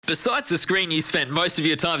Besides the screen you spent most of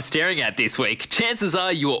your time staring at this week, chances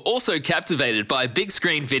are you are also captivated by a big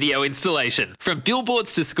screen video installation. From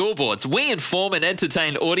billboards to scoreboards, we inform and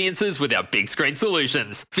entertain audiences with our big screen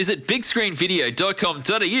solutions. Visit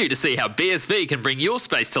bigscreenvideo.com.au to see how BSV can bring your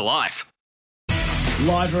space to life.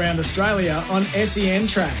 Live around Australia on SEN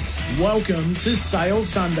Track. Welcome to Sales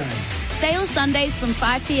Sundays. Sale Sundays from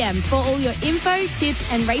 5 p.m. for all your info,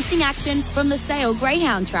 tips and racing action from the Sale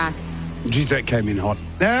Greyhound Track. Geez, that came in hot.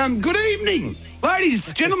 Good evening,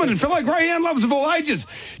 ladies, gentlemen and fellow greyhound lovers of all ages.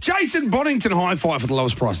 Jason Bonington, high five for the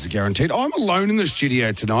lowest prices guaranteed. I'm alone in the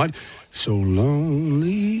studio tonight. So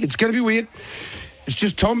lonely. It's going to be weird. It's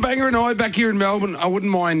just Tom Banger and I back here in Melbourne. I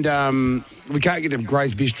wouldn't mind... we can't get to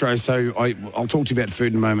Gray's Bistro, so I'll talk to you about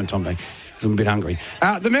food in a moment, Tom Banger, because I'm a bit hungry.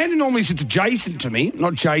 The man who normally sits adjacent to me,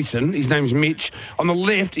 not Jason, his name's Mitch, on the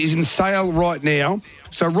left is in sale right now.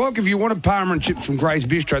 So, Rock, if you want a parma and chips from Gray's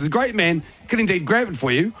Bistro, the great man can indeed grab it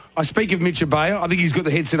for you. I speak of Mitch Abaya. I think he's got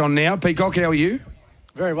the headset on now. Peacock, how are you?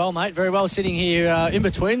 Very well, mate. Very well, sitting here in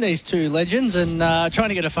between these two legends and trying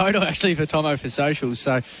to get a photo, actually, for Tomo for socials.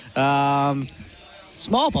 So,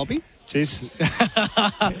 smile, Poppy. Cheers.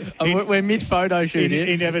 We're mid-photo shoot here.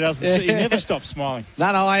 He never doesn't. He never stops smiling. No,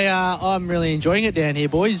 I'm really enjoying it down here,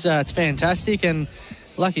 boys. It's fantastic, and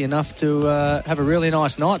lucky enough to have a really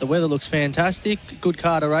nice night. The weather looks fantastic. Good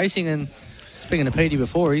card of racing, and speaking to Petey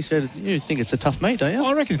before, he said you think it's a tough meet, don't you?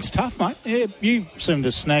 I reckon it's tough, mate. Yeah, you seem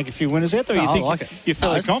to snag a few winners out there. You think I like it. You're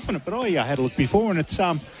fairly confident, but I had a look before, and it's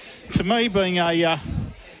to me being a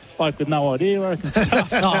bloke with no idea, I reckon it's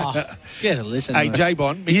tough. Get a listen. Hey,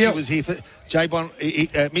 J-Bon, Mitchie was here for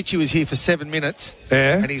Mitchie was here for 7 minutes,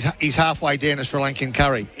 and he's halfway down a Sri Lankan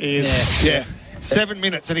curry. Yeah. 7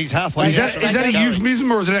 minutes and he's halfway. Is that a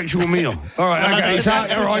euphemism or is it an actual meal? All right, okay.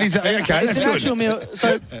 Okay, it's an actual meal.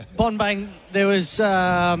 So, Bon Bang, there was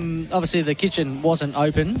obviously the kitchen wasn't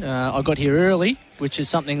open. I got here early, which is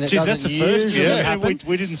something that doesn't usually happen.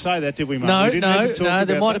 We didn't say that, did we, mate? No.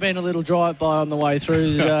 There might have been a little drive-by on the way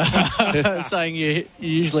through saying you're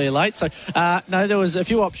usually late. So, no, there was a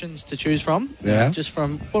few options to choose from. Yeah. Just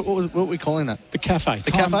from, what were we calling that? The cafe.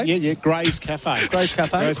 The cafe? Yeah, Gray's Cafe. Gray's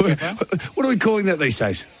Cafe. What are we calling that these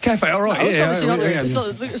days? Cafe, all right. It's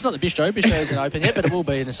not the bistro. Bistro isn't open yet, but it will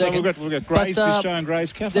be in a second. So we've got Gray's Bistro and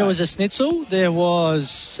Gray's Cafe. There was a schnitzel, there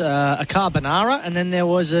was a carbonara, and then there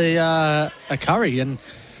was a curry. And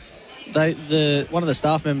one of the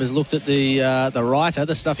staff members looked at the writer,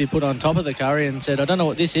 the stuff you put on top of the curry, and said, "I don't know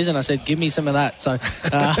what this is." And I said, "Give me some of that." So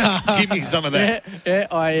give me some of that. Yeah.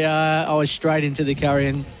 I was straight into the curry,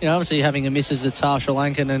 and obviously having a missus that's half Sri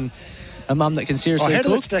Lankan and a mum that can seriously cook.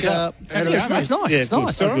 It's nice. Yeah, it's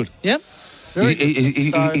nice. All right. Yep.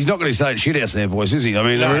 He's not going to say shit house there, boys, is he? I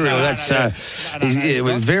mean, he's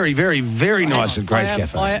very, very, very nice at Gray's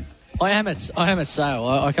Cafe. I am at sale.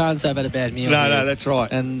 I can't say I've had a bad meal. No, that's right.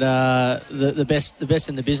 And the best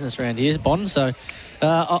in the business around here is Bond. So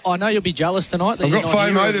I know you'll be jealous tonight. That I've got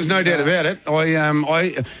FOMO. There's no doubt about it.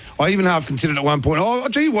 I even half considered at one point, I'll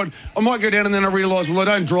tell you what, I might go down, and then I realised, well, I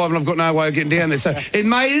don't drive and I've got no way of getting down there. So it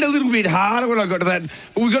made it a little bit harder when I got to that.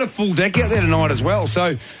 But we've got a full deck out there tonight as well. So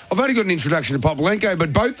I've only got an introduction to Popolenko,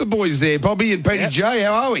 but both the boys there, Bobby and Petey J,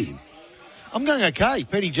 how are we? I'm going okay.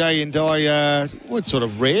 Petey J and I, it's sort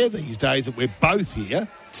of rare these days that we're both here.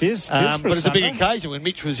 It is but it's a big occasion when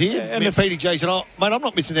Mitch was here. And Petey J said, mate, I'm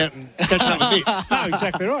not missing out and catching up with Mitch. No,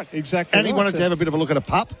 exactly right. And he wanted to have a bit of a look at a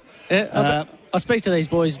pup. Yeah, I speak to these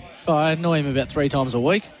boys. I annoy him about 3 times a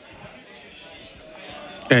week.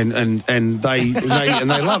 And they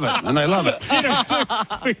love it, and they love it.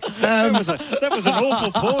 That was an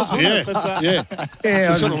awful pause, wasn't it? But,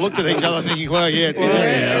 we sort of looked at each other thinking, well, yeah.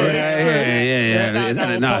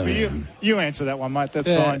 No, you answer that one, mate. That's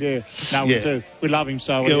fine. Yeah, no, we do. We love him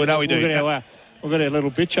so. Yeah, we know we do. We've got our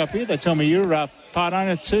little bitch up here. They tell me you're a part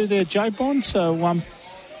owner too, there, J-Bond. So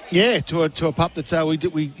to a pup that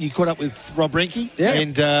you caught up with Rob Rinke,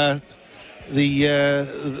 and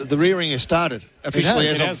the rearing has started officially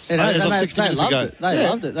as of 60 minutes ago. They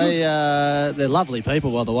loved it. They're lovely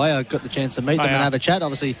people, by the way. I got the chance to meet them and have a chat.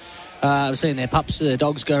 Obviously, I've seen their pups, their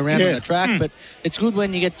dogs go around on the track, but it's good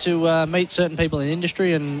when you get to meet certain people in the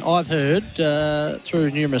industry, and I've heard through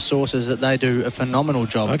numerous sources that they do a phenomenal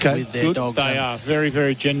job with their dogs. They are very,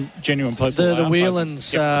 very genuine people. The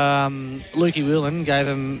Whelans, Lukey Whelan gave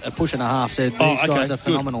him a push and a half, said these guys are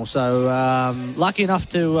phenomenal. So lucky enough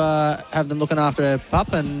to have them looking after a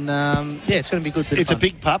pup, and it's going to be good. It's a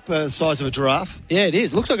big pup, the size of a giraffe. Yeah, it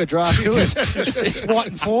is. Looks like a giraffe too. It's white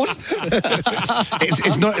and fawn.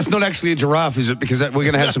 It's not actually a giraffe, is it? Because we're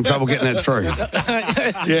going to have some trouble getting that through.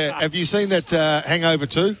 Yeah. Have you seen that Hangover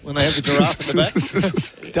 2 when they have the giraffe in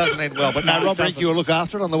the back? It doesn't end well. But no, Rob Rink, you will look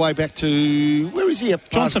after it on the way back to... Where is he?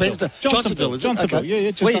 Johnsonville. Johnsonville, is it? Johnsonville, Okay.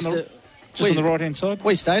 yeah. Just on the right-hand side.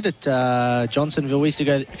 We stayed at Johnsonville. We used to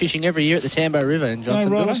go fishing every year at the Tambo River in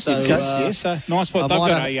Johnsonville. Right. So, nice spot. I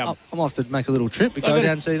might have to make a little trip and go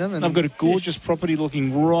down and see them. And they've got a gorgeous property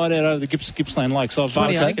looking right out over the Gippsland Lake. So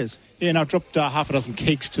 20 acres. Yeah, and I've dropped half a dozen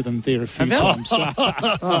kegs to them there a few times.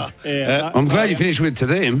 I'm glad you finished with to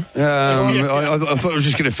them. I thought I was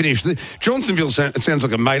just going to finish. Johnsonville sounds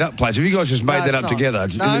like a made-up place. Have you guys just made that up together?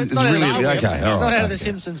 No, it's not really okay. It's not out of the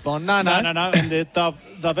Simpsons, Bond. No. And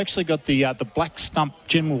they've actually got the Black Stump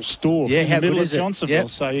General Store in the middle of Johnsonville.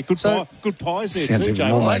 Yep. So good pies there Sounds too, even Jay.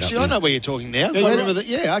 more Well, made actually, up, I know where you're talking now. Yeah, I remember that.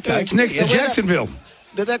 Yeah, okay. It's next to Jacksonville.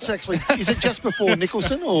 That's actually... Is it just before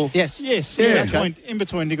Nicholson or... Yes. In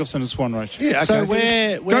between Nicholson and Swan Roach. Yeah, okay. So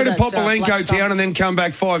where Go to that, Popolenko town and then come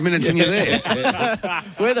back 5 minutes and you're there.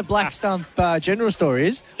 where the Black Stump General Store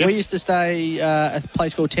is, we used to stay at a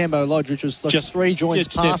place called Tambo Lodge, which was like just 3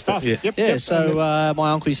 joints past it. So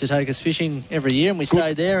my uncle used to take us fishing every year, and we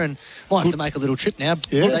stayed there, and might have to make a little trip now.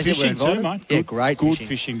 Good fishing too, mate. Yeah, great Good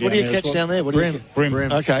fishing. down What do you there catch down there? What do you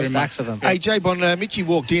Brim. Okay. Stacks of them. Hey, Jay Bond, Mitchie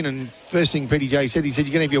walked in and first thing PDJ said, you're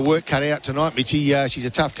going to have your work cut out tonight, Mitchie. She's a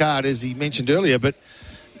tough card, as he mentioned earlier, but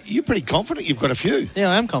you're pretty confident you've got a few. Yeah,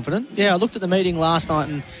 I am confident. Yeah, I looked at the meeting last night,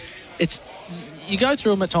 and you go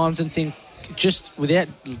through them at times and think, just without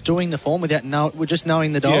doing the form, just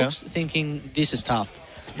knowing the dogs, thinking this is tough.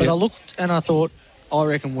 But I looked and I thought, I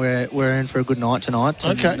reckon we're in for a good night tonight.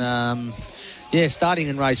 Okay. And, starting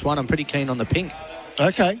in race 1, I'm pretty keen on the pink.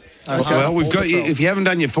 Okay. Well, we've got. If you haven't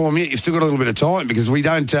done your form yet, you've still got a little bit of time because we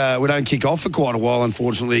don't kick off for quite a while,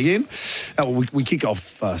 unfortunately. Again, we kick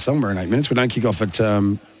off somewhere in 8 minutes. We don't kick off at.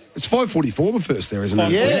 It's 5:44 the first there, isn't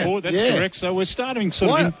it? Yeah, that's correct. So we're starting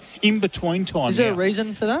sort of in between time. Is there a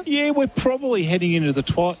reason for that? Yeah, we're probably heading into the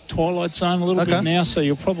twilight zone a little bit now. So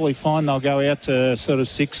you'll probably find they'll go out to sort of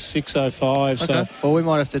 6:05. Okay. So well, we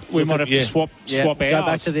might have to swap hours. Go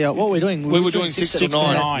back to the what we're doing. We were doing 6 to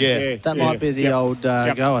 9. Yeah, that might be the old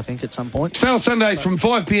go. I think at some point. Sale Sundays from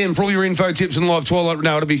 5 p.m. for all your info, tips, and live twilight.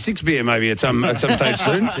 No, it'll be 6 p.m. maybe at some stage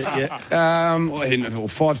soon. Or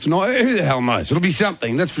 5 to 9. Who the hell knows? It'll be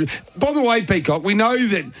something. By the way, Peacock, we know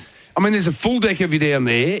that. I mean, there's a full deck of you down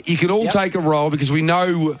there. You could all take a roll because we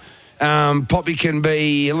know Poppy can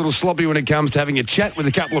be a little sloppy when it comes to having a chat with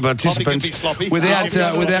a couple of participants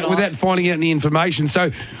without finding out any information. So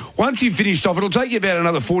once you've finished off, it'll take you about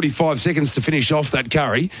another 45 seconds to finish off that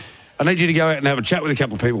curry. I need you to go out and have a chat with a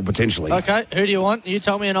couple of people potentially. Okay, who do you want? You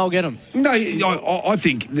tell me and I'll get them. No, I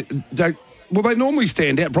think they normally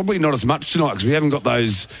stand out. Probably not as much tonight because we haven't got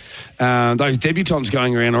those debutants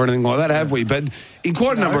going around or anything like that, have we? But in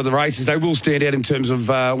quite a number of the races, they will stand out in terms of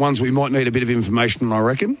ones we might need a bit of information on, I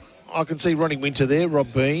reckon. I can see Ronnie Winter there,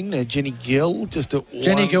 Rob Bean, Jenny Gill, just at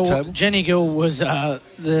Jenny one table. Jenny Gill was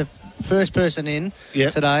the first person in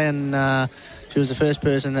today, and she was the first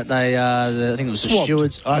person that they, I think it was the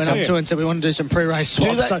stewards, went up to and said we want to do some pre-race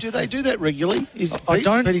swabs. Do they do that regularly? I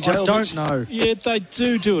don't know. Yeah, they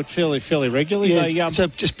do it fairly regularly. Yeah. So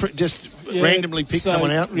just randomly pick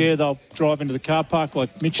someone out? Yeah, they'll drive into the car park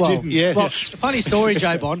like Mitch did. Yeah. Well, funny story,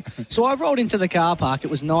 Jay Bond. So I rolled into the car park. It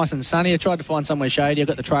was nice and sunny. I tried to find somewhere shady. I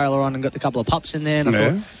got the trailer on and got a couple of pups in there. And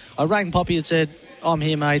I thought, I rang Poppy and said, I'm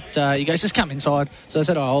here, mate. He goes, just come inside. So I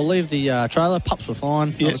said, I'll leave the trailer. Pups were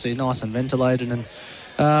fine. Obviously nice and ventilated. And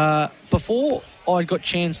before I got a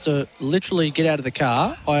chance to literally get out of the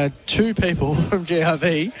car, I had 2 people from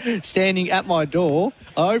GRV standing at my door.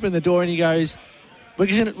 I opened the door and he goes, we're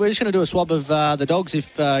just going to do a swab of the dogs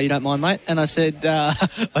if you don't mind, mate. And I said,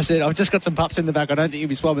 I've just got some pups in the back. I don't think you'll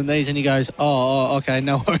be swabbing these. And he goes, oh, okay,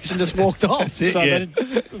 no worries, and just walked off. And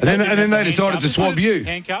then they decided to swab you.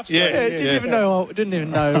 Handcuffs. Didn't even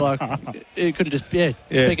know. Like it could have just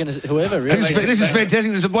speaking as whoever. Really. This is fantastic.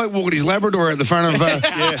 There's a bloke walking his Labrador at the front of.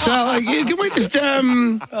 So can we just there's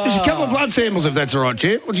a couple of blood samples if that's all right,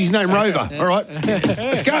 Chair. What's his name? Rover. All right,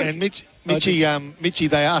 let's go. And Mitchie,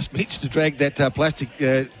 they asked Mitch to drag that plastic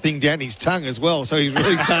thing down his tongue as well, so he's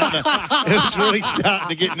really starting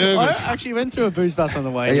to get nervous. I actually went through a booze bus on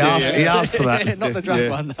the way. He asked for that. Not the drunk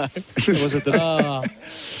one though. Was it the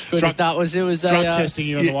drunk testing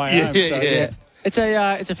you on the way home? Yeah.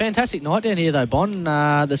 It's a fantastic night down here though, Bon.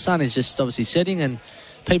 The sun is just obviously setting and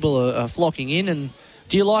people are flocking in. And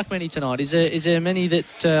do you like many tonight? Is there many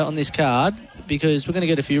that on this card because we're going to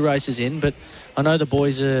get a few races in, but I know the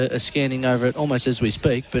boys are scanning over it almost as we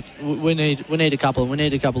speak, but we need a couple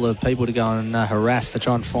of people to go and harass to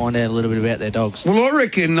try and find out a little bit about their dogs. Well, I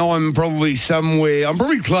reckon I'm probably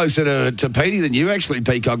closer to Petey than you, actually,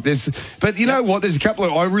 Peacock. But you know what? There's a couple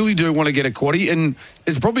of... I really do want to get a quaddie, and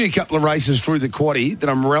there's probably a couple of races through the quaddie that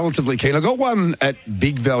I'm relatively keen. I've got one at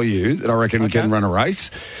big value that I reckon can run a race.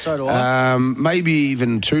 So do I. Maybe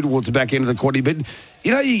even two towards the back end of the quaddie, but... You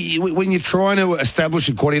know, when you're trying to establish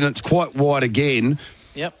a quaddie and it's quite wide again,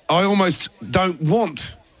 yep. I almost don't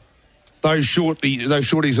want those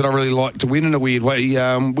shorties that I really like to win in a weird way,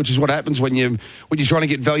 which is what happens when you're trying to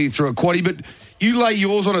get value through a quaddie. But you lay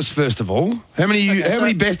yours on us first of all. How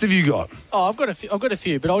many best have you got? Oh, I've got a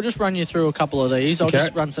few, but I'll just run you through a couple of these. I'll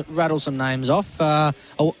just rattle some names off.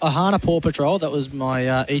 Ahana Paw Patrol, that was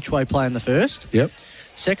my each way play in the first. Yep.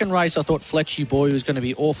 Second race, I thought Fletchy Boy was going to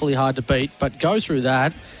be awfully hard to beat, but go through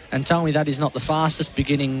that and tell me that is not the fastest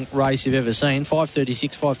beginning race you've ever seen.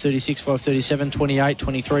 5:36, 5:36, 5:37, 28,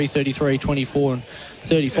 23, 33, 24 and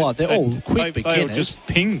 35. They're all quick beginners. They all just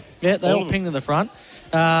ping. Yeah, they all ping to the front.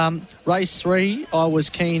 Race 3, I was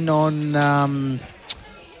keen on...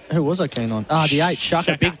 who was I keen on? the 8,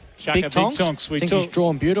 Shaka Big Tonks. We he's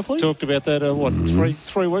drawn beautifully. Talked about that,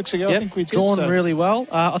 three weeks ago, yep. I think we did. Drawn really well.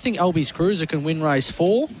 I think Albies Cruiser can win race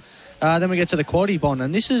 4. Then we get to the quaddie bond,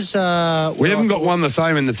 and this is... we haven't got one the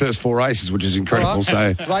same in the first 4 races, which is incredible.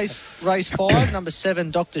 Right. So Race 5, number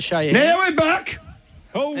 7, Dr. Shea. Now we're back.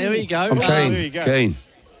 Oh, there we go. I'm keen. There you go. Keen.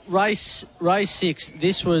 Race 6,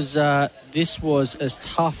 this was as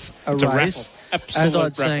tough a race as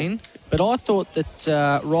I'd seen. But I thought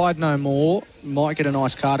that Ride No More might get a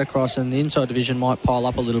nice card across and the inside division might pile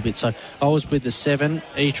up a little bit. So I was with the 7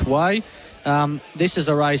 each way. This is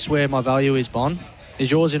a race where my value is, Bon.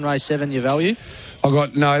 Is yours in race 7 your value?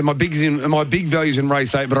 My big value's in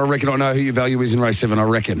race 8, but I reckon I know who your value is in race 7, I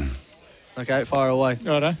reckon. Okay, fire away.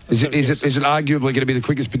 Righto. Is it arguably going to be the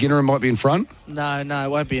quickest beginner and might be in front? No, it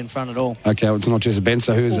won't be in front at all. Okay, well, it's not Jesse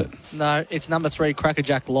Benson. Who is it? No, it's number 3,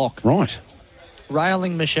 Crackerjack Lock. Right.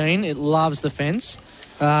 Railing machine, it loves the fence.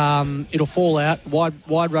 It'll fall out.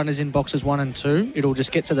 Wide runners in boxes 1 and 2. It'll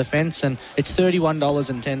just get to the fence, and it's $31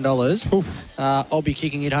 and $10. I'll be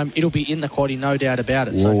kicking it home. It'll be in the quaddie, no doubt about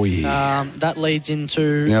it. So that leads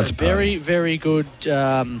into a very, very good...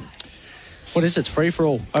 what is it? It's free for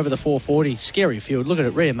all over the 440. Scary field. Look at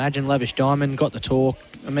it. Reimagine, Lavish Diamond, got the talk.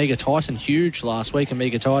 Omega Tyson, huge last week.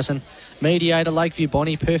 Omega Tyson, Mediator, Lakeview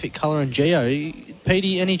Bonnie, Perfect Colour, and Geo.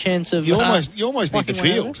 Petey, any chance of you almost need the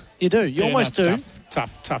field? You do. You almost do.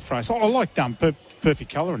 Tough race. I like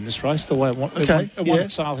Perfect Colour in this race. The way it won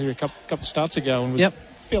at sale here a couple of starts ago and was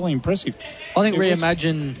fairly impressive. I think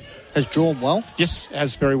Reimagine has drawn well. Yes,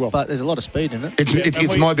 has very well. But there's a lot of speed in it.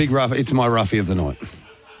 It's my big rough. It's my roughie of the night.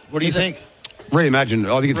 What do you think? Reimagine.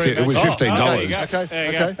 I think it was $15.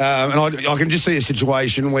 Okay. And I can just see a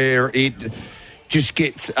situation where it just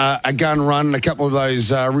gets a gun run, and a couple of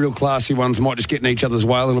those real classy ones might just get in each other's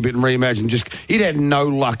way a little bit, and Reimagine it had no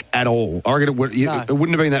luck at all. I reckon it wouldn't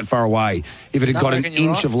have been that far away if it had got an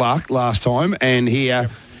inch of luck last time. And here,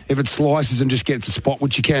 if it slices and just gets a spot,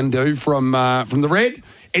 which you can do from the red,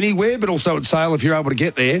 anywhere, but also at sale if you're able to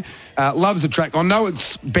get there. Loves the track. I know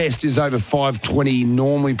its best is over 520,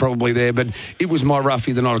 normally probably there, but it was my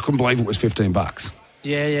roughie the night. I couldn't believe it was $15.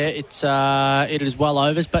 Yeah, it is well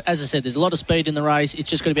overs, but as I said, there's a lot of speed in the race. It's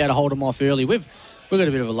just got to be able to hold them off early. We've got a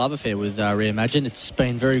bit of a love affair with Reimagine. It's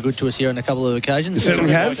been very good to us here on a couple of occasions. It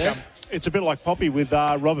certainly has. It's a bit like Poppy with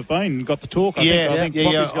Robert Bean. Got the talk. I think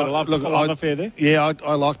Poppy's got a love affair there. Yeah,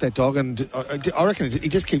 I like that dog, and I reckon he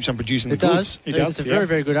just keeps on producing the goods. It does. It's a very,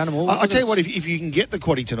 very good animal. I tell you what, if you can get the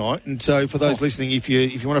quaddie tonight, and so for those listening, if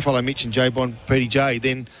you want to follow Mitch and J Bond, Petey J,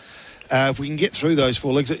 then if we can get through those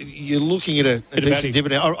 4 legs, you're looking at a decent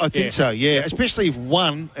dividend. I think so. Yeah, especially if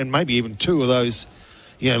 1 and maybe even 2 of those,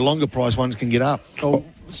 longer price ones can get up. Well,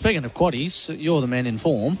 speaking of quaddies, you're the man in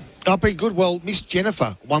form. I've been good. Well, Miss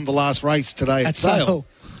Jennifer won the last race today at sale.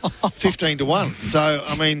 15-1. So,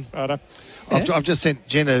 I mean, I've just sent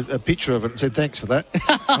Jen a picture of it and said thanks for that.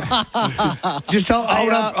 Just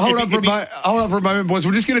hold up for a moment, boys.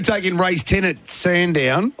 We're just going to take in race 10 at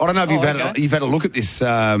Sandown. I don't know if you've had a look at this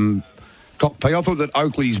Cock P. I thought that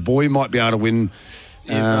Oakley's boy might be able to win.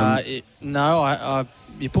 No,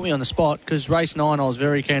 you put me on the spot because race 9 I was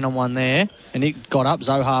very keen on one there and it got up,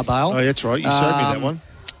 Zohar Bale. Oh, that's right. You showed me that one.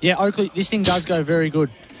 Yeah, Oakley, this thing does go very good.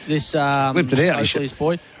 This lift it out, Oakley's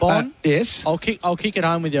boy. Bon, yes. I'll kick it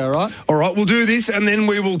home with you, all right? All right, we'll do this and then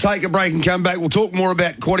we will take a break and come back. We'll talk more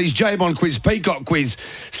about quaddies, J-Bond quiz, Peacock quiz,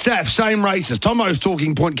 SAF, same races, Tomo's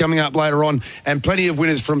talking point coming up later on, and plenty of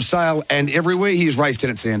winners from Sale and everywhere. Here's race 10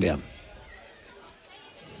 at Sandown.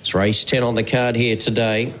 It's race 10 on the card here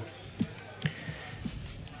today.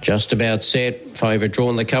 Just about set. Favourite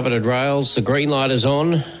drawn the coveted rails. The green light is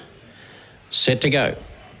on. Set to go.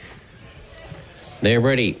 They're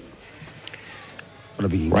ready.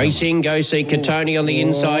 Racing, Go See Katoni on the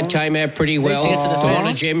inside, came out pretty well.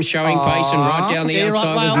 Donna Gem showing pace and right down the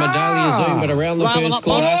outside was Medallia Zoom, but around the first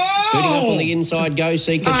corner, booting up on the inside, Go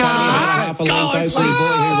See Katoni, about half a length over the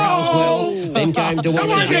boy who rolls well. Then came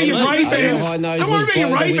Dwana Gem. Behind those was Blow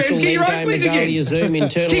the Whistle, then came Medallia Zoom,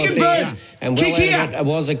 Internal Affairs, and well out it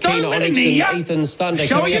was Akina Onyx and Ethan's Thunder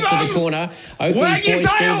coming up to the corner. Oakley's Boy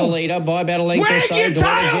still the leader by about a length or so.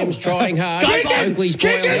 Dwana Gem's trying hard. Oakley's Boy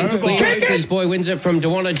a length clear. Oakley's Boy wins it from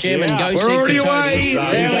Dwana Gem and Go See Katoni.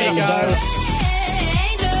 There we go.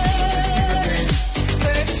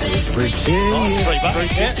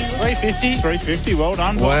 $350. Well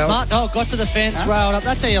done. Well, smart dog, got to the fence, railed up.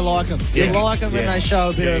 That's how you like them. You like them when they show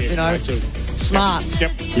a bit of, smarts.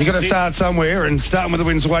 Yep. You've got to start somewhere, and starting with the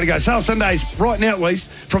win's the way to go. Sale Sundays, right now at least,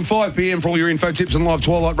 from 5 p.m. for all your info, tips and live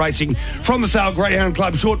twilight racing from the Sale Greyhound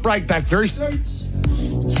Club. Short break, back very soon.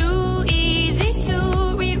 Too easy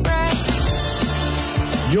to rewrite.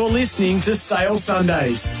 You're listening to Sale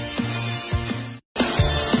Sundays.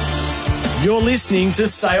 You're listening to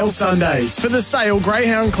Sale Sundays for the Sale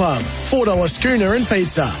Greyhound Club. $4 schooner and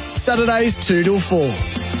pizza. Saturdays 2 till 4.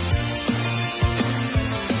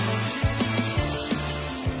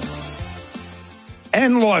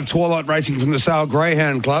 And live twilight racing from the Sale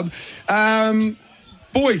Greyhound Club.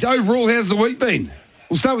 Boys, overall, how's the week been?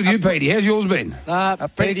 We'll start with you, Petey. How's yours been?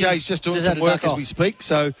 Petey J's just doing some work as we speak.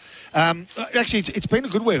 So, actually, it's been a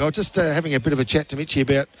good week. I was just having a bit of a chat to Mitchie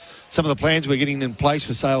about some of the plans we're getting in place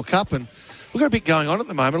for Sale Cup, and we've got a bit going on at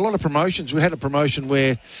the moment. A lot of promotions. We had a promotion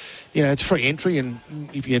where, it's free entry, and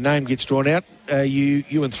if your name gets drawn out,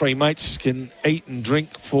 you and 3 mates can eat and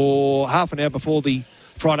drink for half an hour before the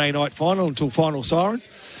Friday night final until final siren.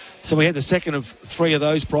 So we had the second of 3 of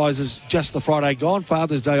those prizes just the Friday gone.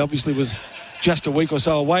 Father's Day obviously was just a week or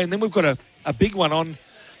so away. And then we've got a big one on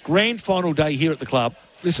grand final day here at the club.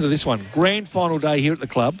 Listen to this one. Grand final day here at the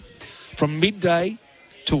club from midday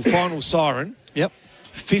till final siren. Yep.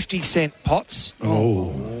 50-cent pots.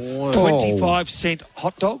 25-cent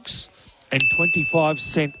hot dogs and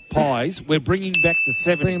 25-cent pies. We're bringing back the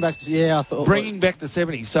 70s. Bringing back the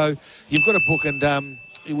 70s. So you've got a book, and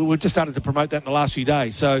we've just started to promote that in the last few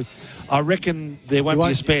days. So I reckon there won't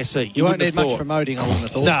be a spare seat. You won't need much promoting, I wouldn't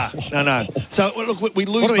have thought. No. So, look, we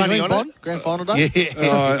lose money on it. Grand final day?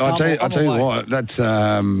 Yeah. I'll tell you what, that's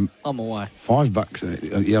I'm away.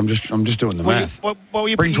 $5. Yeah, I'm just doing the math.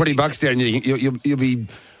 Bring $20 down, you'll be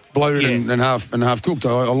bloated and half cooked.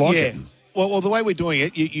 I like it. Well, the way we're doing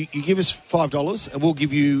it, you give us $5 and we'll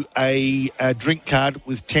give you a drink card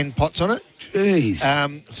with 10 pots on it. Jeez.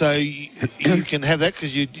 So you can have that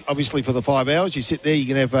because you obviously for the 5 hours you sit there, you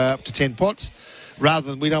can have up to 10 pots. Rather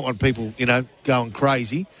than we don't want people, going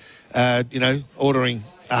crazy, ordering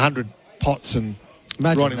 100 pots and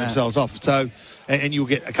writing themselves off. So, and you'll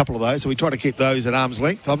get a couple of those. So we try to keep those at arm's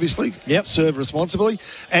length, obviously. Yep. Serve responsibly,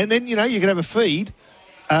 and then you can have a feed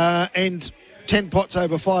and 10 pots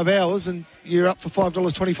over 5 hours, and you're up for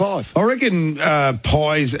 $5.25. I reckon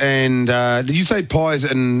pies and did you say pies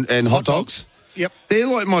and hot dogs? Yep, they're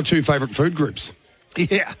like my 2 favourite food groups.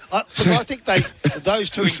 Yeah, I think those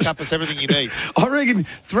 2 encompass everything you need. I reckon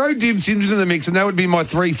throw dim sims into the mix, and that would be my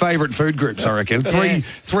 3 favourite food groups. I reckon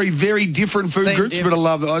three very different food groups, but I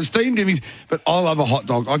love it. Steamed dimmies, but I love a hot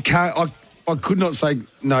dog. I could not say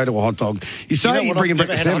no to a hot dog. You say you bring it back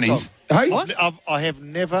to the 70s. Hey, what? I have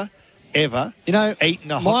never ever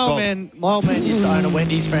eaten a hot dog. My old man used to own a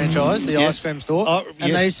Wendy's franchise, the ice cream store,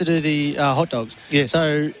 and they used to do the hot dogs. Yeah.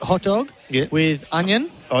 So hot dog with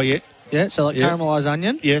onion. Oh, yeah. Yeah, so caramelised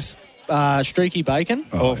onion. Yes. Streaky bacon.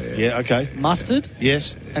 Oh, yeah, okay. Mustard.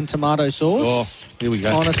 Yes. And tomato sauce. Oh, here we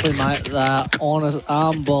go. Honestly, mate, they're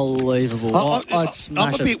unbelievable. I'd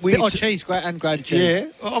smash I'm a bit weird. Cheese, and grated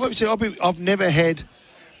cheese. Yeah. I've never had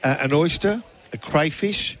an oyster, a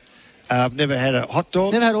crayfish. I've never had a hot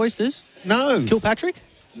dog. Never had oysters? No. Kilpatrick?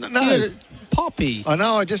 No. Poppy. I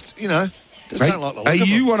know, I just, don't like the look Are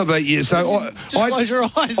you one of the... Yeah, so close your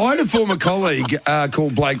eyes. Oh, I had a former colleague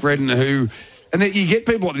called Blake Redden who... And you get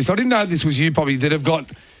people like this. I didn't know this was you, Poppy, that have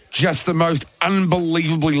got just the most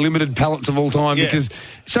unbelievably limited palates of all time. Yeah. Because...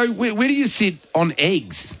 So where do you sit on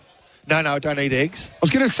eggs? No, I don't eat eggs. I was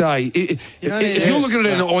going to say, if you're looking at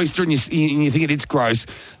an oyster and you think it's gross,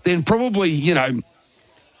 then probably,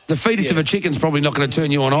 the fetus of a chicken's probably not going to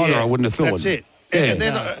turn you on either, I wouldn't have thought. That's it. And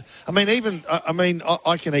then,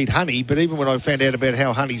 I can eat honey, but even when I found out about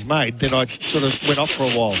how honey's made, then I sort of went off for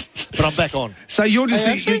a while. But I'm back on. So you're just...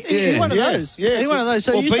 Any one of those. Yeah. Any one of those.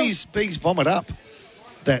 So well, bees vomit up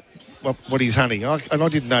what is honey. And I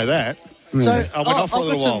didn't know that. So I went off for a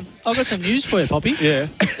little while. I've got some news for you, Poppy. Yeah.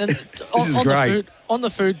 And This is great. On the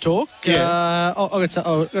food talk, Yeah. I've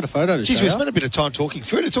got a photo to Jeez, show we you. spent a bit of time talking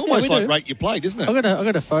food. It's almost we like do. rate your plate, isn't it? I've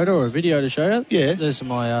got a photo or a video to show you. Yeah. There's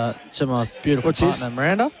my beautiful What's partner, this?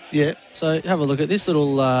 Miranda. Yeah. So have a look at this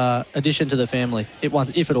little addition to the family.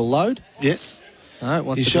 If it'll load. Yeah. All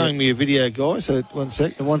right, You're showing me a video, guys, so 1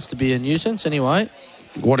 sec. It wants to be a nuisance anyway.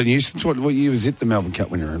 What a nuisance. What year was it, the Melbourne Cup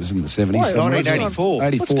winner? It was in the 70s. Wait, 1984.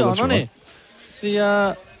 84, What's going that's on right.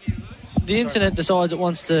 here? The internet decides it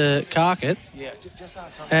wants to cark it,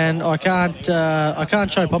 and I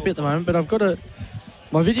can't show Poppy at the moment. But I've got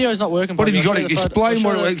my video's not working. What have you got? I'll show you the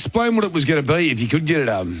photo. Explain what it was going to be if you could get it.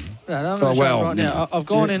 No, I'm gonna show you right now. I've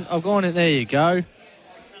gone in. There you go.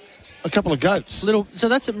 A couple of goats. So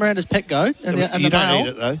that's Miranda's pet goat, and You the don't male. eat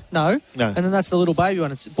it, though. No. No. And then that's the little baby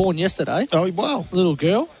one. It's born yesterday. Oh, wow. Little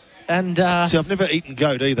girl. And See, I've never eaten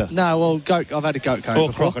goat either. no, well, goat. I've had a goat cone Or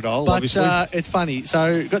before. crocodile, but, obviously. it's funny.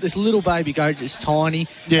 So got this little baby goat, it's tiny.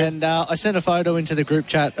 Yeah. And I sent a photo into the group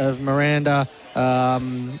chat of Miranda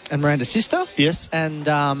and Miranda's sister. Yes. And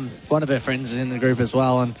one of her friends is in the group as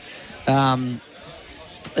well. And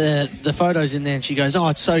the photo's in there, and she goes, "Oh,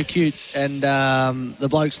 it's so cute." And the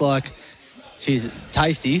bloke's like, "She's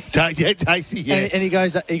tasty." Tasty, yeah. And he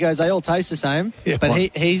goes, they all taste the same. Yeah, but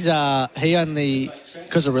what? he only,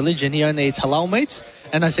 because of religion, he only eats halal meats.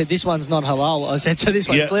 And I said, this one's not halal. I said, so this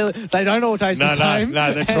one, Yeah. clearly, they don't all taste the same.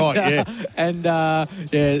 No, that's right, yeah. And,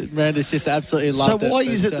 Miranda's sister absolutely loved So it. why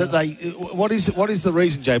is it that they... What is the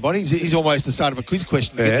reason, Jay Bonnie? He's almost the start of a quiz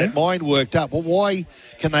question to get that mind worked up. Well, why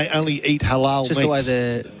can they only eat halal just meats? the way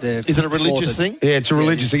they're Is it a religious slaughtered. thing? Yeah, it's a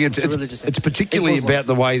religious thing. It's a religious thing. It's particularly It's Muslim. about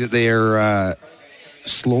the way that they're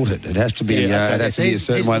slaughtered. It has to be. Yeah, okay. It has to be a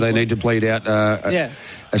certain He's way. They Muslim. need to bleed out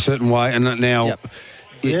a certain way. And now,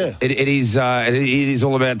 Yep. it is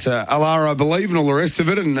all about Allah, I believe, and all the rest of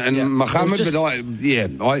it, and Muhammad. It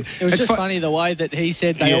was It was just funny the way that he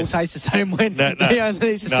said they Yes. all taste the same when No. he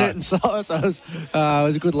only eats a certain size. So it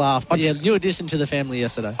was a good laugh. But new addition to the family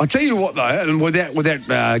yesterday. I tell you what, though, and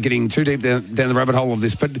without getting too deep down the rabbit hole of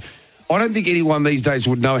this, but I don't think anyone these days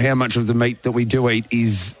would know how much of the meat that we do eat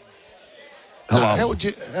is halal.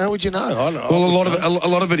 How would you know? I don't know. Well, a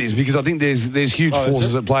lot of it is because I think there's huge is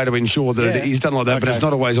forces it? at play to ensure that it is done like that, but Okay. it's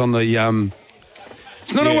not always on the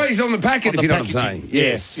it's not always on the packet. On if the you know what I'm packaging. saying,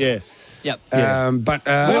 yes. Yeah. Yep. But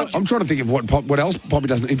I'm trying to think of what else Poppy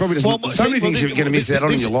doesn't. He probably doesn't. Well, so many see, things well, you're going to miss out on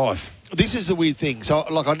in this- your life. This is the weird thing. So,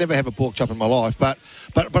 like, I never have a pork chop in my life, but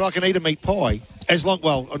I can eat a meat pie as long.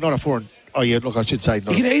 Well, not a foreign. Oh yeah, look, I should say.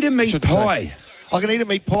 Not, You can eat a meat shouldn't say. pie. I can eat a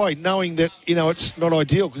meat pie, knowing that it's not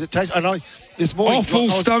ideal because it tastes. And this morning, Oh, full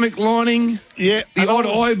stomach lining. Yeah, The and I odd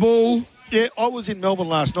was- eyeball. Yeah, I was in Melbourne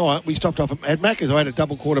last night. We stopped off at Macca's. I had a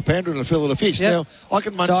double quarter pounder and a fillet of fish. Yep. Now I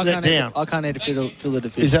can munch So that down. I can't eat a fillet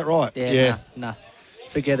of fish. Is that right? Yeah. Yeah. Nah.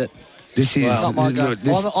 Forget it. This is It's not my go.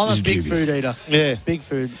 this I'm is a big dubious. food eater. Yeah. Big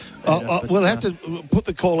food. We'll have to put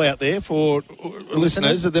the call out there for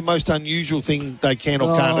listeners that the most unusual thing they can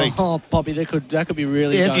or can't eat. Oh, Poppy, that could be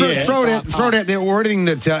really. Yeah, going throw down it out there. Or anything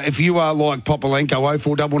that if you are like Popolenko,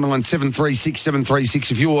 0499 736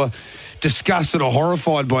 736, if you're disgusted or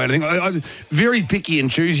horrified by anything, I very picky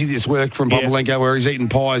and choosy this work from Popolenko, where he's eating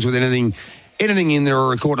pies with anything in there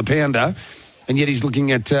or a quarter pounder. And yet he's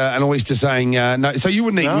looking at an oyster saying no. So you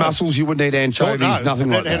wouldn't eat mussels, you wouldn't eat anchovies, Oh, no. nothing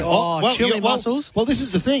like that. Chili mussels? Well, this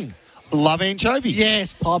is the thing. Love anchovies.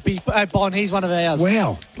 Yes, Poppy. Bon, he's one of ours.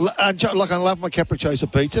 Wow. Like I love my capriciosa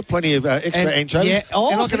pizza, plenty of extra And- anchovies, yeah.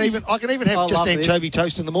 Oh, and I can please. even have I just love this. anchovy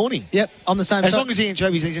toast in the morning. Yep, I'm the same. As So- long as the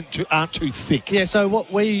anchovies aren't too thick. Yeah, so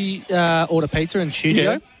what we order pizza in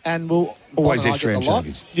studio, Yeah. and we'll Always Bon and I extra get the lot.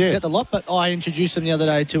 anchovies. Yeah. Get the lot, but I introduced them the other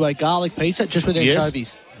day to a garlic pizza just with Yes.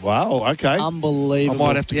 anchovies. Wow. Okay. Unbelievable. I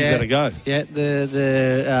might have to give that a go. Yeah,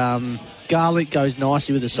 the garlic goes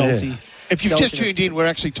nicely with the salty. Yeah. If you've just saltiness. tuned in, we're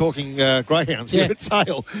actually talking greyhounds Yeah. here at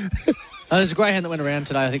Sale. There's a greyhound that went around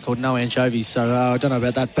today, I think, called No Anchovies, so I don't know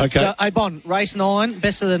about that. But, Okay. hey, Bon, race 9,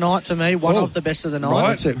 best of the night for me, one of the best of the night. Right.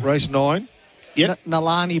 That's it. Race 9. Yep.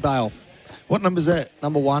 Nalani Bale, What number's that?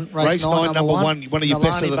 number 1. Race 9, number 1, one of your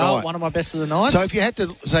best Nalani of the Bale, night. one of my best of the night. So if you had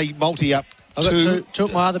to say multi up I've got two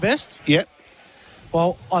of my other best. Yep.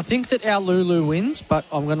 Well, I think that our Lulu wins, but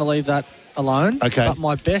I'm going to leave that alone. Okay. But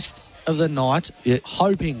my best of the night, Yeah.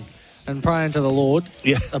 hoping and praying to the Lord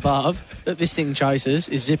above that this thing chases,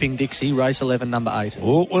 is Zipping Dixie, race 11, number 8.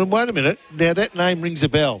 Oh, well, wait a minute. Now that name rings a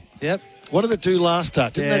bell. Yep. What did it do last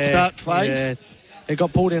start? Didn't that start fave? Yeah. It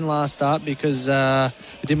got pulled in last start because it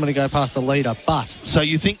didn't want to go past the leader. But So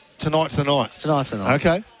you think tonight's the night? tonight's the night.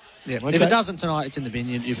 Okay. Yeah. Okay. If it doesn't tonight, it's in the bin.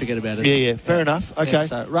 You forget about it. Yeah, fair enough. Okay. Yeah,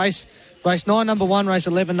 so race 9, number 1, race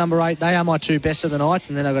 11, number 8. They are my 2 best of the nights,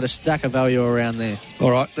 and then I've got a stack of value around there.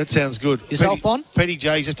 All right, that sounds good. Yourself, Bon? Petty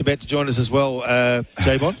J's just about to join us as well,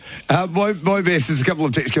 J Bon. My best, there's a couple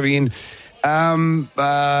of texts coming in.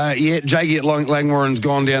 Jaggy at Langwarren's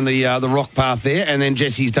gone down the rock path there, and then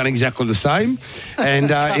Jesse's done exactly the same.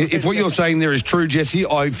 And if what you're saying there is true, Jesse,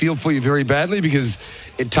 I feel for you very badly because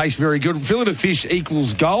it tastes very good. Fillet of fish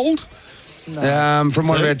equals gold. No. From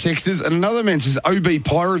one of our texters. And another man says OB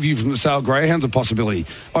pie review from the Sale Greyhound's a possibility.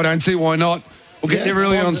 I don't see why not. We'll get there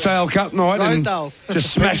early on Sale Cup night and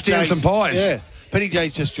just smash down some pies. Yeah. Petty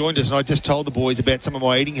J's just joined us, and I just told the boys about some of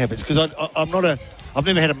my eating habits because I've never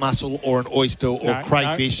had a mussel or an oyster or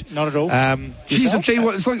crayfish. No, not at all. She's a cheap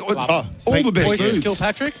one. It's like all the best Oysters, foods.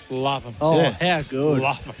 Kilpatrick? Love them. Oh, how good.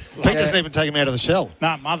 Love them. Pete doesn't even take them out of the shell.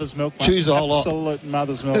 No, mother's milk. Mate. Choose the whole lot. Absolute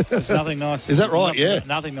mother's milk. There's nothing nicer. Is that right? Yeah.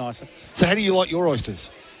 Nothing nicer. So how do you like your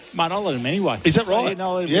oysters? Mate, I'll eat them anyway. Is that right? Yeah,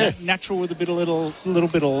 I'll eat them natural with a little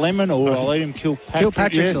bit of lemon, or I'll eat them Kilpatrick.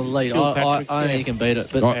 Kilpatrick's elite. I don't think you can beat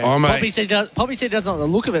it. But Poppy said he doesn't like the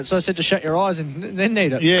look of it, so I said to shut your eyes and then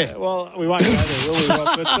eat it. Yeah. Well, we won't go there, will we?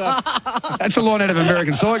 But, That's a line out of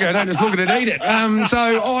American Psycho. Don't just look at it, eat it. So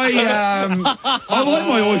I like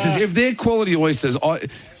my oysters. If they're quality oysters, I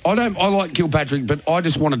like Kilpatrick, but I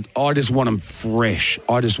just want them fresh.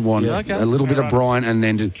 I just want a little bit of brine and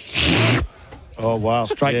then just Oh, wow.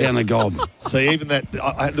 straight down the gob. So even that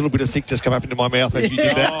a little bit of stick just come up into my mouth as you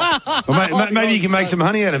did that. Well, maybe you can make some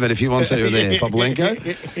honey out of it if you want to there,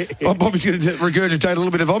 Popolenko. Bobby's going to regurgitate a little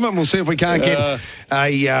bit of vomit and we'll see if we can't get a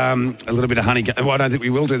little bit of honey. Well, I don't think we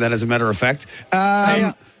will do that, as a matter of fact.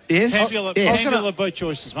 Yes. Pambula Beach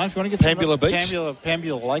oysters, mate. If you want to get Pambula Beach?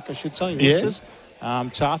 Pambula Lake, I should say, Yeah. oysters.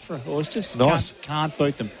 Tathra oysters. Nice. Can't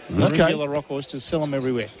beat them. Okay. Regular rock oysters, sell them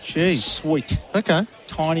everywhere. Jeez. Sweet. Okay.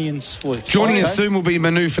 Tiny and sweet. Joining us soon will be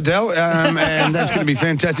Manu Fidel, and that's going to be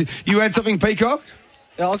fantastic. You had something, Peacock?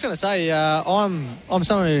 I was going to say, I'm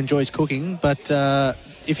someone who enjoys cooking, but do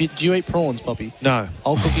you eat prawns, Poppy? No.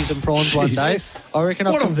 I'll cook you some prawns one day. I reckon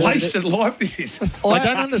I've What a converted wasted life this is. I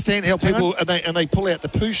don't understand how people and they pull out the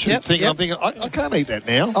poo shoot thing. I'm thinking I can't eat that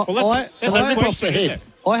now. Well, that's a question, isn't it?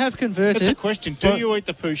 I have converted. It's a question. Do you eat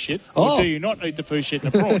the poo shit, or do you not eat the poo shit in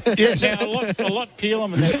a prawn? Yes. Now, a lot peel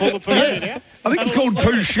them and then pull the poo shit out. I think it's called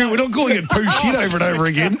poo shoot. We're not calling it poo shit over and over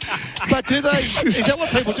again. But do they? Is that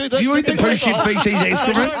what people do? Do you eat the poo shit feces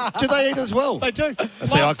excrement? Do they eat as well? They do.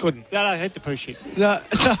 See, I couldn't. No, I hate the poo shit.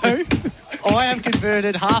 So I have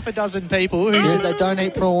converted half a dozen people who said they don't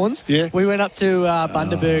eat prawns. Yeah. We went up to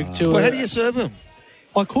Bundaberg to. Well, how do you serve them?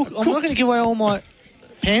 I cook. I'm not going to give away all my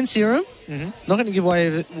pan serum. Not going to give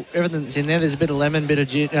away everything that's in there. There's a bit of lemon, bit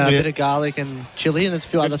of garlic and chili, and there's a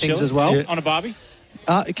few other things as well. Yeah. On a barbie?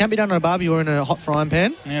 It can be done on a barbie or in a hot frying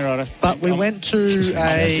pan. Yeah, right. But we went to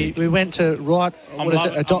the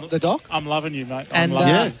dock. I'm loving you, mate.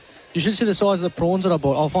 And you should see the size of the prawns that I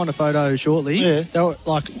bought. I'll find a photo shortly. Yeah. They were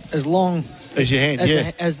like as long as your hand,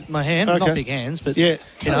 as my hand. Okay. Not big hands, but you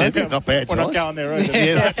know, they're not bad size. We're not going there either.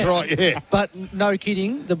 Yeah, that's right. Yeah. But no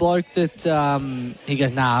kidding, the bloke that he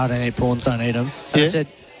goes, "Nah, I don't eat prawns. Don't eat them." And I said,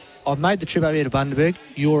 "I've made the trip over here to Bundaberg.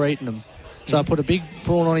 You're eating them." So I put a big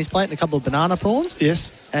prawn on his plate and a couple of banana prawns.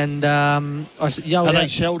 Yes. And I said, "Yo, are they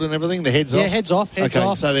shelled and everything? The heads off? Yeah, heads off.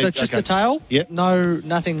 So just the tail. Yep. No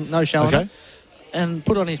shell on it. And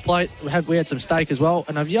put on his plate. We had some steak as well.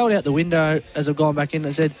 And I've yelled out the window as I've gone back in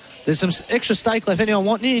and said, "There's some extra steak left. Anyone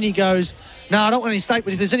want any?" And he goes, "No, I don't want any steak,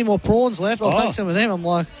 but if there's any more prawns left, I'll take some of them." I'm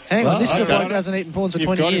like, "Hang on, this is a bloke who hasn't eaten prawns for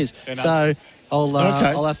 20 years." So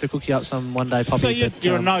I'll have to cook you up some one day, Poppy. So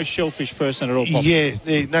you're a no shellfish person at all, Poppy?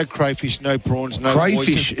 Yeah, no crayfish, no prawns, no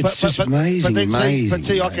crayfish. Oysters. It's just amazing. But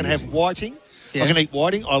see, I can have whiting. Yeah. I can eat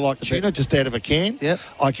whiting. I like tuna just out of a can. Yep.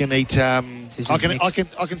 I can eat. I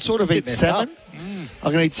can sort of eat salmon. I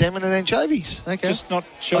can eat salmon and anchovies. Okay. Just not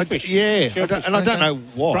shellfish. Shellfish. I don't know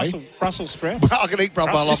why. Brussels sprouts. I can eat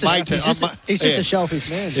Brussels mate. He's just a shellfish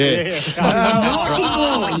man.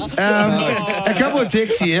 A couple of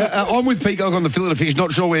texts here. I'm with Peacock on the fillet of fish.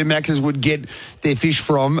 Not sure where Max's would get their fish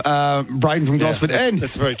from. Braden from Gosford.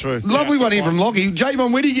 That's very true. Lovely one here from Lockie.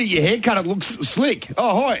 J-Mon, where do you get your hair cut? It looks slick.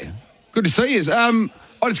 Oh, hi. Good to see you.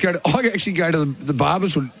 I actually go to the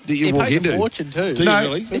barbers that you walk into. He pays a fortune too. Do you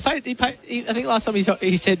really? He paid, I think last time he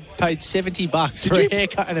said paid $70 for a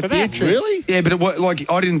haircut and a beard trim. Really? Yeah, but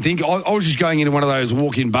I didn't think. I was just going into one of those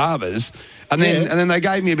walk-in barbers, And then they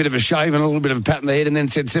gave me a bit of a shave and a little bit of a pat on the head, and then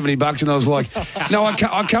said $70, and I was like, "No, I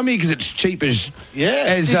come here because it's cheap as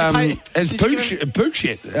poo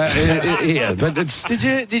shit here." But it's.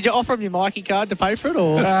 Did you offer him your Mikey card to pay for it,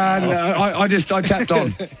 or? No, I tapped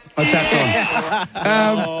on.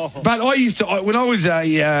 But I used to when I was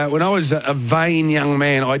a vain young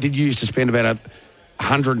man, I did used to spend about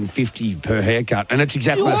 $150 per haircut, and it's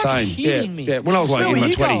exactly the same. Yeah. When I was like in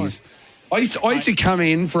my 20s. I used to come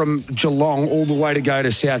in from Geelong all the way to go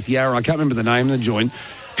to South Yarra. I can't remember the name of the joint.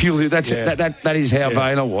 Purely, that is how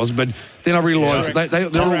vain I was. But then I realised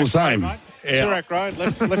they're all the same. Toorak Road,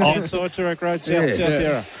 left-hand side, Toorak Road, South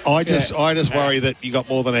Yarra. I just worry that you got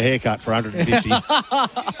more than a haircut for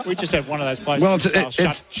 $150. We just had one of those places. Well,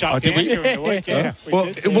 shut down during the week. Yeah. Well,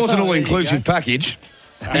 it was an all-inclusive package,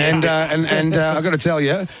 and I've got to tell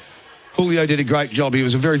you, Julio did a great job. He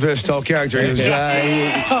was a very versatile character. He was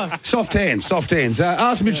soft hands.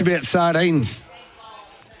 Ask Mitch about sardines.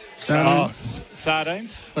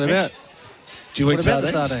 Sardines? What about? Do you eat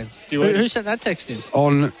sardines? Who sent that text in?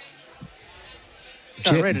 On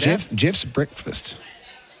Jeff's breakfast.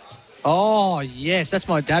 Oh, yes. That's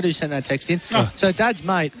my dad who sent that text in. So Dad's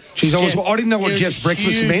mate. Jeez, I didn't know what Jeff's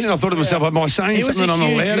breakfast meant, and I thought to myself, am I saying something I'm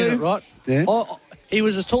not allowed to? Right? Yeah. He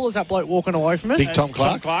was as tall as that bloke walking away from us. Big Tom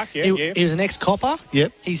Clark. He was an ex-copper.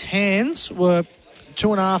 Yep. His hands were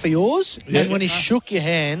 2.5 of yours, and when he shook your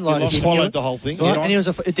hand, like he swallowed the whole thing. Right? And he was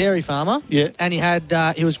a dairy farmer. Yeah. And he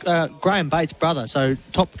was Graham Bates' brother, so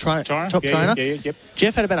top trainer. Yep.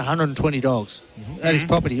 Jeff had about 120 dogs at his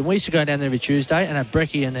property, and we used to go down there every Tuesday and have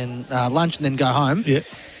brekkie and then lunch and then go home. Yeah.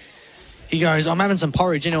 He goes, "I'm having some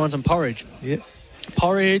porridge. Anyone some porridge?" Yeah.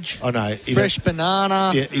 Porridge. I know. Fresh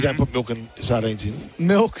banana. Yeah. You don't put milk and sardines in.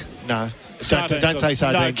 Milk. No. Don't say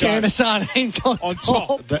sardines. Can of sardines on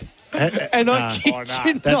top. And I kid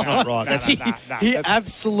you that's not right. He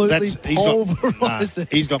absolutely pulverised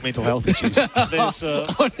it. He's got mental health issues.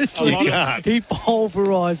 Honestly, he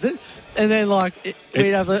pulverised it. And then,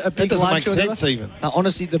 we'd have a big lunch. That doesn't make sense, even.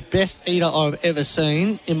 Honestly, the best eater I've ever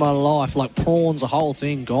seen in my life, like prawns, the whole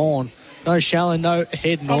thing gone. No shallon, no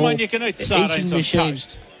head, no. You can eat sardines on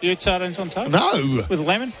toast. You eat sardines on toast? No. With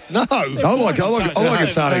lemon? No. I like a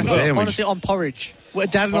sardine sandwich. Honestly, on porridge.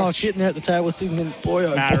 Dad and I were sitting there at the table thinking, boy,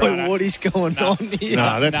 what is going on here?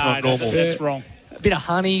 No, that's not normal. That's wrong. A bit of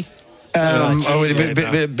honey.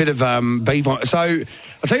 A bit of beef on. So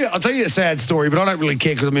I'll tell you a sad story, but I don't really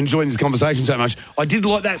care because I'm enjoying this conversation so much. I did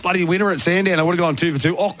like that bloody winner at Sandown. I would have gone 2 for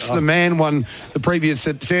 2. Ox, the man, won the previous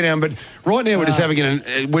at Sandown, but right now we're just having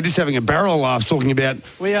a barrel of laughs talking about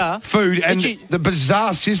food and the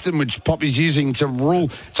bizarre system which Pop is using to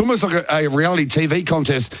rule. It's almost like a reality TV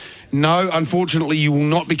contest. No, unfortunately, you will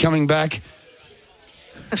not be coming back.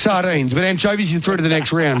 Sardines, but anchovies you through to the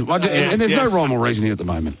next round, and there's no rhyme or reason here at the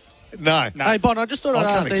moment. No. Hey, Bon, I just thought I'd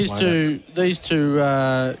ask these two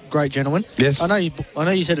great gentlemen. Yes. I know you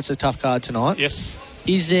said it's a tough card tonight. Yes.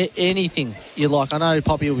 Is there anything you like? I know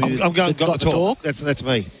Poppy will be. I'm going got the talk. That's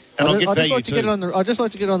me. And I'll just like to get it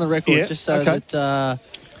on the record, just so that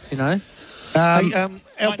you know.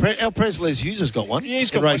 Our Pres Hughes has got one. Yeah,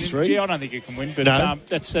 he's got race one. 3. Yeah, I don't think he can win, but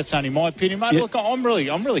that's only my opinion, mate. Look, I'm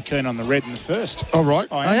really keen on the red in the first. All right.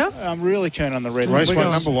 I'm really keen on the red. Race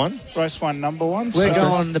 1, number 1. Race 1, number 1. We're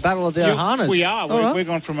going the battle of the Ohanas. We are. We're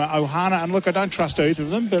going from Ohana, and look, I don't trust either of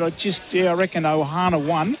them, but I reckon Ohana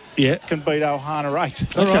 1 can beat Ohana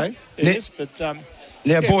 8. Okay. Yes, but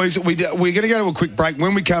now, boys, we're going to go to a quick break.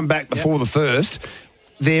 When we come back before the first.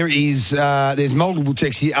 There's multiple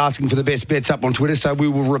texts here asking for the best bets up on Twitter, so we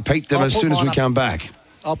will repeat them as soon as we come back.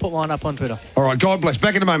 I'll put mine up on Twitter. All right, God bless.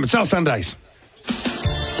 Back in a moment. Sale Sundays.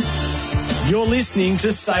 You're listening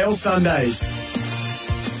to Sale Sundays.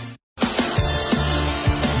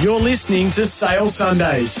 You're listening to Sale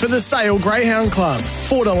Sundays for the Sale Greyhound Club.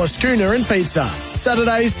 $4 schooner and pizza.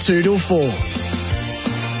 Saturdays 2 till 4.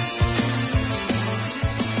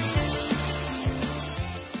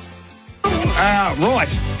 Right.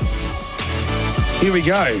 Here we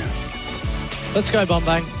go. Let's go,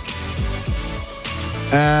 Bombay.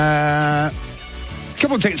 A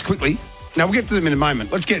couple of texts quickly. Now, we'll get to them in a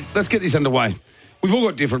moment. Let's get this underway. We've all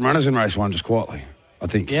got different runners in race 1, just quietly, I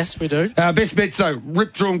think. Yes, we do. Best bets, though.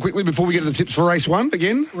 Rip through them quickly before we get to the tips for race 1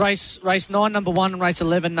 again. Race 9, number 1, and race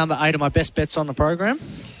 11, number 8 are my best bets on the program.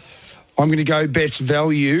 I'm going to go best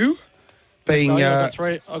value. Being, I've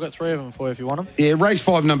got three of them for you if you want them. Yeah, race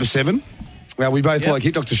 5, number 7. We both like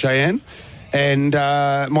it, Dr. Cheyenne. And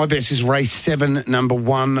my best is race 7, number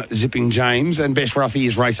 1, Zipping James. And best roughie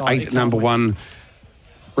is race 8, number 1,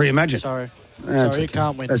 Reimagine. Sorry, you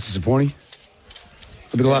can't win. That's disappointing.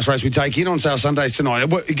 It'll be the last race we take in on Sale Sundays tonight.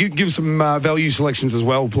 Give some value selections as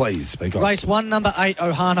well, please. Speak on. Race 1, number 8,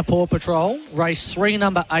 Ohana Paw Patrol. Race 3,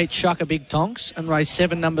 number 8, Shaka Big Tonks. And race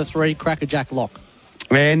 7, number 3, Cracker Jack Lock.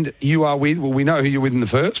 And you are with, we know who you're with in the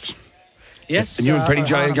first. Yes. And you and Petty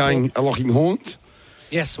J are going locking horns.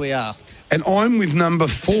 Yes, we are. And I'm with number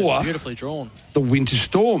 4. Beautifully drawn. The Winter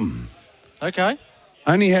Storm. Okay.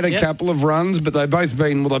 Only had a couple of runs, but they've both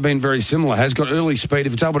been, they've been very similar. Has got early speed.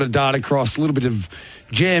 If it's able to dart across, a little bit of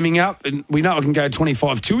jamming up, and we know it can go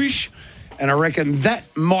 25-2-ish, and I reckon that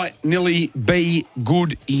might nearly be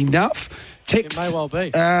good enough. Text, it may well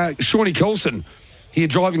be. Shawnee Coulson, here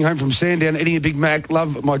driving home from Sandown, eating a Big Mac,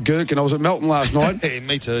 love my gherkin. I was at Melton last night.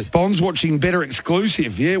 Me too. Bonds watching Better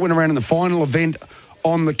Exclusive. Yeah, went around in the final event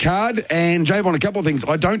on the card. And J-Bon, a couple of things.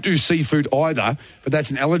 I don't do seafood either, but that's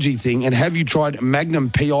an allergy thing. And have you tried Magnum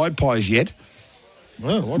PI pies yet?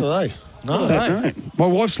 Well, what are they? No. No. My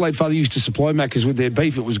wife's late father used to supply Maccas with their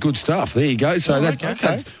beef. It was good stuff. There you go. So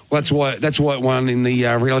that's why it won in the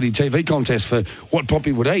reality TV contest for what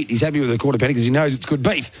Poppy would eat. He's happy with the quarter penny because he knows it's good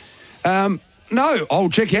beef. No, I'll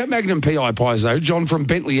check out Magnum PI pies though. John from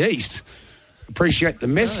Bentley East. Appreciate the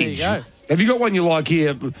message. There you go. Have you got one you like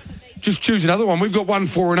here? Just choose another one. We've got 1,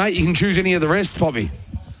 4 and 8. You can choose any of the rest, Poppy.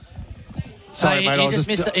 Sorry, mate. He just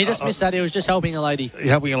missed that. He was just helping a lady.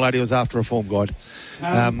 Helping a lady was after a form guide.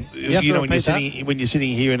 When you're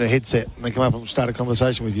sitting here in a headset and they come up and start a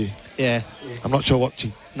conversation with you. Yeah. I'm not sure what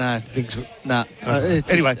she thinks. No.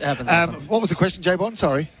 Anyway, what was the question, J-Bon?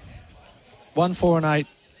 Sorry. 1, 4 and 8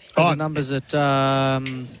 are the numbers that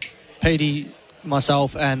Petey,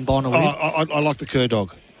 myself and Bon are with. I like the Cur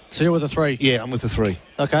Dog. So you're with the 3? Yeah, I'm with the 3.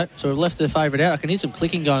 Okay, so we've left the favourite out. I can hear some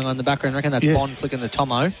clicking going on in the background. I reckon that's Bond clicking the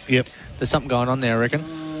Tomo. Yep. There's something going on there, I reckon.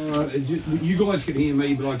 You guys can hear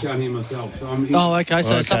me, but I can't hear myself. So I'm okay,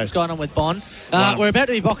 so something's going on with Bond. We're about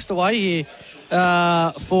to be boxed away here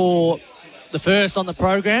for the first on the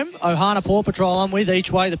program. Ohana Paw Patrol I'm with,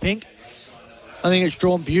 each way the pink. I think it's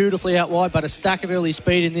drawn beautifully out wide, but a stack of early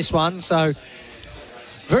speed in this one, so...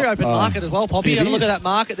 Very open market as well, Poppy. Have a look at that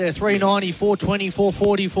market there. $3.90, $4.20,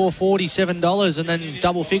 $4.40, $4.40, $7, and then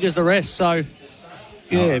double figures the rest. So,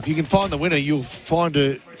 if you can find the winner, you'll find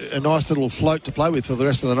a nice little float to play with for the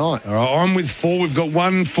rest of the night. All right, I'm with 4. We've got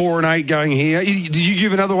 1, 4 and 8 going here. Did you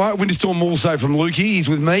give another one? Winterstorm also from Lukey. He's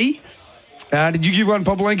with me. Did you give one,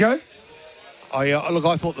 Popolenko? I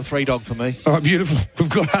thought the 3 Dog for me. All right, beautiful. We've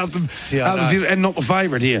got half the and not the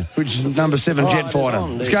favourite here, which is number 7, Jet Fighter.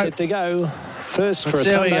 Let's go. Set to go. First for a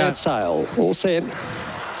Sunday at Sale. All set.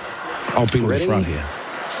 I'll ping the front here.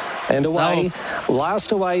 And away.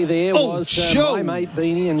 Last away there was My Mate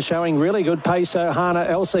Beanie, and showing really good pace. Ohana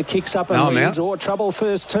Elsa kicks up and leads. Or trouble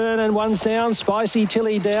first turn, and one's down. Spicy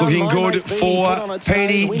Tilly down. Looking good for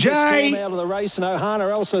Petey J. Out of the race, and Ohana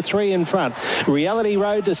Elsa 3 in front. Reality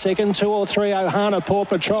Road to second. 2 or 3 Ohana Paw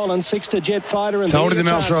Patrol, and 6 to Jet Fighter. And told him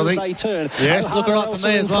Elsa, I think. They turn. Yes, looking right for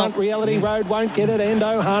me as well. Reality Road won't get it, and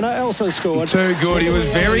Ohana Elsa scored. Too good. He was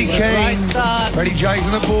very keen. Great start. Petey J's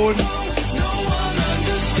on the board.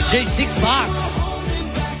 Gee, $6.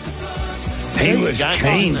 He was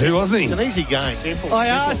keen too, wasn't he? It's an easy game. I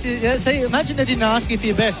asked you. See, imagine they didn't ask you for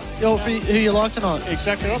your best or for who you like tonight.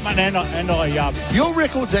 Exactly right, man. And I your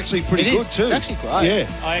record's actually pretty good too. It's actually great. Yeah.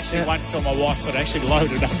 I actually waited until my wife could actually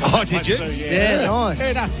load it up. Oh, did you? So, yeah, nice.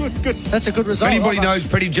 Yeah, no, good. That's a good result. If anybody knows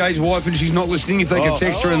Petty J's wife and she's not listening, if they could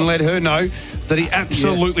text her and let her know that he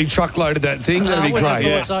absolutely truckloaded that thing, that'd be great.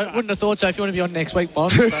 Wouldn't have thought so if you want to be on next week,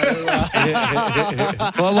 Bond. So, well,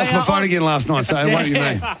 I lost my phone again last night, so it won't be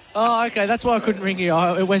me. Oh, okay. That's why I couldn't ring you.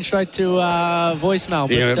 It went straight to voicemail.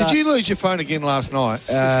 But, did you lose your phone again last night?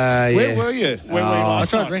 Where were you? Where were you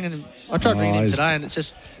last night? I tried ringing him today, and it's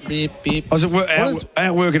just beep, beep. I was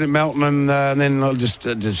out working at Melton, and then I just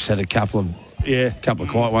had a couple of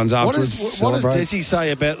quiet ones afterwards. What does Desi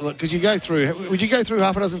say about? Because you go through. Would you go through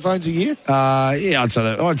half a dozen phones a year? Yeah, I'd say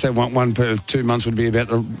that. I'd say one per 2 months would be about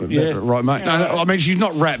the right, mate. No, I mean she's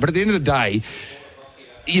not rap, but at the end of the day.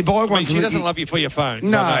 You buy one. She doesn't love you for your phone.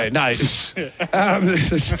 No. There's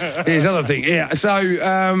other thing. Yeah. So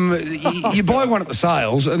you buy one at the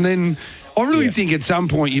sales, and then I really think at some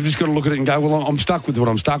point you've just got to look at it and go, well, I'm stuck with what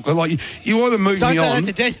I'm stuck with. Like you either move me on.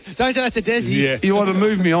 Don't say that to Desi. Yeah. You either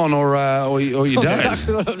move me on or you don't.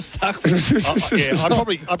 I'm stuck with. I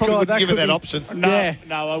probably wouldn't give her that option.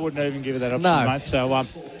 No, I wouldn't even give her that option, mate. So.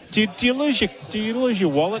 Do you lose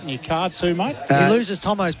your wallet and your card too, mate? He loses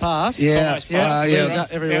Tomo's pass. Yeah,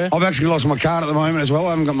 everywhere. I've actually lost my card at the moment as well. I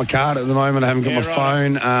haven't got my card at the moment. I haven't got my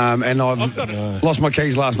phone, and I've lost my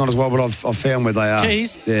keys last night as well. But I've found where they are.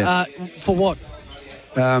 Keys? Yeah. For what?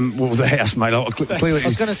 Well, the house, mate. Clearly, I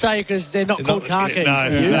was going to say, because they're not called car keys.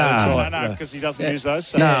 No, because he doesn't use those.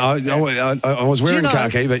 So. No, I was wearing car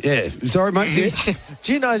key, but yeah. Sorry, mate.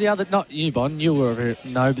 Do you know the other? Not you, Bon. You will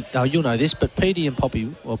know, but you'll know this. But Petey and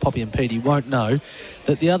Poppy, or Poppy and Petey, won't know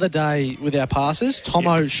that the other day with our passes,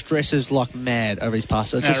 Tomo stresses like mad over his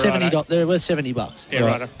passes. It's $70. They're worth $70. Yeah,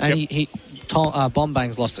 right. And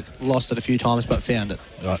Bombang's lost it a few times, but found it.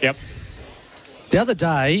 Right. Yep. The other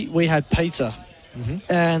day we had pizza.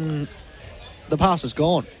 And the pass was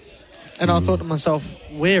gone. And I thought to myself,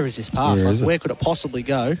 where is this pass? Where could it possibly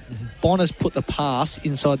go? Bonner's put the pass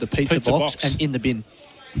inside the pizza box and in the bin.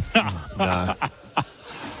 No.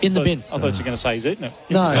 In the bin. I thought you were going to say he's eating it.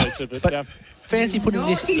 No, Pizza, but fancy putting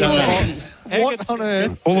this in. What on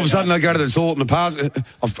earth? All of a sudden, I go to the toilet and the pass.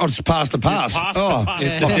 I've just passed the pass. I've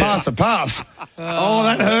passed the pass. Oh,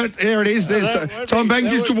 that hurt. There it is. There's Tom Bang.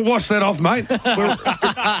 Just wash that off, mate.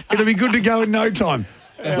 It'll be good to go in no time.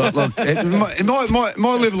 Look,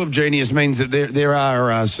 my level of genius means that there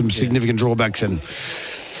are some significant drawbacks, and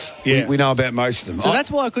we know about most of them. So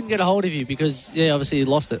that's why I couldn't get a hold of you, because obviously you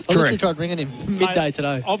lost it. I literally tried ringing him midday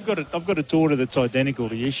today. I've got a daughter that's identical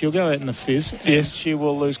to you. She'll go out in the fizz. Yes. She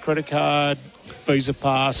will lose credit card, Visa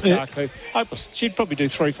pass, car key. Hopeless. She'd probably do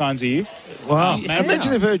 3 phones a year. Wow.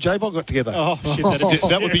 Imagine if her and J-Ball got together. Oh, shit.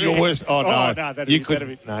 That would be your worst. Oh, no. That'd be.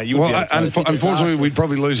 No, you would. Well, unfortunately, we'd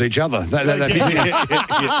probably lose each other.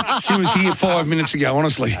 She was here 5 minutes ago,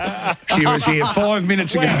 honestly. She was here 5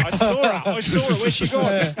 minutes ago. I saw her. Where's she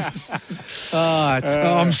gone?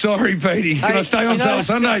 I'm sorry, Petey. Can I stay on Sale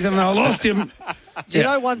Sundays? I lost him. Do you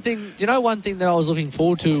know one thing? Do you know one thing that I was looking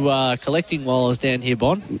forward to collecting while I was down here,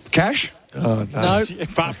 Bon? Cash? Oh, no.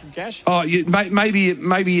 Apart from cash? Oh,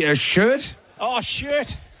 maybe a shirt? Oh, a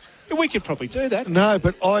shirt. We could probably do that. No,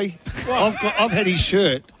 but I've had his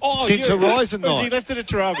shirt since Horizon night. He left it at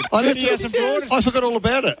Traralgon. He hasn't brought it. I forgot all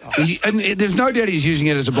about it. And there's no doubt he's using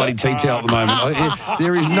it as a bloody tea towel at the moment.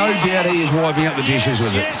 There is no doubt he is wiping up the dishes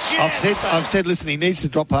with it. I've said, listen, he needs to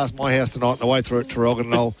drop past my house tonight on the way through at Traralgon,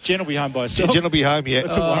 and I'll... Jen will be home by herself. Jen will be home, yeah.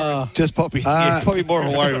 That's a worry. Just Poppy. Probably more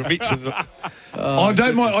of a worry with Mitch than... I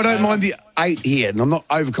don't mind the 8 here, and I'm not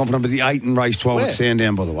overconfident, but the 8 in race 12 at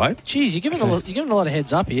Sandown, by the way. Jeez, you're giving a lot of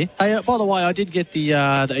heads up here. Hey, by the way, I did get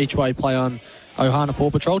the each way play on Ohana Paw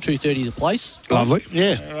Patrol, 2.30 the place. Lovely.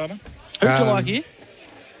 Yeah. Who'd you like here?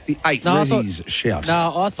 The 8, Rezzy's shout.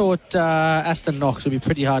 No, I thought Aston Knox would be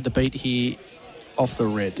pretty hard to beat here off the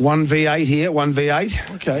red. 1v8 here,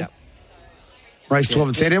 1v8. Okay. Yep. Race 12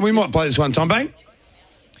 at Sandown. We might play this one, Tom Bang.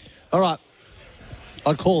 All right.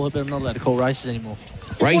 I'd call it, but I'm not allowed to call races anymore.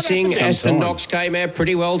 Racing, Aston Knox came out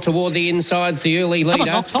pretty well toward the insides. The early leader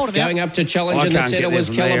Knox, going up to challenge in the centre was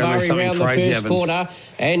Calamari round the first quarter.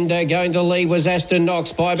 And going to lead was Aston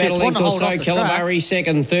Knox by about a length or so. Calamari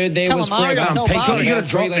second. Third there was Forever. Peacock, you got to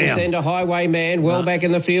drop now. Centre Highwayman. Well back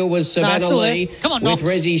in the field was Savannah Lee. With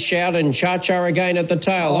Rezzy Shout and Cha-Cha again at the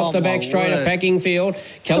tail. Off the back straight, a packing field.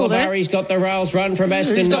 Calamari's got the rails run from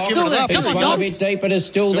Aston Knox. He's swung a bit deep, but is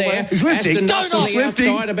still there. He's lifting. Aston Knox on the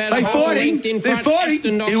outside, about a half length in front.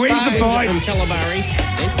 Aston Knox he wins the fight. From Calamari.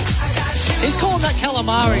 He's calling that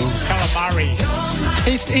Calamari.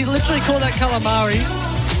 He's literally called that Calamari.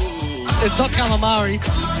 It's not Calamari.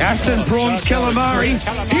 Aston Prawns Calamari.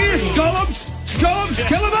 Here's Scallops,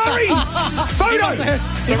 Calamari. Photo.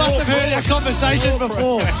 He must have heard our conversation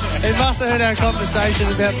before. He must have heard our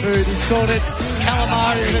conversation about food. He's called it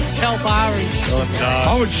Calamari and it's Calbari. Oh,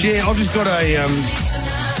 no. I would share. I've just got a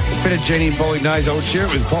fettuccine bolognese. I would share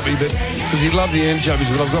it with Poppy, but because he'd love the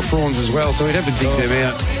anchovies, but I've got prawns as well, so we'd have to dig them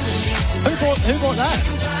out. Who bought that?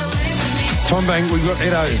 Tom Bang, we've got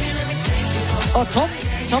Edo's. Oh,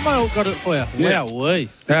 Tomo got it for you. Yeah. Wow,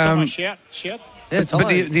 Tomo, shout. Yeah, but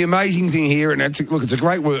the amazing thing here, and it's a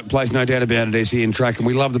great workplace, no doubt about it, SEN Track, and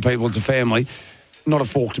we love the people. It's a family. Not a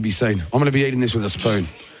fork to be seen. I'm going to be eating this with a spoon.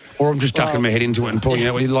 Or I'm just ducking my head into it and pulling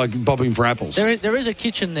out like bobbing for apples. There is a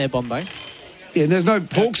kitchen there, Bombay. Yeah, there's no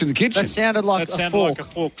forks in the kitchen. That sounded like a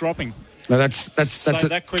fork dropping. No, that's a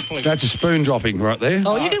spoon dropping right there.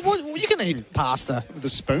 Oh, you can eat pasta with a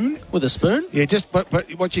spoon. With a spoon? Yeah, but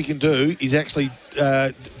what you can do is actually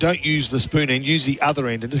don't use the spoon end, use the other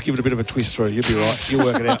end, and just give it a bit of a twist through. You'll be right. You'll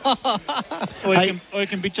work it out. Or it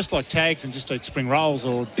can be just like tags and just eat spring rolls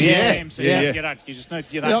or Sam's. You just know.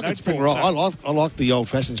 You don't know spring roll. I like the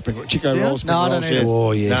old-fashioned spring roll. Chico rolls. No, I don't need it.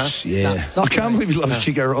 Oh yes, I can't believe he loves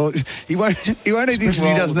Chico rolls. He won't eat this if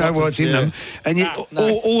he doesn't know what's in them. And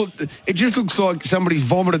all it just looks like somebody's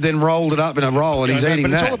vomited then rolled it up in a roll and he's eating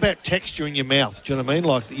but that. It's all about texture in your mouth. Do you know what I mean?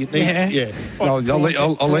 Like you need, yeah. I'll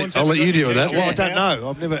let you deal with that. Well, I don't know.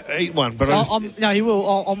 I've never eaten one, but no, he will.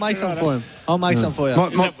 I'll make some for him. I'll make some for you.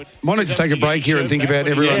 Might need to take a break here and think about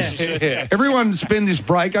everyone's. Everyone spend this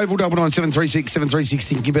break. 0499 736 736.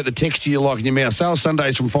 Thinking about the texture you like in your mouth. Sale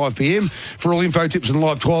Sundays from 5 p.m. For all info, tips and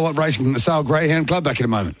live twilight racing from the Sale Greyhound Club. Back in a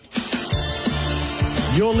moment.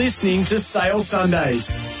 You're listening to Sale Sundays.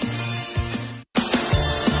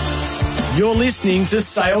 You're listening to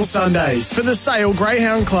Sale Sundays for the Sale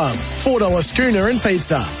Greyhound Club. $4 schooner and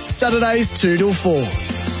pizza. Saturdays 2 till 4.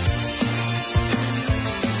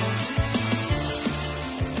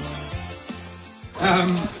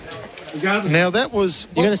 Now that was...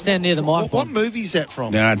 You're going to stand near the mic. What movie is that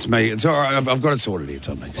from? No, it's me. It's all right. I've got it sorted here,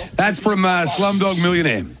 Tommy. That's from Slumdog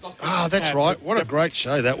Millionaire. Ah, that's right. What a great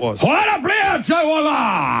show that was. What a player,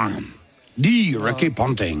 so Ricky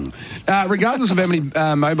Ponting. Regardless of how many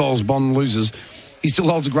mobiles Bond loses, he still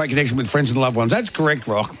holds a great connection with friends and loved ones. That's correct,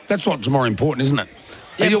 Rock. That's what's more important, isn't it?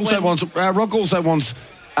 Yeah, he also wants... Rock also wants...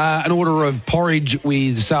 an order of porridge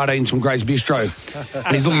with sardines from Gray's Bistro.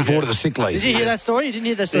 And he's looking forward to the sick leave. Did you hear that story? You didn't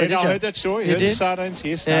hear that story, did you? I heard that story. You heard did? the sardines,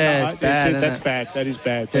 yes. Yeah, no, it's bad, that's bad. That is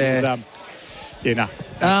bad.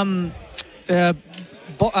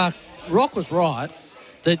 Rock was right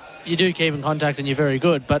that you do keep in contact and you're very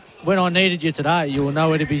good, but when I needed you today, you were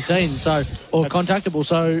nowhere to be seen, or contactable.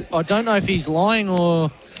 So I don't know if he's lying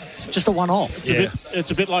or just a one-off.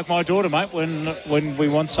 It's a bit like my daughter, mate. When we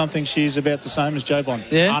want something, she's about the same as J-Bond.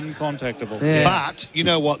 Yeah. Uncontactable. Yeah. But you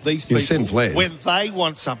know what? These people, when they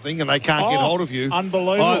want something and they can't get hold of you,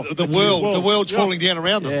 unbelievable. The world's falling down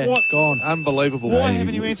around them. Yeah, it's gone. Unbelievable. Why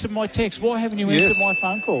haven't you answered my text? Why haven't you answered my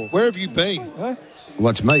phone call? Where have you been?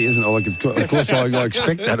 Well, that's me, isn't it? Like, of course, I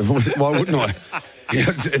expect that. Why wouldn't I? Yeah,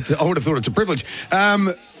 I would have thought it's a privilege.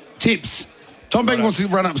 Tips. Tom Beck wants to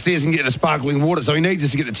run upstairs and get a sparkling water, so he needs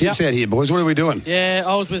us to get the tips out here, boys. What are we doing? Yeah,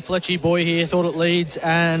 I was with Fletchy Boy here. Thought it leads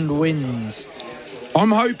and wins.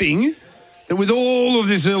 I'm hoping that with all of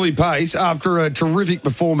this early pace, after a terrific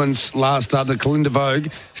performance last start, that Kalinda Vogue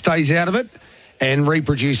stays out of it and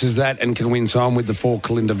reproduces that and can win time with the 4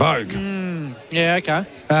 Kalinda Vogue. Yeah, okay.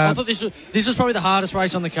 I thought this was probably the hardest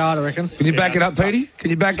race on the card, I reckon. Can you back it up, Petey?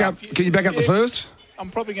 Can you back up the first? I'm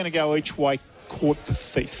probably going to go each way. Caught the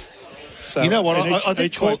Thief. So you know what? I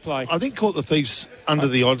think Caught the Thief's under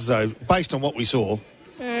the odds, though, based on what we saw.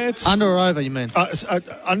 It's under or over, you mean?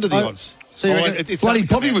 Under the odds. So you reckon, Bloody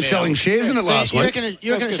Poppy was selling shares in it last week.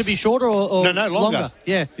 You reckon it should be shorter or no, longer?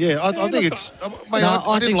 Yeah. Yeah, I think it's... Mate,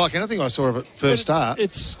 I didn't like anything I saw of it first start. I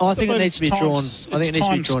think it needs to be drawn. I think it needs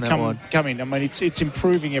to be drawn out wide. I mean, it's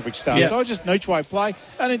improving every start. Yeah. So I just each way play,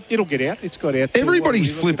 and it'll get out. It's got out.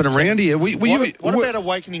 Everybody's flipping around here. What about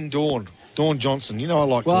Awakening Dawn? Dawn Johnson. You know I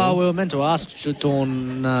like Dawn. Well, we were meant to ask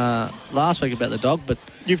Dawn last week about the dog, but...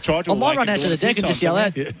 You've tried to... I might run out to the deck and just yell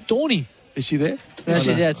out, Dawny. Is she there?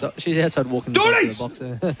 Yeah, she's outside walking Dawny! the box.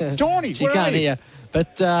 Dawny, she can't hear.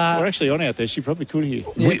 But we're actually on out there. She probably could hear.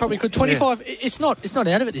 Yeah, probably could. 25. Yeah. It's not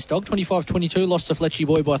out of it. This dog. 25-22 lost to Fletchy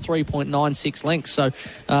Boy by 3.96 lengths. So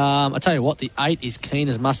I tell you what, the 8 is keen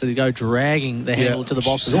as mustard to go dragging the handle to the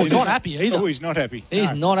boxes. Oh, not happy either. Oh, he's not happy.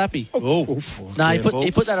 He's not happy.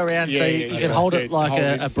 He put that around so you can hold it like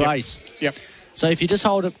a brace. Yep. So if you just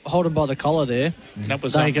hold him by the collar there,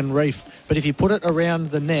 they can reef. But if you put it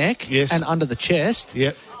around the neck and under the chest,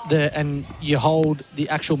 and you hold the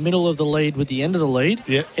actual middle of the lead with the end of the lead,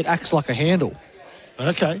 it acts like a handle.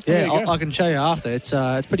 Okay. Yeah, I can show you after. It's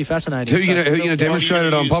pretty fascinating. Who are you going to demonstrate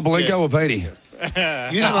it on, Popolenko or Petey?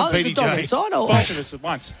 Use it on PDJ. Both of us at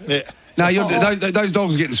once. Yeah. No, those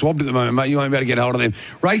dogs are getting swabbed at the moment, mate. You won't be able to get hold of them.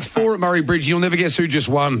 Race 4 at Murray Bridge. You'll never guess who just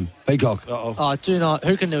won. Peacock. Oh, do not.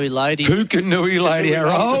 Hukanui Lady. Hukanui Lady, our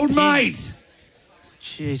old mate.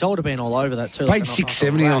 Jeez, I would have been all over that too. Paid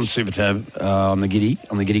 $6.70 on Super Tab on the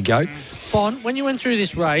Giddy Goat. Bon, when you went through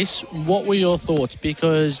this race, what were your thoughts?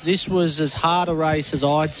 Because this was as hard a race as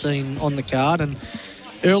I'd seen on the card, and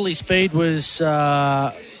early speed was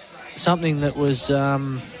something that was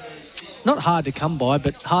not hard to come by,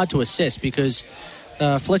 but hard to assess because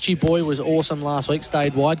Fletchy Boy was awesome last week,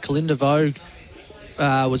 stayed wide. Kalinda Vogue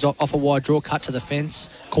was off a wide draw, cut to the fence.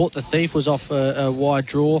 Caught the Thief was off a wide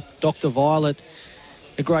draw. Dr. Violet,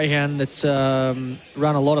 a greyhound that's run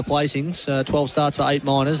a lot of placings, 12 starts for 8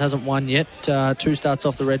 minors, hasn't won yet. 2 starts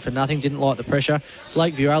off the red for nothing, didn't like the pressure.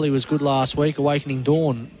 Lakeview Alley was good last week. Awakening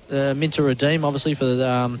Dawn, Minter Redeem, obviously for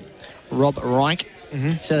the Rob Reinke.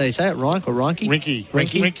 So they say it, Reinke or Reinke? Rinky.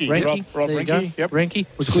 Rob There you Rinky. go. Yep. Rinky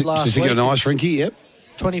was good last Just week. a nice Rinky, yep.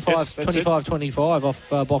 25 off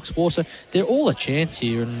box 4. So they're all a chance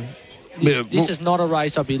here, and This is not a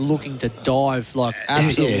race I'd be looking to dive like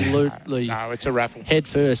absolutely. No, it's a raffle. Head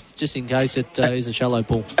first, just in case it is a shallow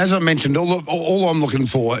pool. As I mentioned, all I'm looking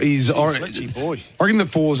for is... I reckon the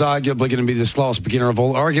 4 is arguably going to be the slowest beginner of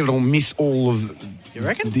all. I reckon it'll miss all of... You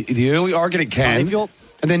reckon? The early... I reckon it can.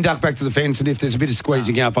 And then duck back to the fence, and if there's a bit of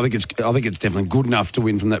squeezing up, I think it's definitely good enough to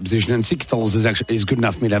win from that position. And $6 is good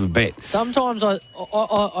enough for me to have a bet. Sometimes I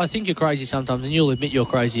think you're crazy sometimes, and you'll admit you're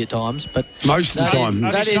crazy at times. But most of the time,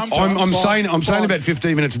 I'm saying about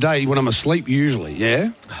 15 minutes a day when I'm asleep usually.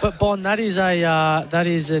 Yeah. But Bon, that is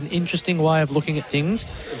an interesting way of looking at things.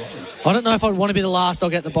 I don't know if I'd want to be the last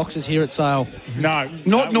dog out the boxes here at Sale. No.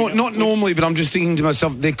 Not normally, but I'm just thinking to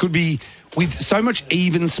myself, there could be, with so much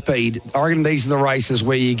even speed, I reckon these are the races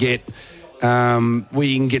where you get, where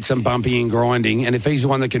you can get some bumping and grinding, and if he's the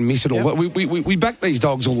one that can miss it all, we back these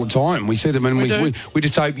dogs all the time. We see them and we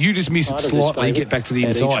just hope you just miss it slightly, get back to the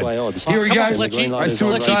inside. Here we go. Race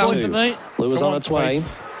 2 at Sale. Blue is on its way.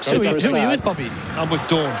 Who are you with, Poppy? I'm with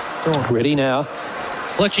Dawn. Ready now.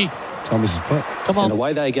 Fletchy. Thomas is put. Come on. And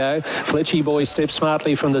away they go. Fletchy Boy steps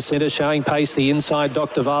smartly from the centre, showing pace the inside.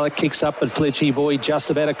 Dr. Violet kicks up, but Fletchy Boy just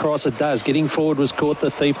about across it does. Getting forward was Caught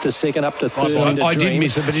the Thief to second, up to third. I did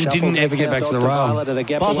miss it, but it didn't ever get back to the rail. Violet at a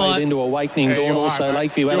gap lead into Awakening Dawn. Also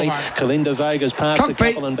Lakeview Alley. Kalinda Voga's past a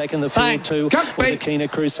couple and back in the field too. Was a Keener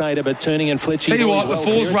Crusader, but turning and Fletchy Boy. Tell you what, the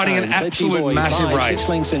 4's running an absolute massive race. 6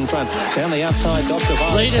 lengths in front. Down the outside, Dr.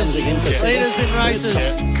 Violet comes again for second. Leaders in races.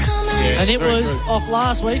 And it was off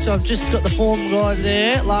last week, so I've just got the form guide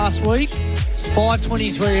there. Last week,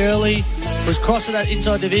 5:23 early, was crossing that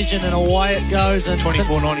inside division, and away it goes. And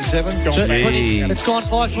 24.97. It's gone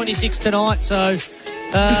 5:26 tonight, so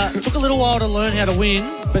it took a little while to learn how to win,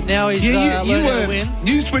 but now he's learned how to win.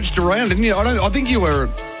 You switched around, didn't you? I think you were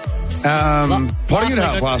potting it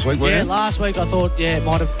up last week, weren't you? Yeah, last week I thought, it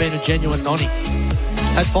might have been a genuine nonny.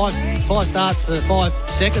 Had five starts for 5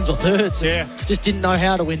 seconds or thirds. Yeah. Just didn't know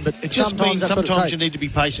how to win, but It just means sometimes you need to be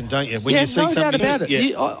patient, don't you? When you see no doubt something, about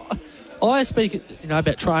it. I speak,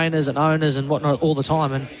 about trainers and owners and whatnot all the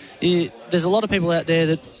time, and there's a lot of people out there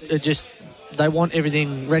that are just, they want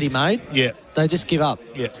everything ready-made. Yeah. They just give up.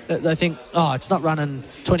 Yeah. They think, it's not running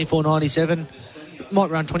 24.97, might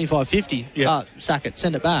run 25.50. Yeah. Sack it,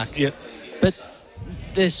 send it back. Yeah. But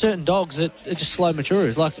there's certain dogs that are just slow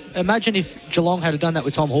maturers. Like, imagine if Geelong had done that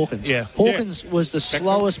with Tom Hawkins. Yeah. Hawkins was the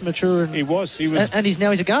slowest maturing. He was. And he's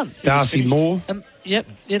now he's a gun. Darcy Moore. Yep,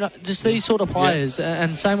 just these sort of players,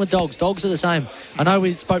 and same with dogs. Dogs are the same. I know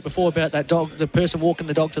we spoke before about that dog, the person walking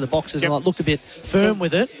the dog to the boxes, and looked a bit firm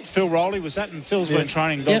with it. Phil Rowley was that, and Phil's been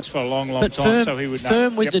training dogs for a long time, so he would know.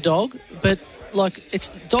 Firm with the dog, but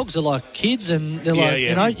dogs are like kids, and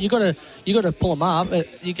they're you got to pull them up.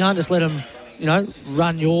 You can't just let them,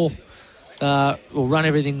 run your or run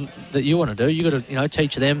everything that you want to do. You got to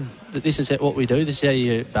teach them that this is what we do. This is how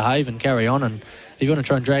you behave and carry on. And if you want to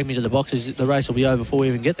try and drag me to the boxes, the race will be over before we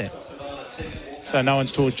even get there. So no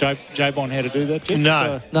one's taught J-Bond how to do that yet?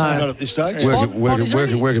 No, not at this stage.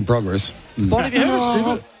 Work in progress. Bon,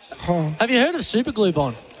 have you heard of Super Glue,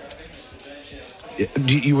 Bon?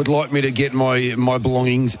 You would like me to get my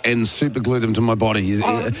belongings and super glue them to my body?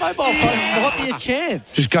 Mobile phone might be a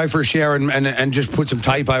chance. Just go for a shower and just put some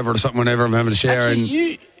tape over it or something whenever I'm having a shower.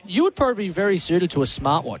 Actually, you would probably be very suited to a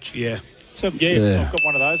smartwatch. Yeah. So I've got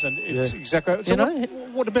one of those, and it's exactly. So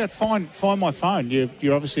what about Find My Phone?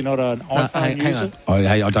 You're obviously not an iPhone user.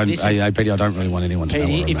 I don't. Petey, I don't really want anyone to know.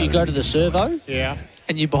 Petey, if you go to the servo, yeah,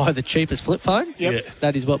 and you buy the cheapest flip phone,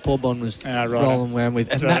 that is what Paul Bond was rolling around with,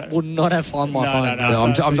 and that would not have Find My Phone.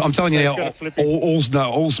 I'm telling you now,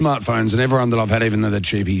 all smartphones and everyone that I've had, even though they're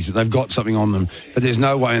cheapies, they've got something on them. But there's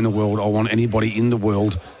no way in the world I want anybody in the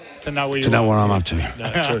world to know what I'm up to.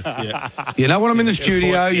 No, true. Yeah. You know when I'm in the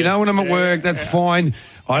studio, you know when I'm at work, that's fine.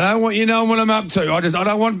 I don't want you knowing what I'm up to. I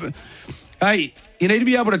don't want. Hey, you need to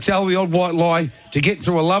be able to tell the odd white lie to get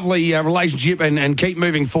through a lovely relationship and keep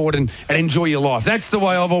moving forward and enjoy your life. That's the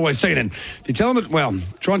way I've always seen it. If you tell them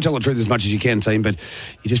try and tell the truth as much as you can, team, but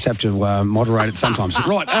you just have to moderate it sometimes.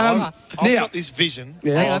 Right. I've got this vision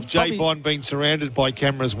of Jay Bond being surrounded by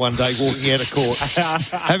cameras one day walking out of court,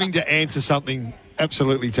 having to answer something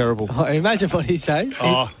absolutely terrible. Imagine what he'd say. He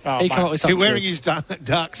come up with something. He's wearing his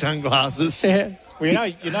dark sunglasses. Yeah. Well,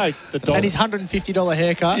 you know the dog. And his $150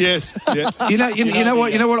 haircut. Yes. Yeah. You know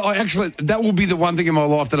what? I actually, that will be the one thing in my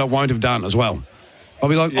life that I won't have done as well. I'll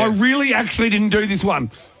be like, I really actually didn't do this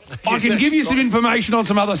one. I can give you some information on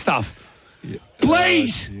some other stuff. Yeah.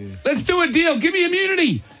 Please, let's do a deal. Give me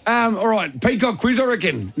immunity. All right, Peacock quiz, I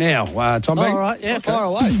reckon. Now, Tom Bank. All right, fire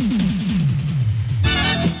away.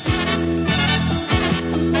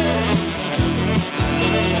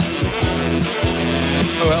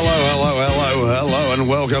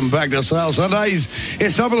 welcome back to Sale Sundays.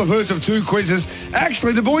 It's some of the first of two quizzes.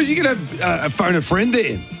 Actually, the boys, you can have phone a friend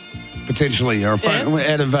there, potentially, or a phone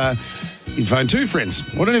out of you phone two friends.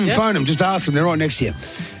 Well, don't even phone them, just ask them. They're right next to you.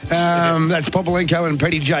 That's Popolenko and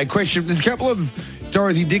Petty J. Question: there's a couple of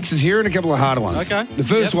Dorothy Dixes here and a couple of harder ones. Okay. The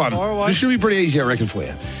first one, this should be pretty easy, I reckon, for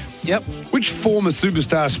you. Yep. Which former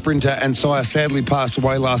superstar sprinter and sire sadly passed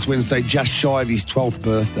away last Wednesday, just shy of his 12th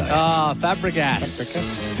birthday?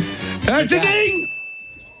 Fabregas. That's a ding!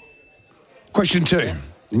 Question 2.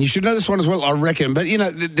 And you should know this one as well, I reckon. But,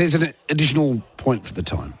 there's an additional point for the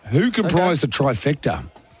time. Who comprised the trifecta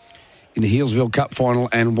in the Healesville Cup final,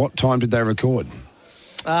 and what time did they record?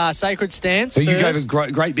 Sacred Stance. So you gave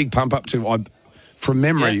a great big pump up to, from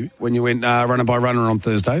memory, when you went runner by runner on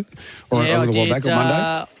Thursday, or a little while back on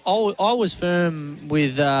Monday. I was firm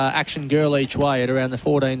with Action Girl each way at around the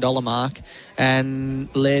 $14 mark and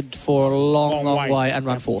led for a long way and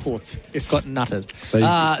run fourth. Yes. Got nutted. So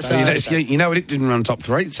it didn't run top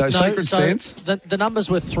 3. So Sacred Stance. The numbers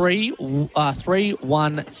were 3,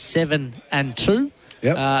 1, 7 and 2.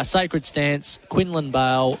 Yep. Sacred Stance, Quinlan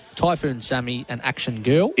Bale, Typhoon Sammy and Action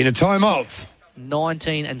Girl. In a time of?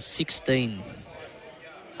 19 and 16.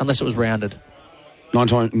 Unless it was rounded.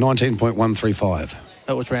 19.135.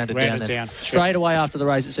 It was rounded down. Straight away after the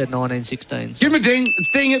race, it said 1916. Give him a ding.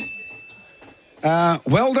 Ding it.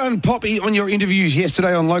 Well done, Poppy, on your interviews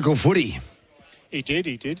yesterday on Local Footy. He did.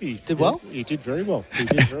 He did well? He did very well.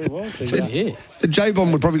 The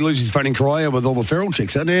J-Bomb would probably lose his phone in Korea with all the feral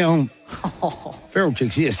chicks. Now, feral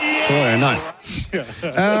chicks, yes. Korea, no.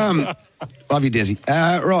 Love you, Desi.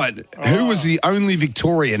 Right. Who was the only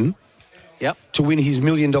Victorian to win his $1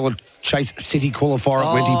 million Chase City qualifier at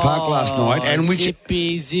Wenty Park last night? And which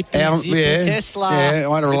Zippy Tesla. Yeah,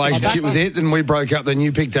 I had a relationship with it, then we broke up, then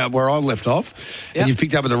you picked up where I left off, and you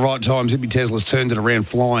picked up at the right time. Zippy Tesla's turned it around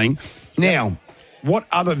flying. Now, what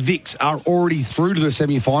other Vics are already through to the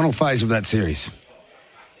semi-final phase of that series?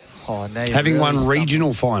 Having won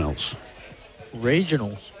regional finals.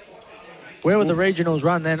 Regionals? Where would the regionals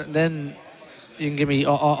run? Then you can give me...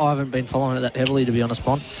 I haven't been following it that heavily, to be honest,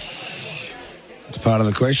 Bon. It's part of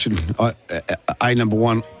the question. Number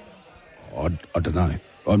one, I don't know.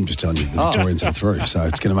 I'm just telling you the Victorians are through, so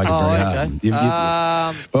it's going to make it very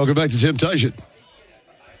hard. Welcome back to Temptation.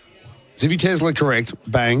 Zippy Tesla correct.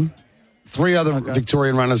 Bang. 3 other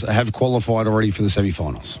Victorian runners have qualified already for the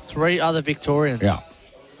semi-finals. 3 other Victorians? Yeah.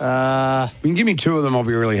 You can give me 2 of them, I'll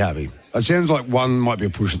be really happy. It sounds like one might be a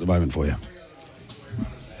push at the moment for you.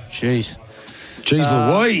 Jeez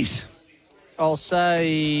Louise. I'll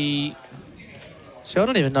say... See, I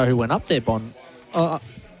don't even know who went up there, Bon. I'll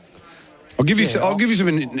give you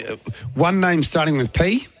some one name starting with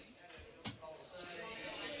P.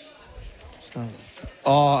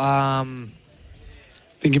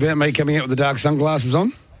 Think about me coming out with the dark sunglasses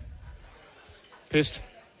on? Pissed.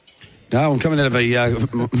 No, I'm coming out of a...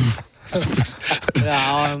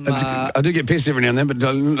 I do get pissed every now and then, but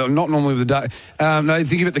not normally with the dark... no,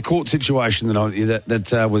 think about the court situation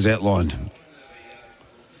that was outlined.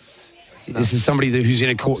 No. This is somebody who's in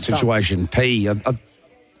a court situation. Petey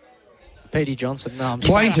Johnson. No,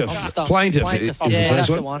 Plaintiff. Plaintiff. Yeah, that's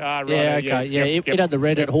the one. Okay. It had the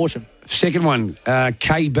red at Horsham. Second one,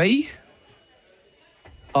 KB.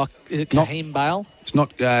 Is it Kaheem Bale? It's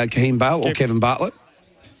not Kaheem Bale or Kevin Bartlett.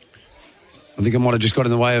 I think I might have just got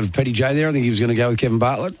in the way of Petty J there. I think he was going to go with Kevin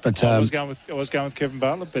Bartlett, but I was going with Kevin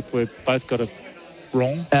Bartlett, but we both got it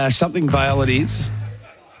wrong. Something Bale it is.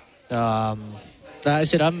 I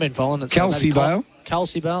said I haven't been following it. Kelsey Bale.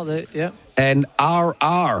 Kelsey Bale, yeah. And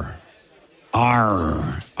RR.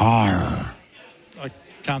 I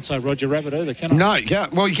can't say Roger Rabbit either, can I? No, you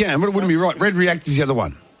can't. Well, you can, but it wouldn't be right. Red React is the other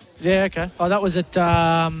one. Yeah, okay. Oh, that was at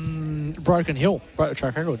Broken Hill. Broke the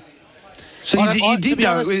track record. So you did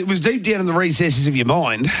know it was deep down in the recesses of your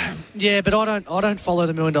mind. Yeah, but I don't follow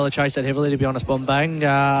the $1 Million Chase that heavily, to be honest, Bombang.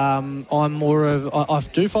 I'm more of I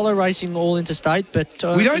do follow racing all interstate, but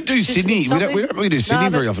we don't do Sydney. We don't really do Sydney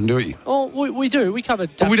very often, do we? Oh, we do. We cover.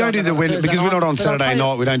 But we don't do the Wendy because we're not on Saturday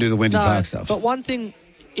night. We don't do the Wendy Park stuff. But one thing,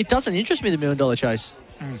 it doesn't interest me, the $1 Million Chase.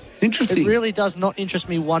 Interesting. It really does not interest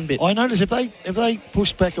me one bit. I noticed if they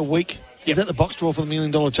pushed back a week. Is that the box draw for the $1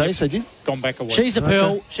 Million Chase they did? Gone back a week. She's a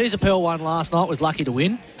Pearl won last night, was lucky to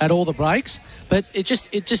win at all the breaks, but it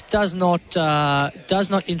just does not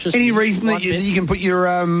interest me. Any reason that you can put your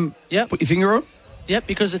finger on? Yep,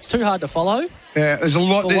 because it's too hard to follow. Yeah, there's a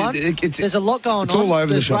lot. There's a lot going on. It's all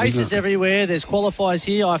over the shop. There's races everywhere. There's qualifiers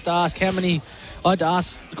here. I have to ask how many. I had to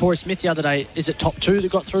ask Corey Smith the other day, is it top 2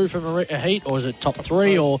 that got through from a heat, or is it top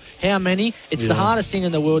 3, or how many? It's the hardest thing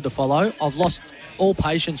in the world to follow. I've lost all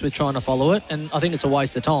patience with trying to follow it, and I think it's a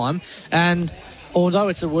waste of time. And although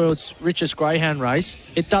it's the world's richest greyhound race,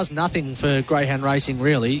 it does nothing for greyhound racing,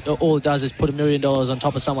 really. All it does is put $1 million on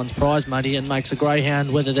top of someone's prize money and makes a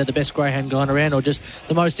greyhound, whether they're the best greyhound going around or just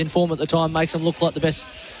the most informed at the time, makes them look like the best,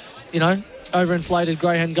 overinflated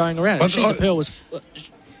greyhound going around.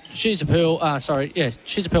 She's a Pearl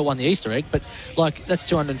won the Easter egg, but that's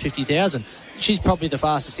 250,000. She's probably the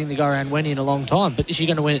fastest thing to go around winning in a long time. But is she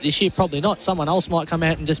going to win it this year? Probably not. Someone else might come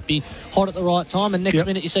out and just be hot at the right time, and next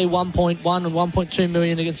minute you see 1.1 and 1.2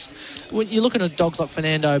 million against. When you're looking at dogs like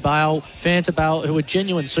Fernando Bale, Fanta Bale, who are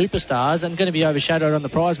genuine superstars and going to be overshadowed on the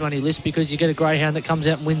prize money list because you get a greyhound that comes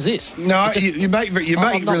out and wins this. No, you make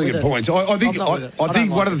really good points. I think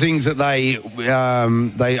one of the things that they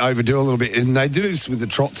overdo a little bit, and they do this with the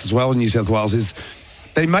trots as well in New South Wales, is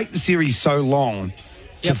they make the series so long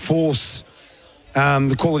to force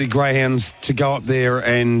the quality greyhounds to go up there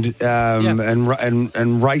and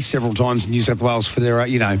race several times in New South Wales for their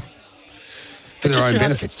their own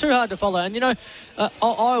benefit. It's too hard to follow. And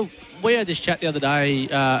we had this chat the other day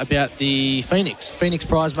about the Phoenix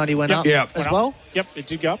prize money went up as well. Yep, it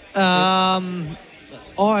did go up.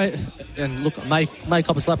 I may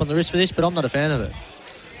cop a slap on the wrist for this, but I'm not a fan of it.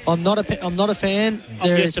 I'm not a fan.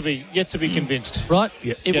 I'm yet to be convinced. Right?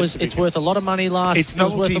 Yep. It's worth a lot of money last.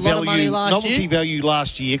 Novelty value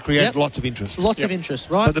last year created lots of interest. Lots of interest,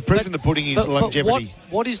 right? But the proof in the pudding is longevity.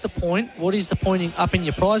 What is the point? What is the point in upping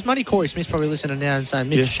your prize money? Corey Smith's probably listening now and saying,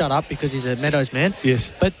 "Mitch, shut up," because he's a Meadows man.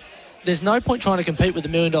 Yes. But there's no point trying to compete with the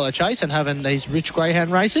 $1 million chase and having these rich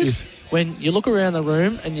greyhound races when you look around the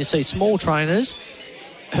room and you see small trainers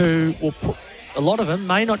who will put. A lot of them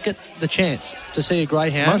may not get the chance to see a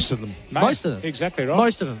greyhound. Most of them. Exactly right.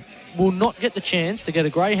 Most of them will not get the chance to get a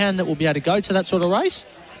greyhound that will be able to go to that sort of race.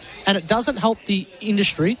 And it doesn't help the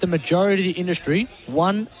industry, the majority of the industry,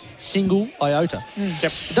 one single iota.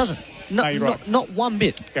 Yep. It doesn't. Not one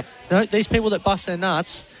bit. Yep. These people that bust their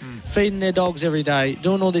nuts, feeding their dogs every day,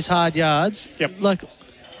 doing all these hard yards,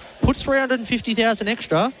 put 350,000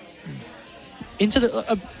 extra into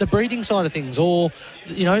the breeding side of things, or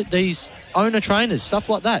these owner trainers, stuff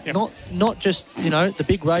like that. Yep. Not just the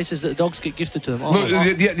big races that the dogs get gifted to them.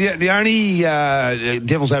 The only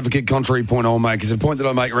devil's advocate contrary point I'll make is a point that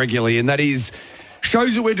I make regularly, and that is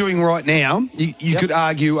shows that we're doing right now. You could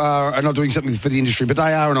argue are not doing something for the industry, but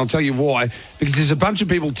they are, and I'll tell you why. Because there's a bunch of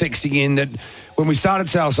people texting in that when we started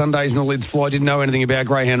Sale Sundays and the Lids Fly didn't know anything about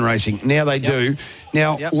greyhound racing. Now they do.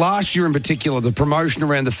 Now, last year in particular, the promotion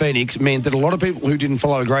around the Phoenix meant that a lot of people who didn't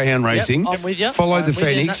follow greyhound racing followed the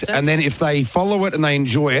Phoenix, and then if they follow it and they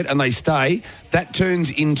enjoy it and they stay, that turns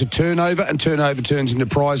into turnover, and turnover turns into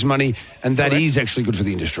prize money, and that is actually good for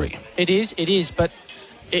the industry. It is, but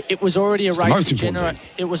it was already a race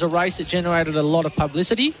that generated a lot of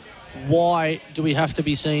publicity. Why do we have to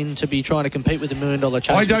be seen to be trying to compete with the $1 million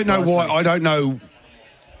chase? I don't know why. I don't know.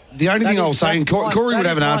 The only thing I'll say, and Corey would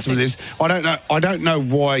have an answer for this, I don't know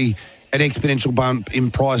why an exponential bump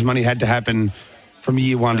in prize money had to happen from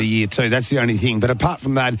year one to year two. That's the only thing. But apart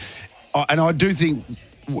from that, and I do think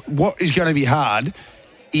what is going to be hard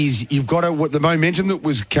is you've got to, the momentum that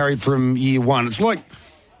was carried from year one. It's like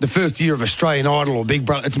the first year of Australian Idol or Big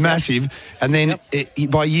Brother. It's massive. And then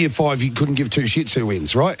by year 5, you couldn't give two shits who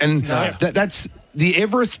wins, right? And that's... The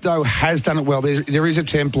Everest, though, has done it well. There is a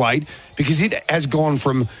template because it has gone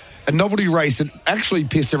from a novelty race that actually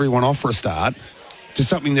pissed everyone off for a start to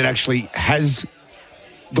something that actually has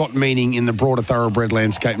got meaning in the broader thoroughbred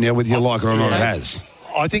landscape now, whether you like it or not, it has.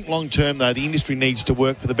 I think long term, though, the industry needs to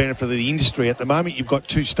work for the benefit of the industry. At the moment, you've got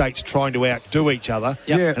two states trying to outdo each other.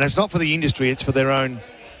 And it's not for the industry, it's for their own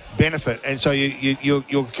benefit, and so your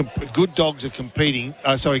good dogs are competing.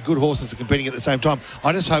 Good horses are competing at the same time.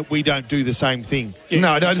 I just hope we don't do the same thing.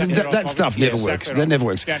 That stuff never works. That never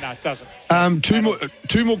works. Yeah, no, it doesn't.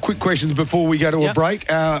 Two more quick questions before we go to a break.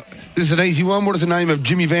 This is an easy one. What is the name of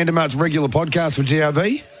Jimmy Vandermart's regular podcast for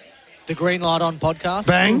GRV? The Green Light On podcast.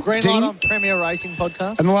 Bang. Green Light On Premier Racing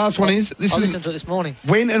podcast. And the last one is... I listened to it this morning.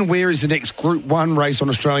 When and where is the next Group 1 race on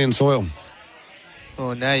Australian soil?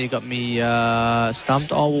 Oh, now you got me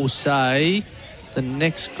stumped. I will say the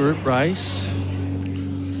next group race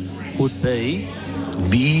would be...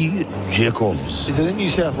 B. Jacobs. Is it in New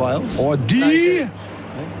South Wales? Or D.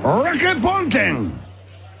 Rackeponting.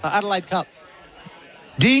 Adelaide Cup.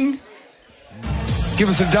 Ding. Give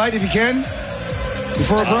us a date if you can.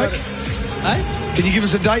 Before a break. Can you give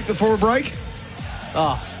us a date before a break?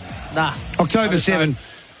 Nah. October 7.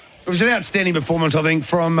 It was an outstanding performance, I think,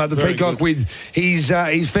 from the Very Peacock good. With his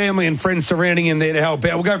family and friends surrounding him there to help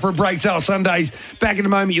out. We'll go for a break. Sale Sundays. Back in a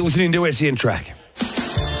moment. You're listening to SEN Track.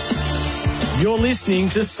 You're listening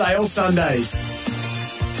to Sale Sundays.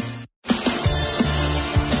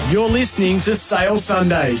 You're listening to Sale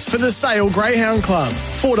Sundays for the Sale Greyhound Club.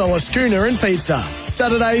 $4 schooner and pizza.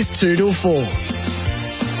 Saturdays 2 till 4.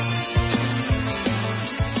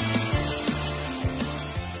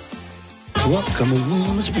 What's coming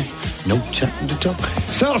on? No chatting to talk.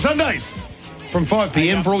 Sale Sundays from 5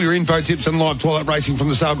 p.m. for all your info, tips and live toilet racing from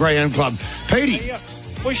the Sale Greyhound Club. Petey.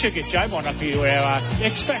 We should get J-Bond up here to our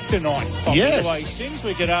X Factor night. Yes. The way he sings,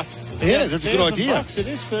 we get a... Yeah, that's a good idea. $1,000 it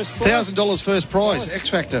is, first prize. $1,000 first prize, X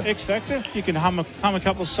Factor. X Factor. You can hum a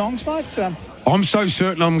couple of songs, mate. I'm so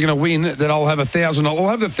certain I'm going to win that I'll have $1,000. I'll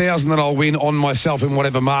have the $1,000 that I'll win on myself in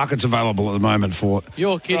whatever market's available at the moment for it.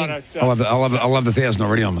 You're kidding. Right, I'll have the $1,000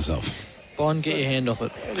 already on myself. Bond, get your hand off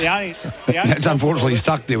it. The only that's unfortunately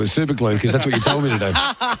stuck there with super glue because that's what you told me to do.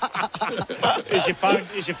 Is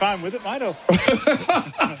your phone with it, mate? Or?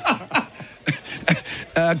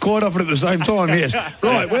 Quite often at the same time, yes.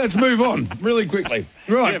 Right, well, let's move on really quickly.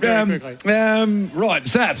 Right, very quickly. Right,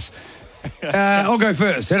 Saps. I'll go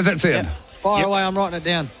first. How does that sound? Yep. Fire away, I'm writing it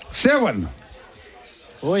down. 7.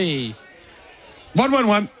 Oi.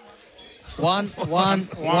 111.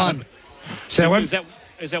 111. 7.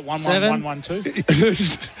 Is that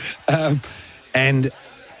 11112? And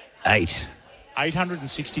 8.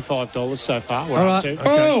 $865 so far. We're All up right. to.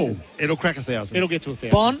 Oh! It'll crack 1,000. It'll get to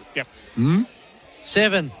 1,000. Bond? Yep.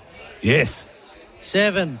 7. Yes.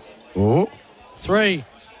 7. Oh. 3.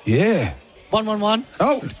 Yeah. 111.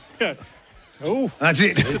 Oh. Oh. That's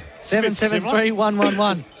it. 773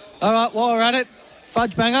 111. All right, while we're at it,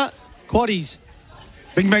 Fudge Banger, Quaddies.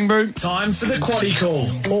 Bing, bang, boom. Time for the Quaddie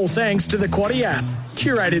Call. All thanks to the Quaddie app.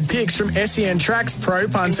 Curated picks from SEN Track's pro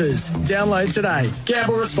punters. Download today.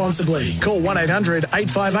 Gamble responsibly. Call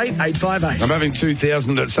 1-800-858-858. I'm having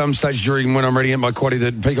 2,000 at some stage during when I'm ready at my quaddie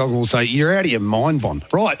that Peacock will say, you're out of your mind, Bond.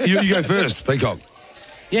 Right, you go first, Peacock.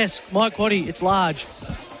 Yes, my Quaddie, it's large.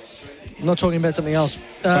 I'm not talking about something else.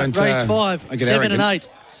 Race 5, 7 and 8.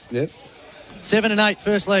 Yep. 7 and 8,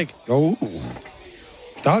 first leg. Oh.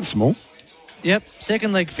 Start small. Yep,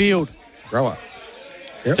 second leg, field. Grower.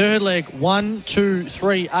 Yep. Third leg, 1, 2,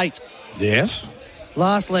 3, 8. Yes.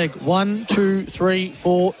 Last leg, 1, 2, 3,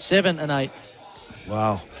 4, 7 and 8.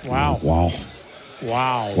 Wow. Wow. Wow.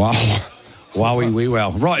 Wow. Wow. Wowie wee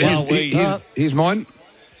wow. Right, here's mine.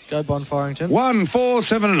 Go Bond Farrington. 1, 4,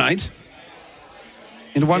 7 and 8.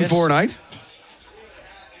 Into 1, 4 and 8.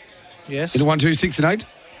 Yes. Into 1, 2, 6 and 8.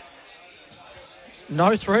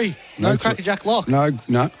 No 3. No crackerjack lock. No.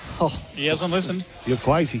 Oh. He hasn't listened. You're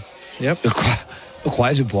crazy. Yep. You're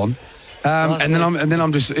quasi blonde. And then I'm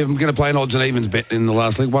going to play an odds and evens bet in the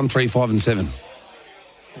last league. 1, 3, 5 and 7.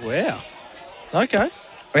 Wow. Okay.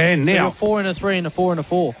 And So now you're a 4 and a 3 and a 4 and a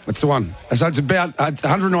 4. that's the one. So it's about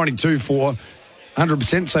 192 for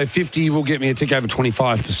 100%. So 50 will get me a tick over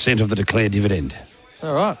 25% of the declared dividend.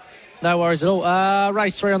 All right. No worries at all.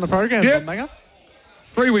 Race 3 on the program. Yep. Banger.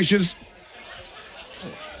 3 wishes.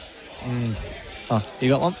 Oh, you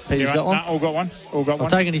got one? Peter's got one? No, all got one.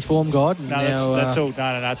 I've taken his form guide. And No, now, that's all.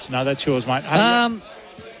 No, that's yours, mate. Hey,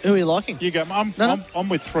 who are you liking? you go. I'm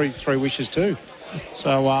with three wishes too.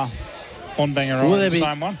 So on banger on the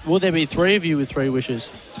same one. Will there be 3 of you with 3 wishes?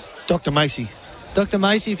 Dr. Macy. Dr.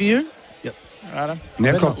 Macy for you? Right. Now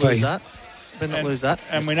Better cock not lose P. that. Better not lose that.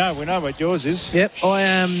 And we know what yours is. Yep. I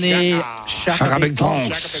am the Shaka Big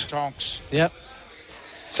Tonks. Shaka Big Tonks. Yep.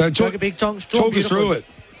 So Shaka Big Tonks. talk us through it.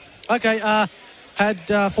 Okay.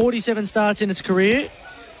 Had 47 starts in its career.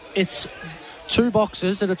 It's 2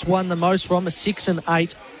 boxes that it's won the most from, a 6 and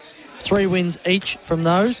 8. 3 wins each from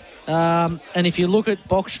those. And if you look at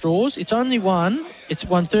box draws, it's won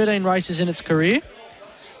 13 races in its career.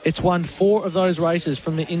 It's won 4 of those races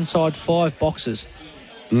from the inside 5 boxes.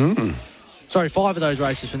 Sorry, 5 of those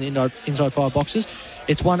races from the inside 5 boxes.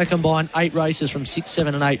 It's won a combined 8 races from 6,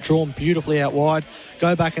 7 and 8, drawn beautifully out wide.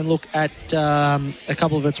 Go back and look at a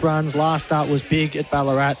couple of its runs. Last start was big at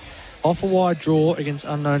Ballarat. Off a wide draw against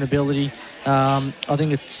Unknown Ability. I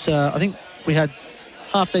think we had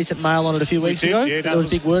half-decent mail on it a few weeks ago. Yeah, there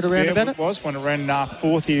was a big word around about it. It was when it ran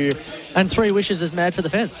 4th year. And 3 wishes is mad for the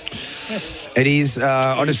fence. It is.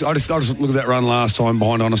 I just looked at that run last time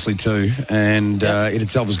behind Honestly too, and it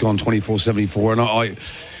itself has gone 24.74. And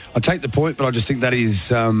I take the point, but I just think that is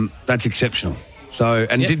that's exceptional. So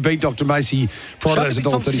did beat Dr. Macy prior to those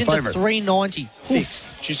 $1.30 favourite. $3.90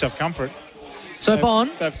 fixed. Jeez, they've come for it. So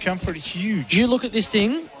Bond, they've come for it huge. You look at this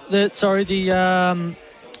thing. The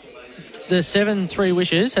 7 3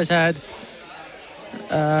 wishes has had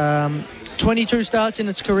 22 starts in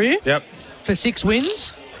its career. Yep. For 6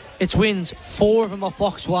 wins. Its wins 4 of them off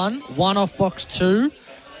box 1, 1 off box 2,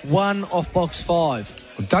 1 off box 5.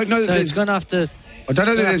 I don't know that so it's going to have to. I don't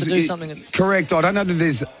know that there's do something. Correct. I don't know that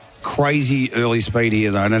there's crazy early speed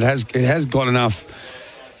here, though, and it has got enough,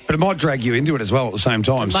 but it might drag you into it as well at the same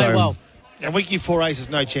time. It may well. And we give 4 aces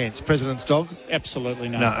no chance. President's dog? Absolutely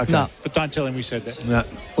no. No, okay. No. But don't tell him we said that. No.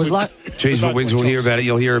 Cheeseville wins. We'll hear about it.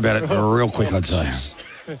 You'll hear about it real quick, I'd say.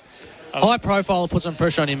 High profile, put some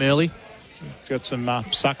pressure on him early. He's got some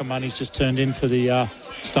sucker money he's just turned in for the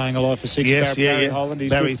staying alive for 6. Yes, Barry Holland.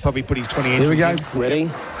 Barry probably put his 20 in. Here we go. Ready?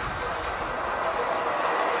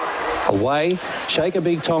 Away. Shaker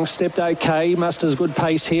Big Tonks stepped okay. Musters good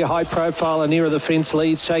pace here. High profile and nearer the fence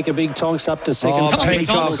leads. Shaker Big Tonks up to second. Oh,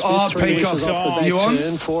 Peacock. Oh, Peacock. You on?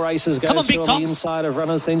 4 aces go on the inside of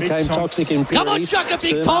runners. Then came Toxic Imperial. Come on, Shaker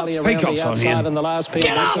Big Tonks. Peacock's on here. And the last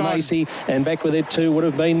pair. Macy and back with it too would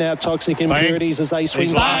have been now Toxic Impurities as they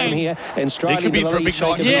swing down here and stride into the lead. He's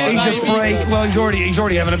a freak. Well, he's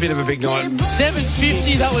already having a bit of a big night.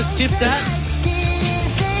 750 that was tipped at.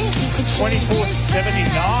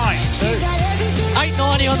 24.79 too.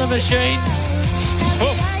 890 on the machine.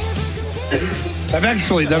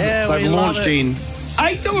 They've launched in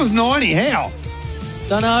 $8.90. How?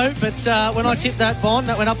 Don't know, but when I tipped that bond,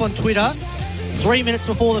 that went up on Twitter. 3 minutes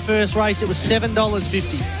before the first race, it was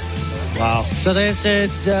 $7.50. Wow. So they said,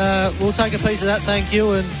 we'll take a piece of that, thank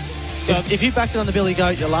you. And so if you backed it on the Billy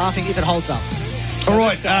Goat, you're laughing if it holds up. All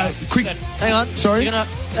right, quick. Hang on. Sorry?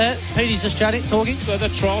 Petey's just talking. So the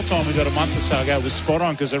trial time we got a month or so ago was spot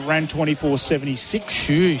on because it ran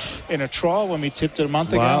 24.76 in a trial when we tipped it a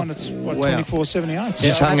month ago, and it's 24.78.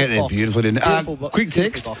 Just hung out there beautifully, didn't it? Quick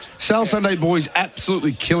text. Sale Sunday boys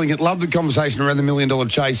absolutely killing it. Love the conversation around the $1 million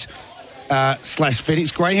chase /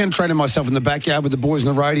 Phoenix. Greyhound training myself in the backyard with the boys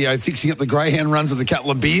on the radio, fixing up the greyhound runs with a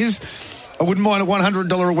couple of beers. I wouldn't mind a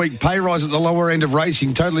 $100 a week pay rise at the lower end of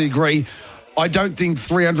racing. Totally agree. I don't think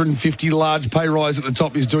 350 large pay rise at the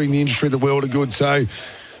top is doing the industry the world of good. So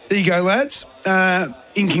there you go, lads.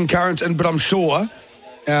 In concurrent, but I'm sure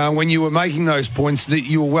when you were making those points that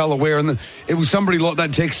you were well aware, and it was somebody like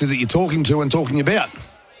that texter that you're talking to and talking about.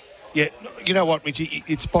 Yeah, you know what, Mitchie,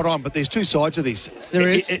 it's spot on, but there's two sides of this. There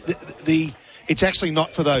is. It's actually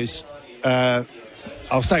not for those...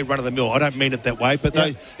 I'll say run-of-the-mill. I don't mean it that way, but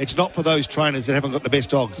it's not for those trainers that haven't got the best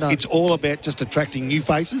dogs. No. It's all about just attracting new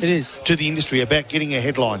faces to the industry, about getting a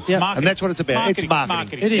headline. Yep. And that's what it's about. It's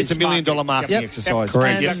marketing. It is. It's $1 million marketing exercise.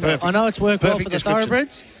 Correct. Perfect. I know it's worked well for the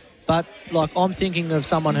thoroughbreds, but I'm thinking of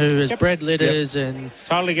someone who has bred litters and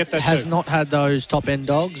totally get that has not had those top-end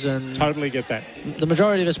dogs. And totally get that. The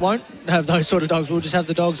majority of us won't have those sort of dogs. We'll just have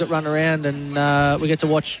the dogs that run around and we get to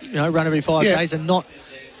watch, run every 5 days, and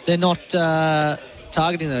they're not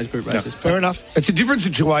targeting those group races. Fair enough. It's a different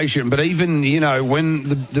situation, but even, when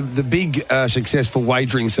the big successful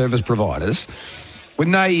wagering service providers,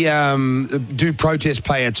 when they do protest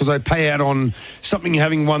payouts, or they pay out on something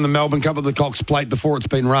having won the Melbourne Cup of the Cox Plate before it's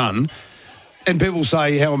been run, and people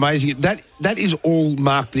say how amazing that is all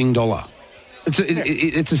marketing dollar.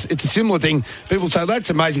 It's a similar thing. People say, that's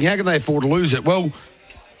amazing. How can they afford to lose it? Well,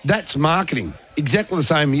 that's marketing. Exactly the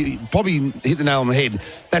same. You probably hit the nail on the head.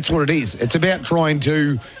 That's what it is. It's about trying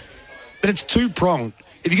to... But it's two-pronged.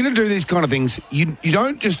 If you're going to do these kind of things, you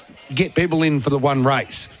don't just get people in for the one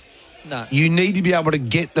race. No. You need to be able to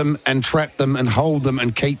get them and trap them and hold them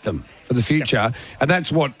and keep them for the future. Yep. And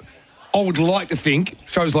that's what I would like to think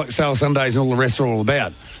shows like Sale Sundays and all the rest are all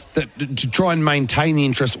about. That to try and maintain the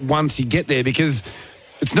interest once you get there, because...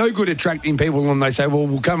 It's no good attracting people when they say, well,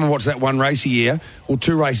 we'll come and watch that one race a year, or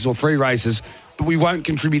 2 races or 3 races, but we won't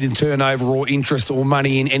contribute in turnover or interest or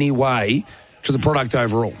money in any way to the product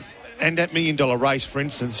overall. And that $1 million race, for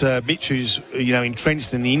instance, Mitch, who's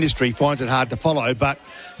entrenched in the industry, finds it hard to follow, but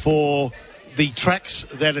for the tracks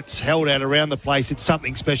that it's held at around the place, it's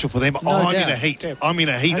something special for them. I'm in a heat. Yeah. I'm in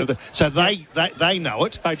a heat of the... So they know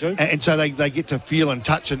it. They do. And so they get to feel and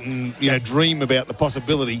touch it and, dream about the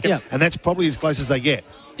possibility. Yeah. And that's probably as close as they get.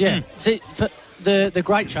 Yeah. See, for the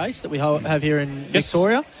Great Chase that we have here in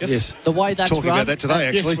Victoria, the way that's talking run... about that today,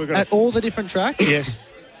 actually. At all the different tracks... Yes.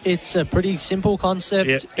 It's a pretty simple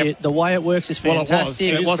concept. Yep. The way it works is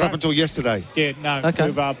fantastic. Well, it was up until yesterday. Yeah, no.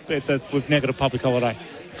 Okay. We've now got a public holiday.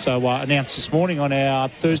 So announced this morning on our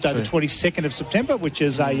Thursday, the 22nd of September, which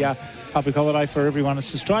is a public holiday for everyone in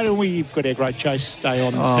Australia. We've got our Great Chase Day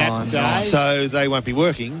on that day. So they won't be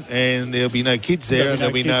working, and there'll be no kids there, and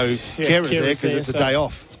there'll be no carers there because it's a day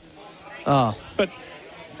off. Oh. But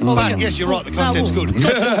yes, you're right. The concept's good.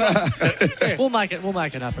 We'll make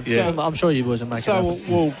it happen. Yeah. So I'm sure you boys will make it happen.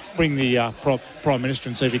 So we'll bring the Prime Minister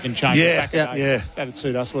and see if he can change it back. Yeah. That'd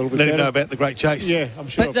suit us a little bit better. Let him know about the Great Chase. Yeah, I'm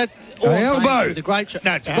sure. But the Great Chase.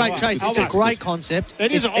 It's a great concept.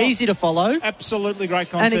 It's easy to follow. Absolutely great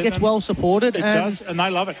concept. And it gets well supported. It does, and they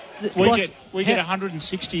love it. We get a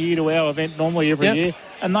 160 year-to-hour event normally every year.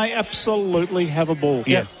 and they absolutely have a ball.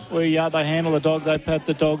 Yeah. They handle the dog, they pat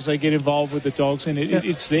the dogs, they get involved with the dogs, and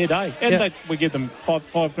it's their day. And we give them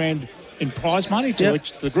 $5,000 in prize money to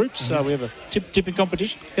each of the groups. So we have a tipping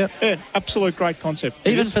competition. Yeah, absolute great concept.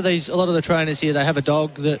 Even for a lot of the trainers here, they have a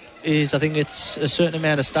dog that is, I think it's a certain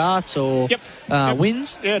amount of starts or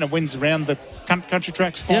wins. Yeah, and it wins around the country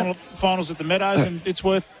tracks, finals at the Meadows, and it's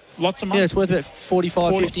worth lots of money. Yeah, it's worth about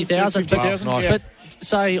 50,000. Nice. But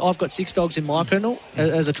say I've got 6 dogs in my kennel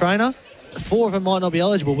as a trainer. 4 of them might not be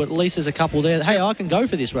eligible, but at least there's a couple there. Hey, I can go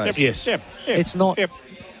for this race. Yes. It's not...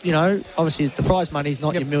 You know, obviously the prize money is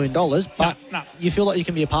not your $1 million, but you feel like you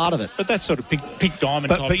can be a part of it. But that's sort of pink diamond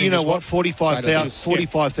type thing. But you know what?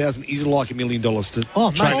 45,000 is like $1 million to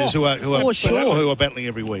trainers who are battling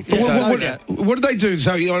every week. Yeah. What did they do?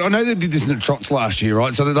 So I know they did this in the trots last year,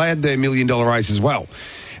 right? So they had their $1 million race as well.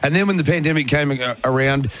 And then when the pandemic came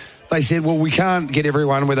around, they said, well, we can't get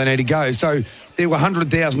everyone where they need to go. So there were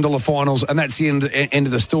 $100,000 finals, and that's the end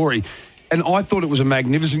of the story. And I thought it was a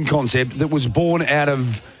magnificent concept that was born out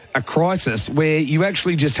of a crisis where you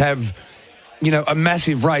actually just have, a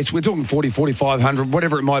massive race. We're talking 40, 4,500,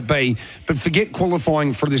 whatever it might be. But forget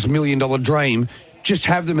qualifying for this $1 million dream. Just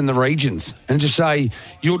have them in the regions and just say,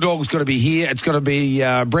 your dog's got to be here. It's got to be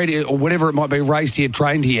bred or whatever it might be, raced here,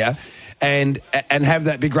 trained here, and have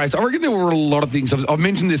that big race. I reckon there were a lot of things. I've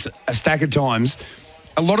mentioned this a stack of times.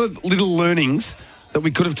 A lot of little learnings that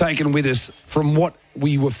we could have taken with us from what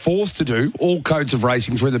we were forced to do, all codes of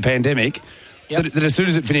racing through the pandemic, that as soon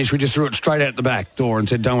as it finished, we just threw it straight out the back door and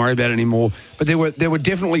said, don't worry about it anymore. But there were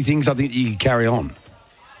definitely things I think that you could carry on.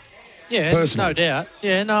 Yeah, no doubt.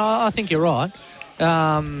 Yeah, no, I think you're right.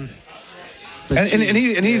 And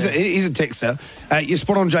here's a texter. You're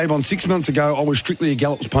spot on, J-Bond. 6 months ago, I was strictly a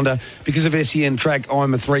Gallops punter. Because of SEN track,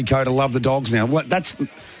 I'm a 3-coder. Love the dogs now. Well, that's the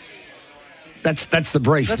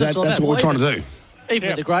brief. That's what we're trying to do. Even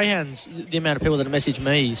with the greyhounds, the amount of people that have messaged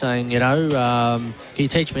me saying, can you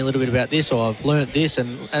teach me a little bit about this, or I've learnt this,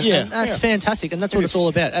 and that's fantastic, and that's what it's all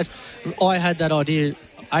about. As I had that idea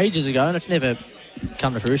ages ago, and it's never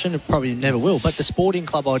come to fruition. It probably never will. But the sporting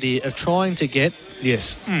club idea of trying to get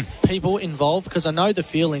people involved, because I know the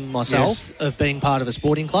feeling myself of being part of a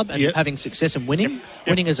sporting club and having success and winning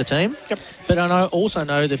as a team. But I also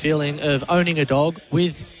know the feeling of owning a dog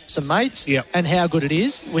with some mates and how good it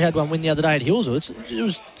is. We had one win the other day at Hillsville. It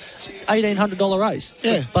was $1,800 race.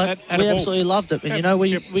 Yeah. But we absolutely loved it. And,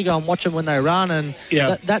 we go and watch them when they run, and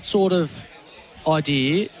that sort of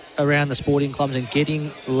idea around the sporting clubs and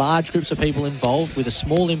getting large groups of people involved with a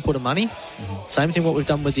small input of money. Same thing what we've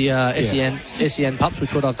done with the SEN pups,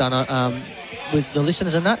 which what I've done with the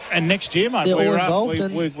listeners and that. And next year, mate,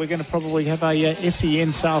 we're going to probably have a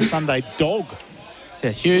SEN Sale Sunday dog. Yeah,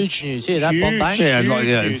 huge news. Yeah, that Bombay.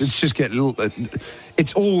 It's just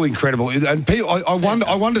it's all incredible. And people, I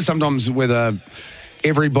wonder sometimes whether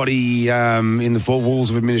everybody in the 4 walls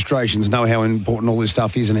of administrations know how important all this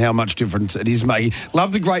stuff is and how much difference it is making.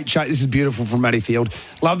 Love the Great Chase. This is beautiful from Matty Field.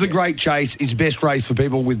 Love the Great Chase. It's best race for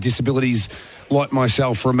people with disabilities like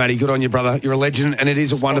myself from Matty. Good on you, brother. You're a legend, and it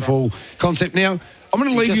is a wonderful concept. Now, I'm going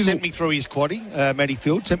to leave you... He just sent me through his quaddie. Matty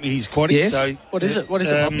Field sent me his quaddie. Yes. So, what is it? What is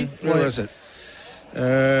it, Poppy? Where is it?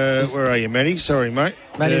 Where are you, Matty? Sorry, mate.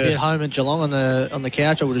 Matty will be at home at Geelong on the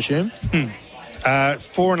couch, I would assume.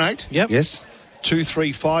 4 and 8. Yep. Yes. 2,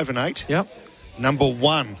 3, 5 and 8. Yep. Number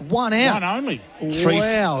 1. One out. One only.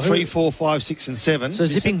 3, 4, 5, 6 and 7. So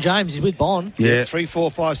Zipping James, he's with Bond. Yeah. 3, 4,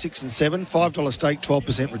 5, 6 and 7. $5 stake,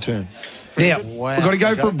 12% return. Now, we've got to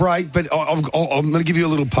go for a break, but I'm going to give you a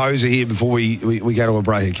little poser here before we go to a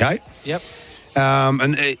break, okay? Yep.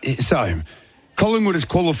 So, Collingwood has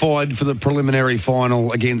qualified for the preliminary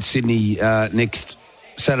final against Sydney next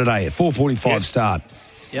Saturday at 4:45 start.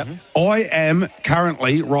 Yep. I am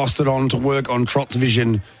currently rostered on to work on Trots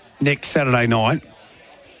Vision next Saturday night.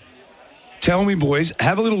 Tell me, boys,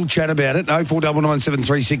 have a little chat about it. 0499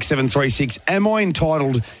 736 736. Am I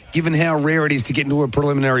entitled, given how rare it is to get into a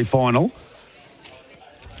preliminary final,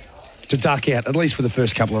 to duck out, at least for the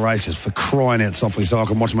first couple of races, for crying out softly, so I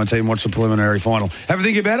can watch my team watch the preliminary final? Have a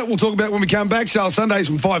think about it. We'll talk about it when we come back. Sale Sundays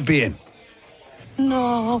from 5 p.m.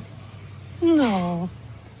 No.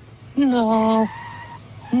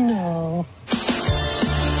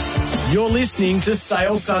 You're listening to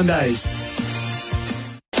Sale Sundays.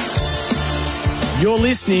 You're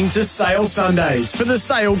listening to Sale Sundays for the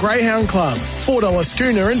Sale Greyhound Club. $4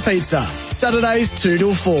 schooner and pizza. Saturdays 2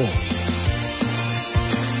 till 4.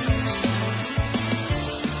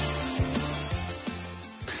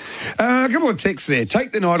 A couple of texts there.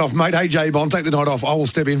 Take the night off, mate. Hey, J-Bond, take the night off. I will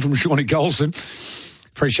step in from Shawnee Colson.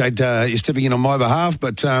 Appreciate you stepping in on my behalf,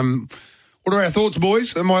 but What are our thoughts,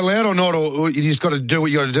 boys? Am I allowed or not, or you just got to do what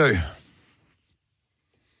you got to do?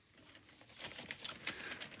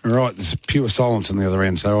 All right, there's pure silence on the other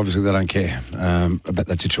end, so obviously they don't care about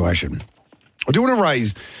that situation. I do want to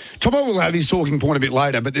raise, Tomo will have his talking point a bit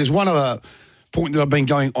later, but there's one other point that I've been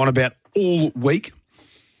going on about all week,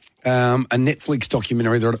 a Netflix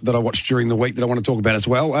documentary that I watched during the week that I want to talk about as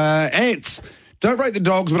well. Ants. Don't rate the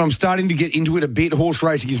dogs, but I'm starting to get into it a bit. Horse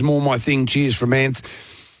racing is more my thing. Cheers from Ants.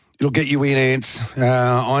 It'll get you in, Ants.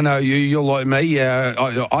 I know you're like me.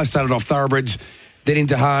 I started off thoroughbreds, then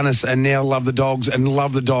into harness, and now love the dogs, and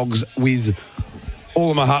love the dogs with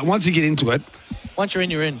all of my heart. Once you get into it, once you're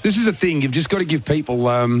in, you're in. This is a thing. You've just got to give people.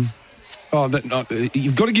 You've got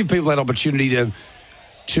to give people that opportunity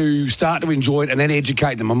to start to enjoy it and then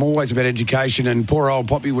educate them. I'm always about education, and poor old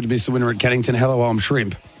Poppy would have missed the winner at Cannington. Hello, I'm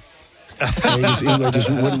Shrimp. He just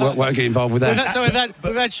won't get involved with that.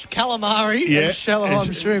 We've had calamari and shallow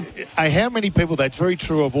shrimp. How many people, that's very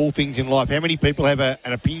true of all things in life, how many people have an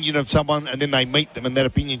opinion of someone and then they meet them and that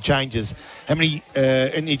opinion changes? How many,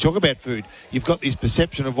 and you talk about food, you've got this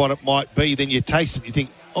perception of what it might be, then you taste it and you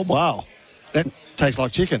think, oh, wow, that tastes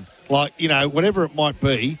like chicken. Like, whatever it might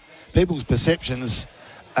be, people's perceptions,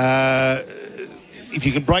 if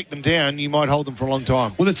you can break them down, you might hold them for a long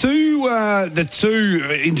time. Well, the two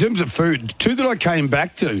in terms of food, two that I came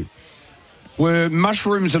back to were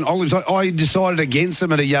mushrooms and olives. I decided against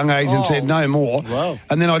them at a young age and said no more. Wow.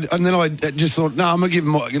 And then I just thought, no, I'm going to give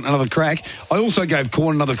them another crack. I also gave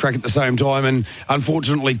corn another crack at the same time, and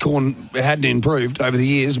unfortunately, corn hadn't improved over the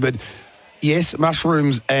years. But yes,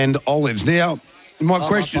 mushrooms and olives. Now, my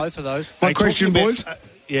question, both of those. My question, boys.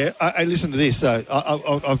 I listen to this, though.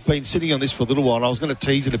 I've been sitting on this for a little while, and I was going to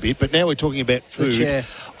tease it a bit, but now we're talking about food. There's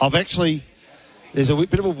a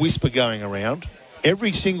bit of a whisper going around.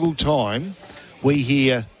 Every single time we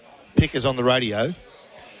hear pickers on the radio,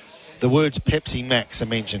 the words Pepsi Max are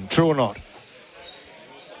mentioned. True or not?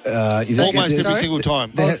 Almost every single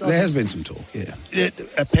time. There has been some talk, yeah.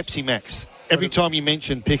 A Pepsi Max. Every time you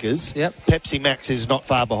mention pickers, Pepsi Max is not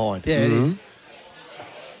far behind. Yeah, it is.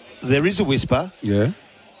 There is a whisper. Yeah.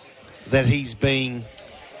 That he's being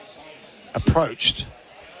approached.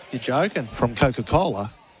 You're joking. From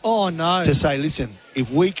Coca-Cola. Oh, no. To say, listen,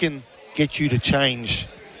 if we can get you to change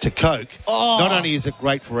to Coke, not only is it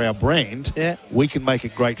great for our brand, we can make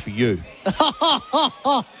it great for you.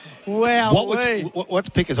 Wow. What's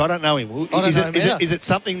Pickers? I don't know him. Is it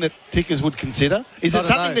something that Pickers would consider? Is it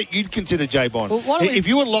something that you'd consider, J. Bond? Well, if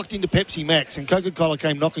you were locked into Pepsi Max and Coca-Cola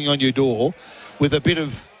came knocking on your door with a bit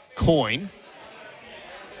of coin...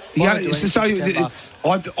 I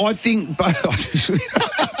think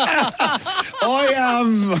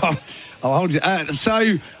I'll hold you.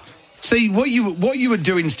 So, see what you would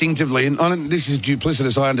do instinctively, and this is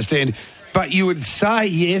duplicitous, I understand, but you would say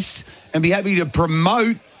yes and be happy to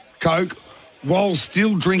promote Coke while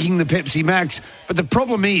still drinking the Pepsi Max. But the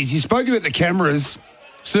problem is, you spoke about the cameras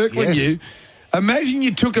circling you. Imagine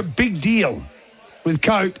you took a big deal with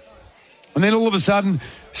Coke, and then all of a sudden,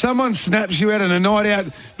 someone snaps you out on a night out,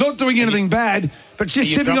 not doing anything bad, but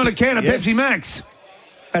just sipping on a can of Pepsi Max.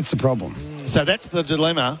 That's the problem. So that's the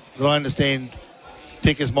dilemma that I understand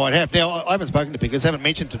Pickers might have. Now, I haven't spoken to Pickers, haven't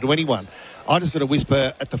mentioned it to anyone. I just got a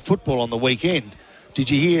whisper at the football on the weekend. Did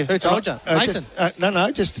you hear? Who told you? Mason? I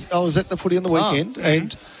was at the footy on the weekend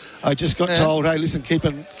and I just got told, hey, listen, keep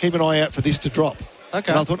an eye out for this to drop. Okay.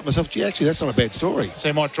 And I thought to myself, gee, actually, that's not a bad story. So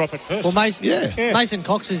you might drop it first. Well, Mason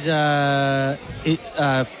Cox is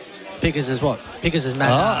Pickers is what? Pickers is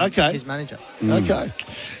his manager. Okay.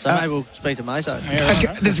 So maybe we'll speak to Mason.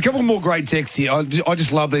 There's a couple more great texts here. I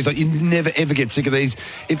just love these. Like, you never, ever get sick of these.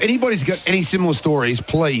 If anybody's got any similar stories,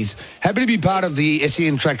 please. Happy to be part of the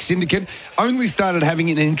SEN Track Syndicate. Only started having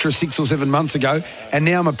an interest 6 or 7 months ago, and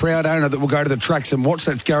now I'm a proud owner that will go to the tracks and watch.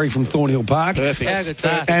 That's Gary from Thornhill Park. Perfect.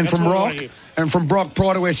 And from Rock. And from Brock,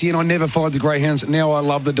 prior to SEN, I never followed the Greyhounds. Now I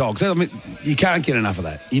love the Dogs. I mean, you can't get enough of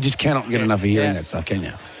that. You just cannot get enough of hearing that stuff, can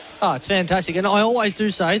you? Oh, it's fantastic. And I always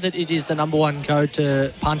do say that it is the number one code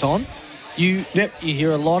to punt on. You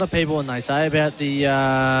hear a lot of people and they say about the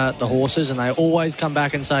horses, and they always come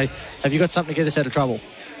back and say, have you got something to get us out of trouble?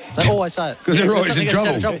 They always say it. Because they're always in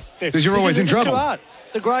trouble. Because you're always in trouble.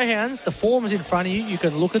 The Greyhounds, the form is in front of you. You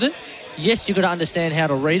can look at it. Yes, you've got to understand how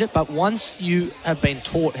to read it, but once you have been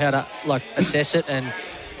taught how to assess it and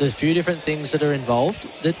the few different things that are involved,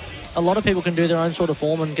 that a lot of people can do their own sort of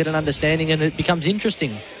form and get an understanding, and it becomes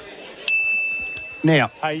interesting.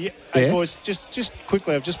 Now, hey boys, just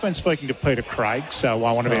quickly, I've just been speaking to Peter Craig, so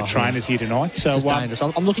one of our trainers here tonight. So dangerous.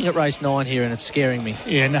 I'm looking at race 9 here, and it's scaring me.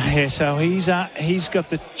 So he's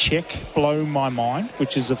got the check Blow My Mind,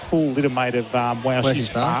 which is a full litter mate of Wow, She's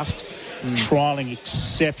Fast. trialling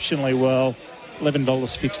exceptionally well.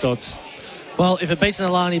 $11 fixed odds. Well, if it beats an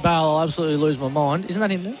Alani Bale, I'll absolutely lose my mind. Isn't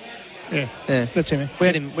that him there? Yeah, that's him. We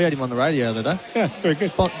had him on the radio the other day. Yeah, very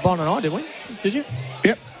good. Bon and I, did we? Did you?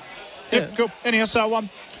 Yep. Yeah, cool. Anyhow, so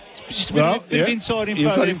just a bit of inside info.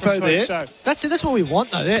 You've got info there. So. That's what we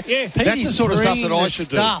want, though. Yeah. That's the sort of stuff that I should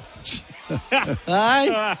do.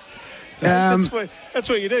 Hey? That's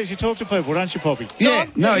what you do, is you talk to people, don't you, Poppy? Yeah.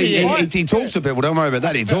 No, he talks to people. Don't worry about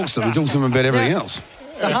that. He talks to them. He talks to them about everything else.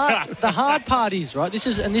 The hard part is, right, this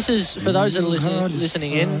is for those that are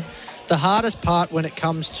listening in, the hardest part when it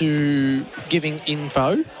comes to giving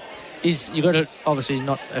info is you've got to obviously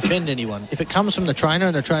not offend anyone. If it comes from the trainer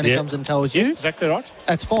and the trainer comes and tells you... exactly right.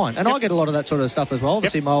 That's fine. And I get a lot of that sort of stuff as well.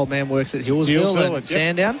 Obviously, my old man works at Hillsville and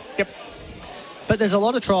Sandown. Yep. But there's a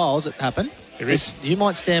lot of trials that happen. There is. You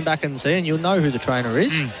might stand back and see, and you'll know who the trainer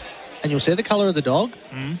is, and you'll see the colour of the dog,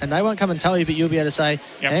 and they won't come and tell you, but you'll be able to say,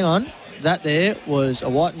 hang on, that there was a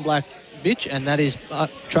white and black bitch, and that is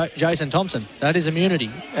Jason Thompson. That is immunity.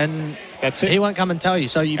 And that's it. He won't come and tell you.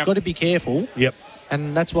 So you've got to be careful. Yep.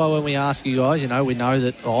 And that's why when we ask you guys, we know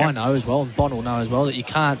that, I know as well, and Bon will know as well, that you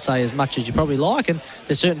can't say as much as you probably like, and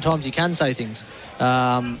there's certain times you can say things.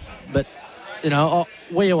 But,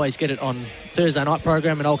 we always get it on Thursday night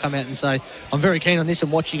program, and I'll come out and say, I'm very keen on this,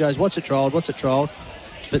 and watch you guys, what's it trialled?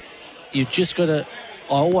 But you just got to,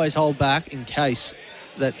 I always hold back in case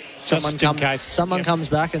that someone comes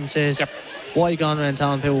back and says, why are you going around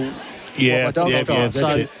telling people what my dog's trialled?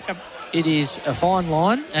 So it is a fine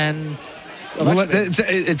line, and...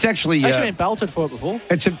 it's actually... I've been belted for it before.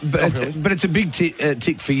 But it's a big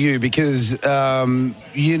tick for you because, the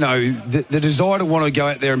desire to want to go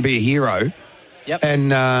out there and be a hero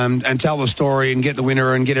and tell the story and get the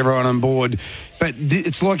winner and get everyone on board. But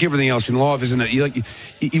it's like everything else in life, isn't it?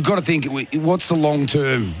 You've got to think, what's the long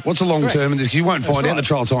term? What's the long term in this? Because you won't find out the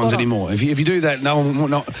trial times anymore. If you do that, no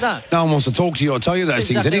one wants to talk to you or tell you those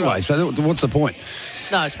things anyway. Right. So what's the point?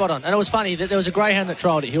 No, spot on. And it was funny that there was a greyhound that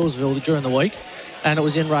trialled at Hillsville during the week, and it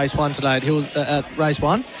was in race 1 today at race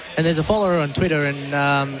 1. And there's a follower on Twitter,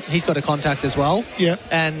 and he's got a contact as well. Yeah.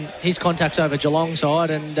 And his contact's over Geelong side,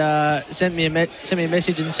 and sent me a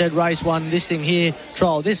message and said, race 1, this thing here,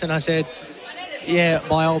 trialled this. And I said, yeah,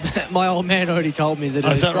 my old man already told me that it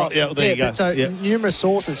was that right? Yeah, well, there you go. So numerous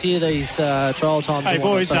sources hear these trial times. Hey,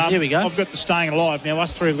 boys, here we go. I've got the staying alive. Now,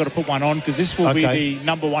 us three have got to put one on because this will be the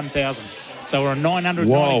number 1,000. So we're on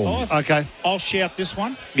 995. Whoa. Okay. I'll shout this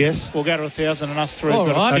one. Yes. We'll go to 1,000 and us three have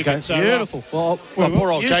got to pick it. So, beautiful. Well,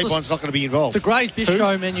 poor old J-Bon's not going to be involved. The Gray's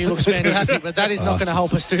Bistro menu looks fantastic, but that is not going to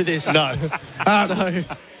help us do this. No.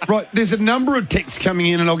 Right, there's a number of texts coming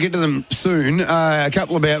in, and I'll get to them soon. A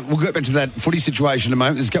couple about, we'll get back to that footy situation in a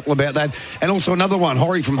moment. There's a couple about that. And also another one,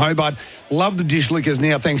 Horry from Hobart. Love the dish lickers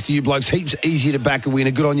now, thanks to you blokes. Heaps easier to back a winner.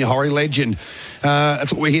 Good on you, Horry, legend.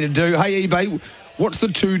 That's what we're here to do. Hey, eBay, what's the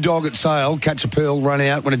 2-dog at sale? Catch a pearl, run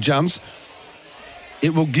out when it jumps.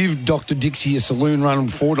 It will give Dr. Dixie a saloon run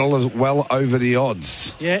 $4 well over the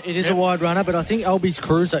odds. Yeah, it is a wide runner, but I think Albie's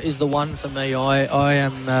Cruiser is the one for me. I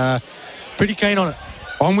am pretty keen on it.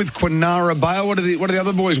 I'm with Quinara Bale. What are the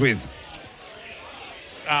other boys with?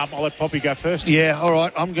 I'll let Poppy go first. Yeah, all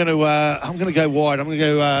right. I'm going to go wide. I'm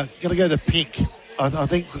going to go the pink. I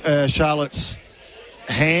think Charlotte's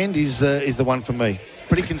Hand is the one for me.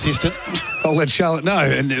 Pretty consistent. I'll let Charlotte know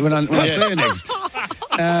and when I see her next.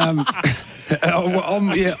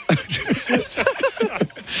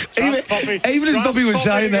 Even as Bobby was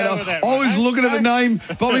saying that, I was looking at the name.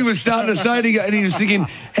 Bobby was starting to say it, and he was thinking,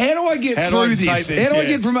 how do I get through this? How do I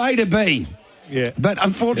get from A to B? Yeah. But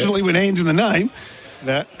unfortunately, with Hand's in the name,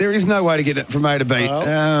 there is no way to get it from A to B.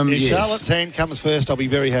 Well, if Charlotte's Hand comes first, I'll be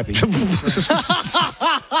very happy. It's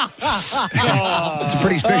a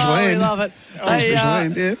pretty special hand. We love it.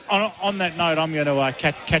 On that note, I'm going to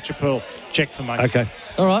catch a pearl. Check for me. Okay.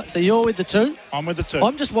 All right, so you're with the 2? I'm with the 2.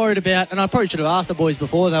 I'm just worried about, and I probably should have asked the boys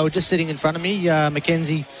before, they were just sitting in front of me, Dave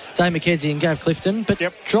McKenzie and Gav Clifton, but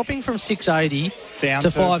dropping from 680 down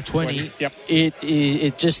to 520,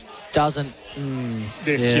 it just doesn't...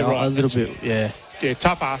 Yes, you're right. A little bit, yeah. Yeah,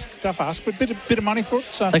 tough ask, but bit of money for it.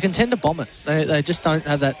 So they can tend to bomb it. They just don't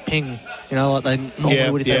have that ping, like they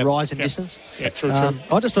normally would if they rise in distance. Yeah, true.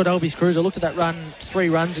 I just thought Albie's Cruise. I looked at that run 3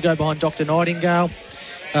 runs ago behind Dr. Nightingale.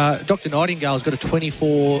 Dr. Nightingale's got a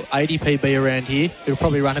 24.80 PB around here. It'll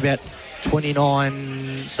probably run about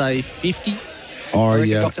 29, say 50. I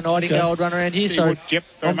reckon Dr. Nightingale would run around here. So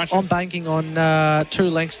very much. I'm banking on 2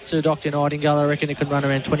 lengths to Dr. Nightingale. I reckon it can run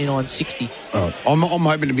around 29.60. Right. I'm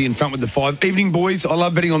hoping to be in front with the 5. Evening, boys. I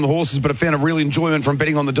love betting on the horses, but I found a real enjoyment from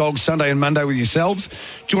betting on the dogs Sunday and Monday with yourselves.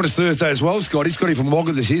 Join us Thursday as well, Scotty. Scotty from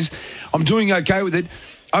Wagga, this is. I'm doing okay with it.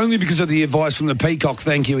 only because of the advice from the Peacock,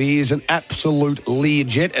 thank you. He is an absolute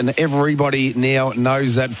Learjet, and everybody now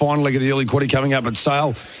knows that. Final leg of the early quarter coming up at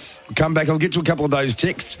Sale. We'll come back. I'll get to a couple of those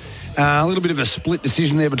texts. A little bit of a split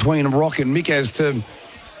decision there between Rock and Mick as to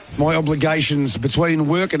my obligations between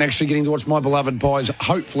work and actually getting to watch my beloved Pies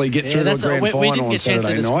hopefully get through to a grand final on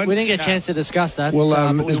Saturday night. We didn't get a chance to discuss that. Well,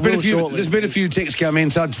 there's been a few texts come in.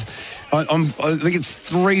 So I think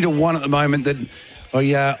it's 3-1 at the moment that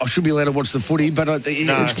I should be allowed to watch the footy, but it's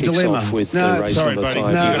a dilemma. With race number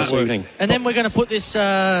 5 evening. And then we're going to put this...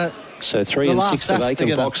 So 3 and 6 the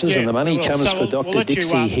vacant boxes, and the money comes for Dr.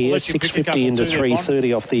 Dixie here. 6.50 into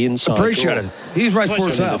 3.30 off the inside. Appreciate it. Here's race 4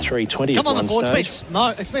 to 3.20. Come on, the board. It's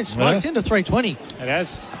been smoked into 3.20. It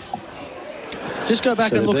has. Just go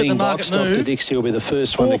back and look at the market move. Dr. Dixie will be the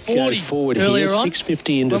first one to go forward here.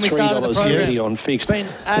 6.50 into $3.30 on fixed. Been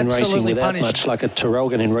racing without punished. much like a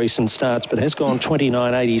Terrelgan in recent starts, but has gone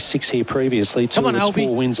 29.86 here previously. Two of its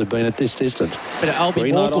 4 wins have been at this distance.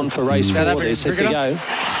 Green light on for race 4. They're set to go.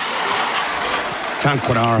 Can't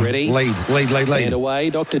Quinara. Ready? Lead. And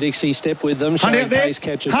away. Dr. Dixie step with them. Showing pace,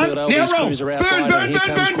 catch a third. Elvis Cruiser out wide. And here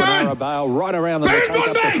comes Quinara Bale right around them. They take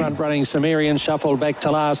up the front running. Sumerian shuffled back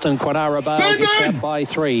to last, and Quinara Bale gets out by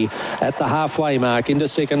 3 at the halfway mark. Into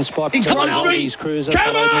second spot. Elvis Cruiser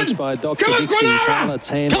followed next by Dr. Dixie. Charlotte's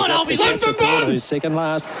hand. Come on, Elvis. Who's second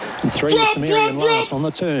last. And 3 is Sumerian last on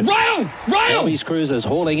the turn. Elvis Cruiser's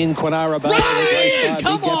hauling in Quinara Bale.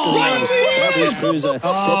 Come on. Elvis Cruiser stepped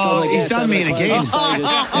on the gas. He's done me in again.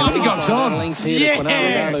 Peacock's on.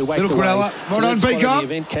 Yes. Little Quinella. Well done, Peacock.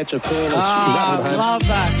 Catch a pearl. I love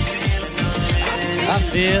that. I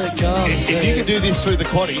feel it coming. If you can do this through the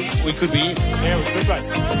quaddie, we could be in. Yeah, we could, mate.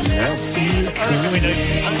 I reckon we need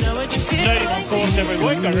him on course every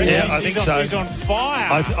week. I reckon. Yeah, I think so. He's on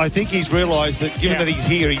fire. I think he's realised that given that he's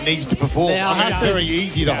here, he needs to perform. It's very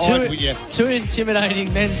easy to hide with you. 2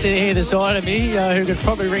 intimidating men sitting here beside of me who could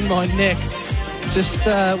probably wring my neck. Just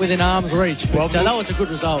within arm's reach. But that was a good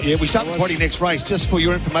result. Yeah, we start the quaddie next race. Just for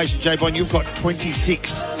your information, J-Bon, you've got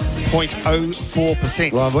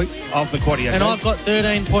 26.04% Lovely. of the quaddie. And I've got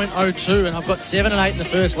 13.02, and I've got 7 and 8 in the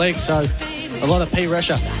first leg, so a lot of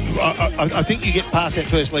P-Russia. I think you get past that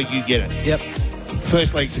first leg, you get it. Yep.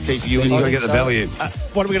 First leg's the key for you. You've got to get the value.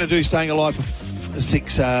 What are we going to do staying alive for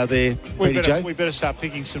 6 there, we better start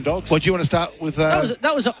picking some dogs. What do you want to start with?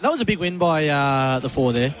 That was a big win by the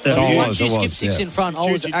 4 there. Once you skipped 6 in front,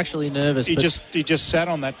 I was actually nervous. He just sat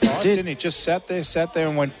on that fight, didn't he? Just sat there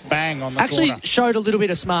and went bang on the corner. Actually showed a little bit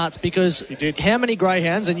of smarts because how many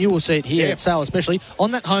greyhounds, and you will see it here at Sale especially,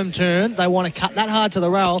 on that home turn, they want to cut that hard to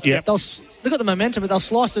the rail. Yep. They've got the momentum, but they'll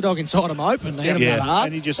slice the dog inside them open. They hit them that hard.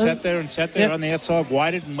 And he just sat there on the outside,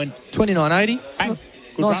 waited and went 29.80. Bang.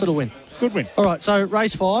 Nice little win. Good win. All right, so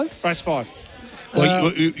race 5. Race 5.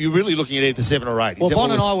 Well, you're really looking at either 7 or 8. Well,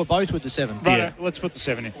 Bon and I were both with the 7. Right, let's put the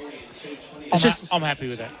 7 in. I'm happy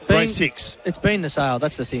with that. Race 6. It's been the Sale,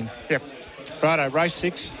 that's the thing. Yep. Righto, race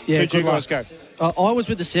 6. Yeah, who'd you guys go? I was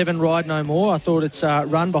with the 7, Ride No More. I thought its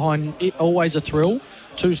run behind it, Always a Thrill.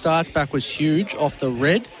 2 starts back was huge off the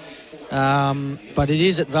red. But it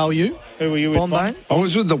is at value. Who were you with, Bombay? I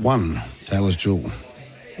was with the 1, Taylor's Jewel.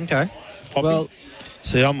 Okay. Poppy? Well,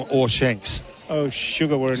 see, I'm Or Shanks. Oh,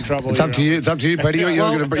 sugar, we're in trouble. It's up to you. It's up to you, Petty.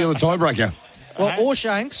 You're the tiebreaker. Well,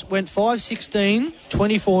 Orshanks went 5.16,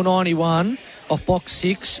 24.91 off box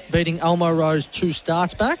 6, beating Elmo Rose 2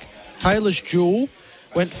 starts back. Taylor's Jewel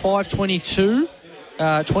went 5.22,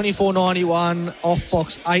 24.91 off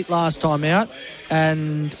box 8 last time out,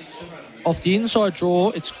 and off the inside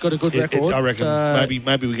draw, it's got a good record. I reckon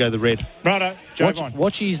maybe we go the red. Righto, J-Bon.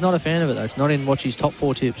 Watchy's not a fan of it though. It's not in Watchy's top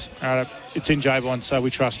 4 tips. Righto, it's in J-Bon, so we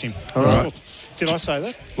trust him. All right. Did I say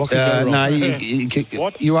that? What could go wrong? No,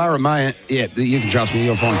 you are a man. Yeah, you can trust me.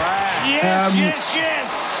 You're fine.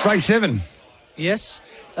 Yes. Race 7. Yes.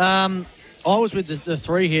 I was with the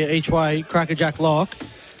 3 here each way. Crackerjack Lock.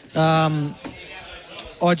 I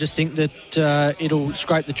just think that it'll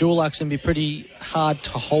scrape the Dulax and be pretty hard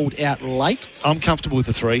to hold out late. I'm comfortable with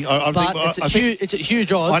the 3. It's at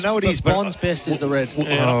huge odds. I know it is, but Bond's best is the red.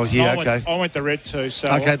 Okay. I went the red too. So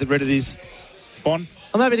okay, the red it is. Bond.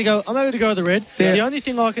 I'm happy to go with the red. Yeah. The only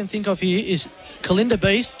thing I can think of here is Kalinda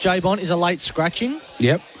Beast, J-Bond, is a late scratching.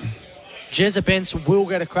 Yep. Jezza Bence will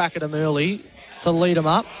get a crack at him early to lead him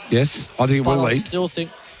up. Yes, I think it will lead. I still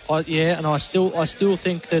think, I still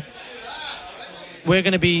think that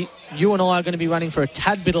you and I are going to be running for a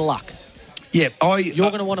tad bit of luck. Yeah, you're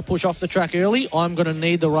going to want to push off the track early. I'm going to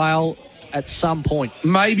need the rail at some point.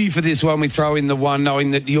 Maybe for this one we throw in the 1,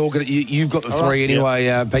 knowing that you've got the 3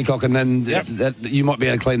 anyway, Peacock, and then that you might be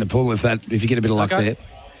able to clean the pool if you get a bit of luck there.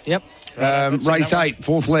 Yep. Race 8,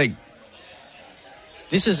 4th leg.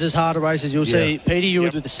 This is as hard a race as you'll see. Petey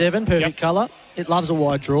Ewart with the 7, perfect colour. It loves a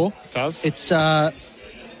wide draw. It does. It's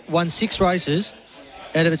won 6 races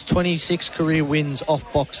out of its 26 career wins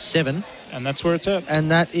off box 7. And that's where it's at.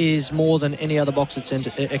 And that is more than any other box it's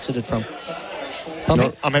exited from.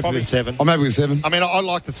 No, I'm happy with 7. I'm happy with 7. I mean, I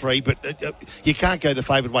like the 3, but you can't go the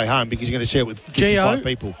favoured way home because you're going to share it with 55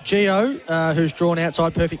 people. Geo, who's drawn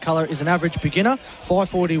outside perfect colour, is an average beginner.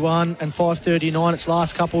 541 and 539 its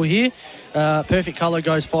last couple here. Perfect colour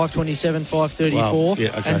goes 527, 534. Wow.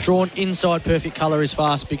 Yeah, okay. And drawn inside perfect colour is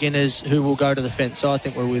fast beginners who will go to the fence. So I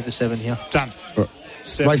think we're with the 7 here. Done.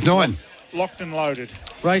 Race 9. Locked and loaded.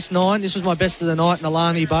 Race 9. This was my best of the night,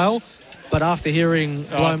 Nalani Bale. But after hearing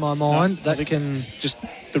Blow My Mind, that can... Just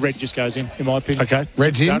the red just goes in my opinion. Okay,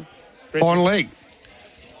 red's in. Final leg.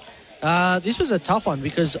 This was a tough one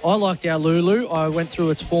because I liked our Lulu. I went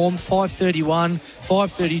through its form, 531,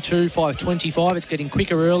 532, 525. It's getting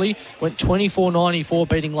quicker early. Went 24.94,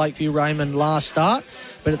 beating Lakeview Raymond last start.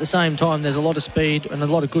 But at the same time, there's a lot of speed and a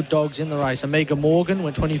lot of good dogs in the race. Omega Morgan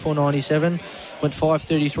went 24.97, went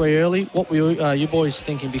 5.33 early. What were you boys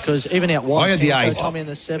thinking? Because even out wide, I had the 8. Tommy in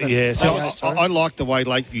the 7. Yeah, so I like the way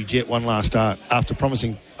Lakeview Jet won last start. After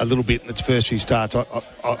promising a little bit in its first few starts,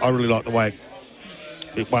 I really like the way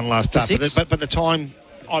it won last start. But the time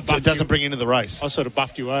it doesn't bring into the race. I sort of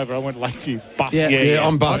buffed you over. I went Lakeview buff. Yeah,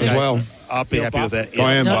 I'm buff as well. I'll be happy with that. Yeah.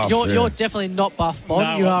 I am buff. You're definitely not buff, Bob.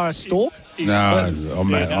 No, you are a stalk.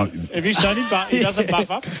 Have you seen him? He doesn't buff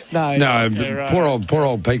up. No, poor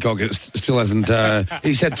old Peacock still hasn't.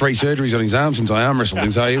 He's had 3 surgeries on his arm since I arm wrestled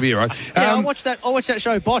him, so he'll be all right. I watched that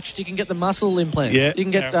show, Botched. You can get the muscle implants. Yeah. You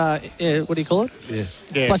can get what do you call it?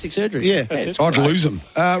 Yeah. Plastic surgery. Yeah, I'd lose them.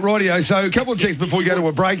 Rightio. So a couple of checks before we go to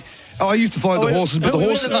a break. I used to follow the horses, but the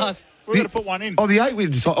horses. We're going to put one in. Oh, the 8 we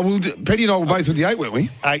decided. Petty and I were both with the 8, weren't we?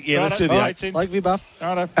 8, yeah, let's do the 8. Lakeview buff.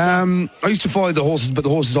 I used to follow the horses, but the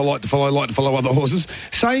horses I like to follow other horses.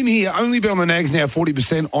 Same here. Only bet on the nags now,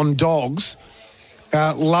 40% on dogs.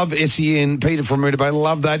 Love SEN, Peter from Rita Bay,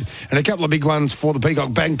 love that. And a couple of big ones for the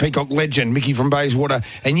Peacock. Bang Peacock Legend, Mickey from Bayswater.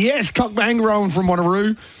 And yes, Cock Bang Rowan from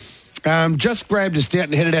Wanneroo. Just grabbed a stout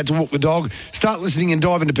and headed out to walk the dog. Start listening and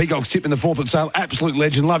dive into Peacock's tip in the 4th at sale. Absolute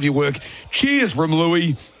legend. Love your work. Cheers from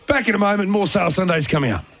Louis. Back in a moment. More Sale Sundays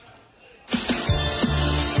coming up.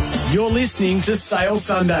 You're listening to Sale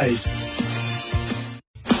Sundays.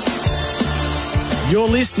 You're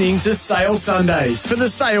listening to Sale Sundays for the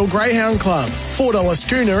Sale Greyhound Club. $4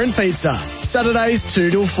 schooner and pizza. Saturdays 2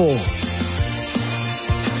 till 4.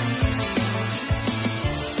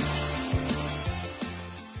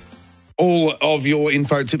 All of your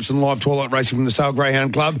info, tips and live twilight racing from the Sale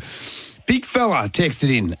Greyhound Club. Big fella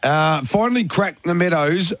texted in. Finally cracked the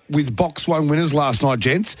Meadows with box 1 winners last night,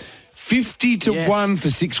 gents. 50 to 1 for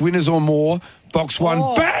 6 winners or more. Box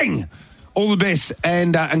 1, bang! All the best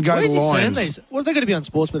and go to the Lions. What are they going to be on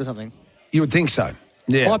Sportsbet or something? You would think so.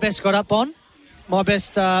 Yeah. My best got up on. My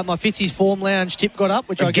best, my Fitzy's Form Lounge tip got up,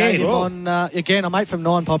 which I gave him on, again, a mate from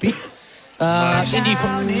 9 Poppy.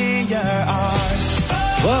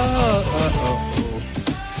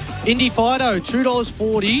 Indy Fido,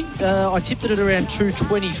 $2.40. I tipped it at around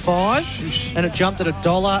 $2.25 and it jumped at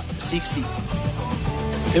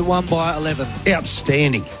 $1.60. It won by 11.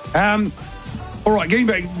 Outstanding. All right, getting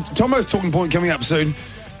back, Tomo's talking point coming up soon.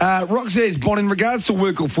 Rock says, Bon, in regards to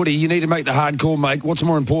work or footy, you need to make the hard call, mate. What's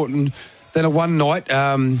more important than a one night?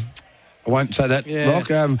 I won't say that,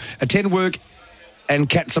 Rock. Attend work and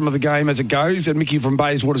catch some of the game as it goes. And Mickey from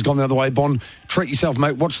Bayswater's gone the other way. Bon, treat yourself,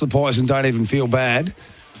 mate. Watch the Pies and don't even feel bad.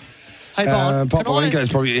 Hey, Bon,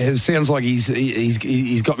 Popolenko's probably sounds like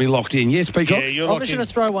he's got me locked in. Yes, Peacock? Yeah, you're I'm locked just in. going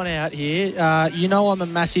to throw one out here. I'm a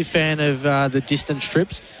massive fan of the distance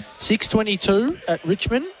trips. 6:22 at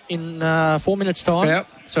Richmond in 4 minutes' time. Yep.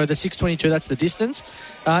 So the 6:22, that's the distance.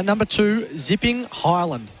 Number 2, Zipping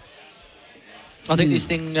Highland. I think this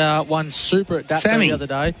thing won super at Dapper the other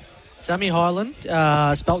day. Sammy Highland,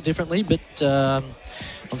 spelt differently, but I'm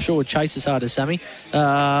sure would chase as hard as Sammy.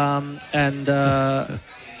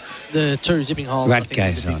 The 2, Zipping Highland, I think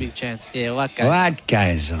there's a big chance. Yeah, what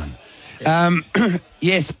goes on?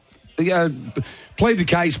 Yes. Plead the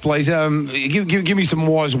case, please. Give me some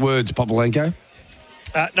wise words, Popolenko.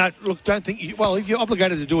 No, look, don't think... if you're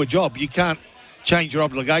obligated to do a job, you can't change your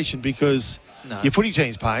obligation because your footy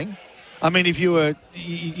team's paying. I mean, if you were...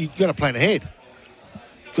 You've got to plan ahead.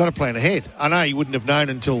 I know you wouldn't have known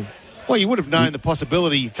until... Well, you would have known the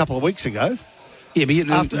possibility a couple of weeks ago. Yeah, but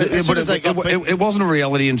it wasn't a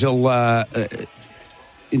reality until last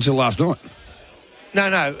night.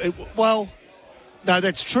 No,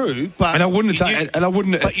 that's true. But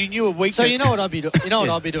But you knew a week. So you know what I'd be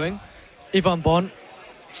doing? If I'm Bond,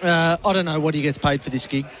 I don't know what he gets paid for this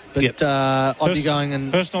gig, but I'd be going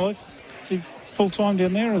and... Personal leave? Is he full-time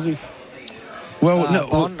down there, or is he... Well,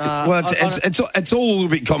 it's all a little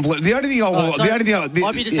bit convoluted. The only thing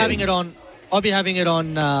I'd be just having it on... I'd be having it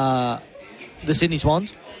on the Sydney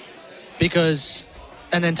Swans, because...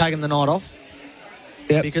 And then taking the night off.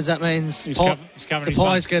 Yep. Because that means the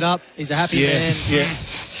Pies get up. He's a happy man. Yeah.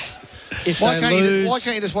 If why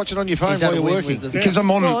can't you just watch it on your phone while you're working? Because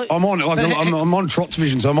I'm on Trot's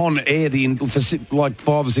Vision, so I'm on air for like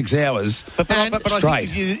 5 or 6 hours. But I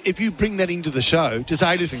think if you bring that into the show, just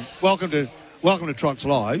say, listen, welcome to Trot's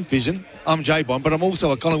Live Vision. I'm J-Bond, but I'm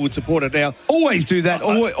also a Collingwood supporter now. Always do that.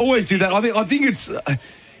 Always do that. I think it's.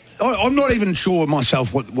 I'm not even sure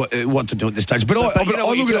myself what to do at this stage. But I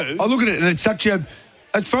look at it, and it's such a.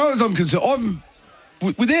 As far as I'm concerned,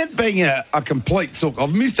 without being a complete sook,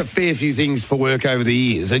 I've missed a fair few things for work over the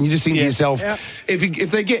years, and you just think to yourself, if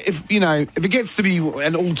it gets to be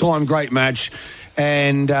an all-time great match,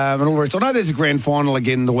 and all the rest. I know there's a grand final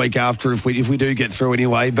again the week after if we do get through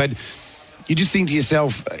anyway, but. You just think to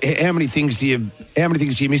yourself, how many things do you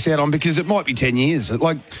miss out on? Because it might be 10 years.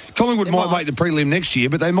 Like Collingwood might make the prelim next year,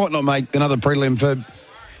 but they might not make another prelim for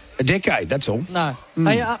a decade. That's all. No,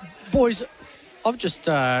 Hey, boys, I've just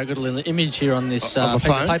got a little image here on this piece of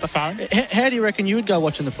paper. How do you reckon you would go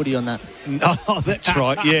watching the footy on that? Oh, that's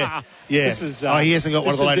right. Yeah. This is, he hasn't got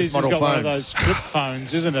one of the latest model phones. One of those flip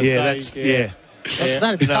phones, isn't it? Yeah.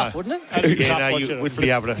 That'd be tough, wouldn't it? You wouldn't be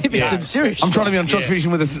able to. It'd be some serious. I'm trying to be on Trot's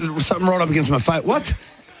Vision with something right up against my face. What?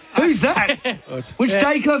 Who's that? Which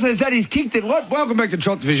Dacos is that? He's kicked it. What? Welcome back to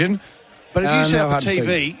Trot's Vision. But if you set up a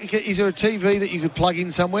TV, is there a TV that you could plug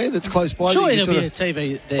in somewhere that's close by? Surely there'll be a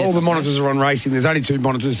TV there. All the monitors are on racing. There's only 2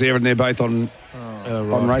 monitors there, and they're both on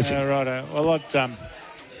racing. Right. Well, I'd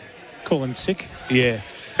call in sick. Yeah.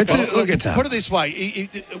 Look at that. Put it this way.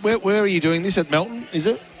 Where are you doing this? At Melton, is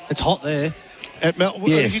it? It's hot there. At Melton?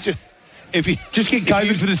 Yes. If you just get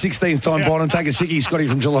COVID for the 16th time, Bond, and take a sickie, Scotty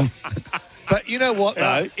from Geelong. But you know what,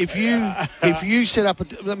 though? If you set up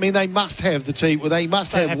they must have the TV. Well, they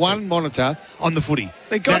must have one monitor on the footy.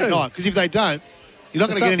 They got that night, because if they don't, you're not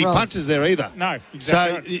going to get any punches there either. No,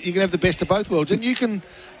 exactly. So you can have the best of both worlds, and you can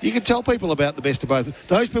tell people about the best of both.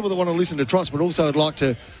 Those people that want to listen to Trots, but also would like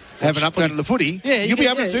to have an upgrade of the footy, you'll be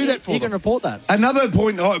able to do that for them. You can report that. Another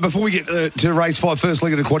point, before we get to race 5, first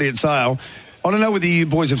leg of the quaddie at Sale, I don't know whether you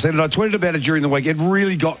boys have seen it. I tweeted about it during the week. It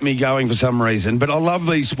really got me going for some reason. But I love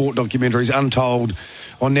these sport documentaries, Untold,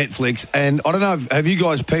 on Netflix. And I don't know, have you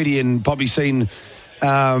guys, Petey and Poppy, seen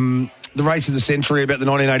the race of the century about the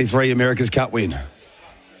 1983 America's Cup win?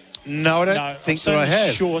 No, I don't think so. I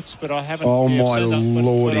have shorts, but I haven't. Oh, my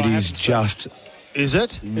Lord, it is just... Is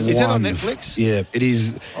it? Is that on Netflix? Yeah, it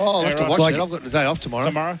is. Oh, I'll have to watch it. I've got the day off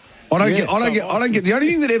tomorrow. I don't get. The only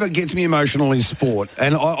thing that ever gets me emotional is sport,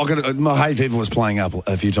 and my hay fever was playing up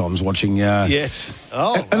a few times watching. Yes.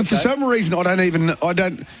 And for some reason, I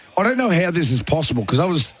don't know how this is possible, because I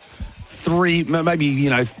was 3, maybe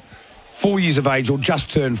 4 years of age, or just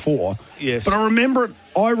turned 4. Yes. But I remember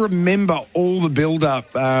all the build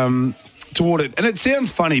up toward it, and it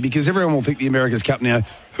sounds funny because everyone will think the America's Cup now.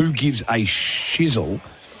 Who gives a shizzle?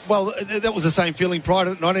 Well, that was the same feeling prior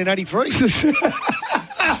to 1983.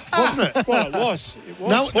 Wasn't it? Well, it was.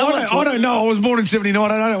 No, I don't know. I was born in 79.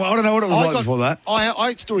 I don't know what it was like before that.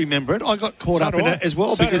 I still remember it. I got caught up in it as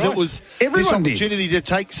well, because it was this opportunity to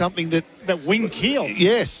take something that wing keel.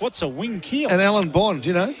 Yes. What's a wing keel? And Alan Bond,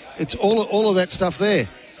 it's all of that stuff there.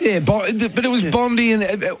 Yeah, but it was Bondy, and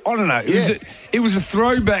I don't know. It was a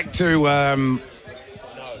throwback to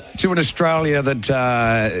an Australia that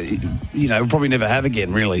we'll probably never have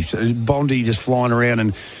again, really. So Bondy just flying around,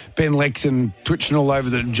 and Ben Lexon twitching all over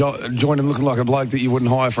the joint and looking like a bloke that you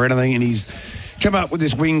wouldn't hire for anything, and he's come up with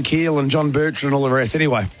this wing keel, and John Bertrand and all the rest.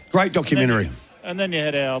 Anyway, great documentary. And then you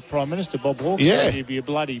had our Prime Minister, Bob Hawke, saying you'd be a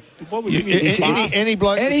bloody... What would you be? Any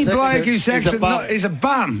bloke who sacks is a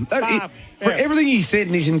bum. For everything he said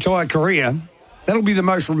in his entire career, that'll be the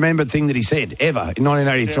most remembered thing that he said ever in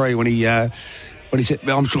 1983 when he said,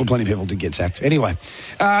 well, I'm sure plenty of people did get sacked. Anyway,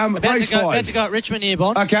 race 5. About to go at Richmond here,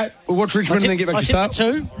 Bond. Okay, we'll watch Richmond and then get back to start.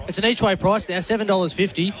 2. It's an each-way price now,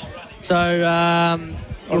 $7.50. So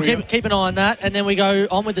we'll keep an eye on that, and then we go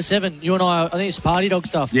on with the 7. You and I think it's party dog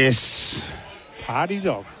stuff. Yes. Party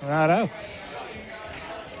dog. Righto.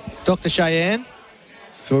 Dr. Cheyenne.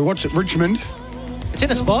 So we watch Richmond. It's in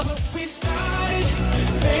a spot. Is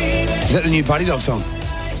that the new Party Dog song?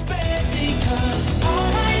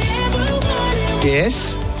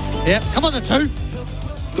 Yes. Yep. Come on, the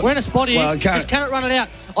 2. We're in a spot here. Well, just cannot run it out.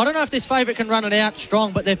 I don't know if this favourite can run it out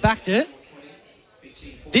strong, but they've backed it.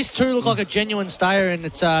 This too looked like a genuine stayer in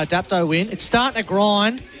its Dapto win. It's starting to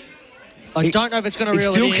grind. I don't know if it's going to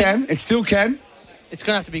reel it in. It still can. It's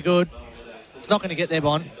going to have to be good. It's not going to get there,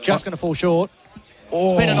 Bon. Just going to fall short.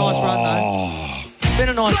 It's been a nice run, though. It's been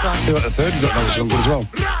a nice run. See what the third has got another song good as well.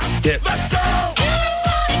 Yeah.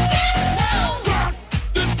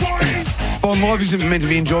 Bon, life isn't meant to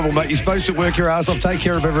be enjoyable, mate. You're supposed to work your ass off, take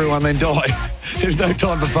care of everyone, then die. There's no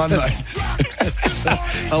time for fun, mate.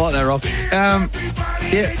 I like that, Rob.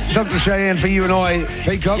 Yeah, Dr. Cheyenne for you and I,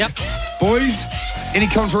 Peacock. Yep. Boys, any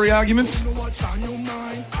contrary arguments?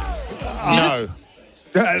 No.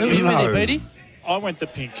 Who are you with there, Petey? I went the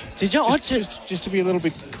pink. Did you? Just to be a little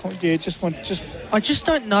bit... I just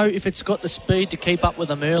don't know if it's got the speed to keep up with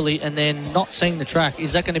them early and then not seeing the track.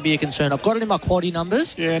 Is that going to be a concern? I've got it in my quaddie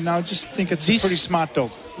numbers. Yeah, no, I just think it's a pretty smart dog.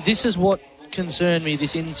 This is what concerned me,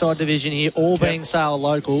 this inside division here, all being Sale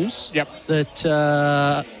locals. Yep.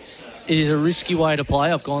 That it is a risky way to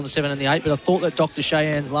play. I've gone the 7 and the 8, but I thought that Dr.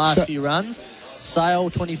 Cheyenne's last few runs, Sale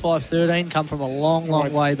 25-13, come from a long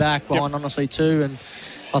way back behind honestly too, and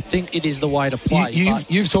I think it is the way to play.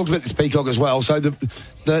 You've talked about this, Peacock, as well. So the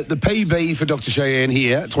PB for Dr. Cheyenne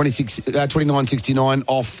here, 29.69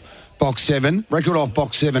 off box 7. Record off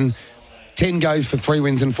box 7, 10 goes for 3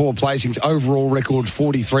 wins and 4 placings. Overall record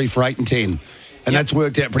 43 for 8 and 10. And that's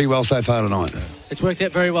worked out pretty well so far tonight. It's worked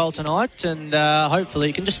out very well tonight, and hopefully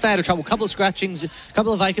it can just stay out of trouble. A couple of scratchings, a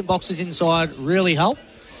couple of vacant boxes inside really help.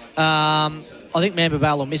 I think Mamba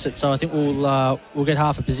Bale will miss it, so I think we'll get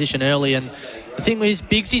half a position early. And the thing is,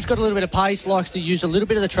 Bigsy's got a little bit of pace, likes to use a little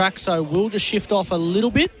bit of the track, so we'll just shift off a little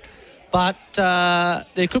bit. But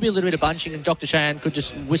there could be a little bit of bunching, and Dr. Cheyenne could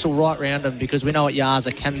just whistle right round him because we know what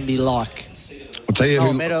Yarza can be like. I'll tell you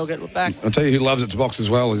I'll tell you who loves its box as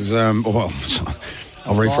well is I'll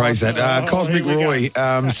rephrase that. Cosmic Roy,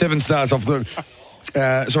 7 starts off the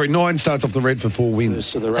 9 starts off the red for 4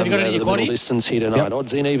 wins. Have you got any middle distance here tonight? Yep.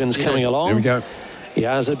 Odds and evens coming along. Here we go.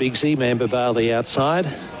 Yarza, Big Z, Mamba Bale the outside.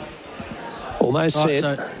 Almost set.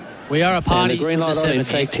 So we are a party. And the green light on. In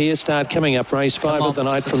fact, here start coming up. Race 5 of the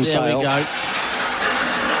night from Sale.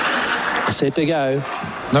 Set to go.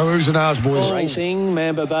 No oohs and ahs, boys. Racing,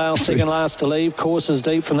 Mamba Bale, second last to leave. Courses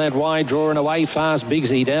deep from that wide, drawing away fast.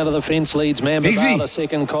 Bigsy down to the fence, leads Mamba Bale, a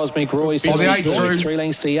second. Cosmic Roy, 3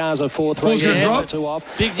 lengths to Yarza, 4th. Race 2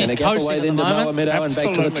 off. Bigsy's and a gap away then to Noah Meadow, and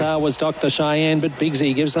back to the tail was Dr. Cheyenne, but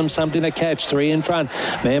Bigsy gives them something to catch. 3 in front.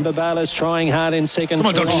 Mamba Bale is trying hard in second. Come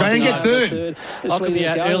on, Dr. Cheyenne, get third. This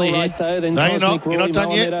leader's going right though. Then Cosmic Roy,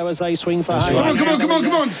 Noah Meadow as they swing for home.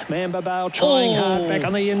 Come on. Mamba Bale trying hard back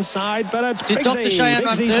on the inside, but it's Bigsy. Did Dr. Cheyenne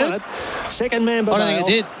run third? Second Mamba Bale. I don't think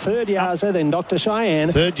it did. Third Yarza, then Dr.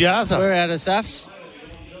 Cheyenne. Third Yarza. We're out of Safs.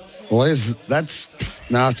 Well, that's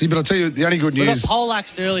nasty, but I'll tell you the only good news. We got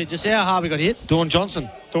pole-axed early. Just how hard we got hit. Dawn Johnson,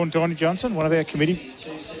 one of our committee.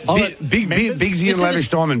 Bigsy and Lavish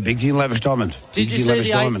Diamond. Bigsy and Lavish Diamond. Did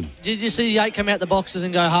you see the 8 come out the boxes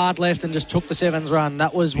and go hard left and just took the 7's run?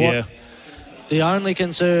 That was what the only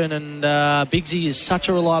concern. And Bigsy is such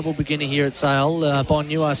a reliable beginner here at Sale. Bon,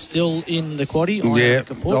 you are still in the quaddie.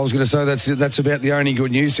 I was going to say that's about the only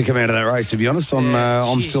good news to come out of that race, to be honest.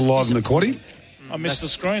 I'm still live in the quaddie. I missed the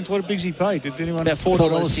screens. What did Bigsy pay? Did anyone... About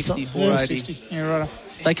 $4.60, $4.80. Yeah, right.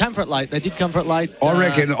 They came for it late. They did come for it late.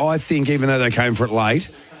 I think even though they came for it late,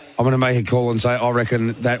 I'm going to make a call and say I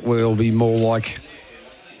reckon that will be more like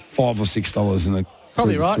 $5 or $6 in the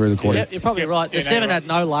probably through, right. through the quaddie. Yeah, you're probably right. The 7 had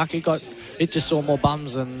no luck. It just saw more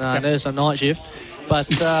bums than there's a night shift. But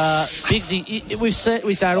Bigsy, we say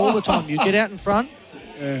it all the time. You get out in front.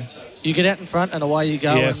 Yeah. You get out in front and away you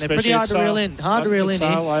go. Yeah, and they're pretty hard to reel in.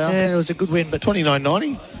 Yeah, it was a good win. But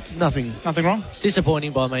 $29.90. Nothing wrong.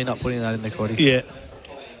 Disappointing by me not putting that in the quaddie. Yeah.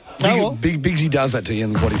 Bigsy does that to you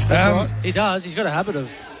in the quaddies. That's right. He does. He's got a habit of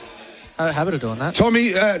doing that.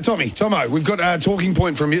 Tomo, we've got a talking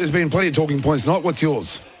point from you. There's been plenty of talking points tonight. What's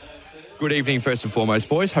yours? Good evening, first and foremost,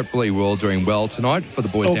 boys. Hopefully we're all doing well tonight for the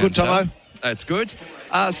boys. All good, Tomo. That's good.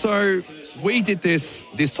 So we did this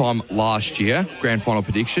time last year, grand final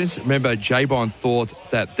predictions. Remember, J-Bond thought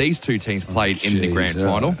that these two teams played in the grand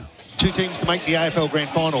final. 2 teams to make the AFL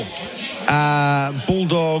grand final.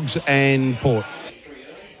 Bulldogs and Port.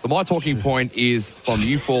 So my talking point is from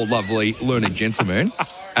you four lovely learned gentlemen.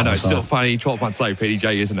 I know, it's still funny, 12 months late,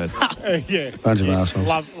 PDJ, isn't it? Yeah. Bunch of assholes.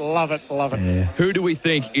 Love it. Yeah. Who do we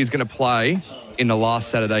think is going to play in the last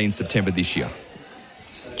Saturday in September this year?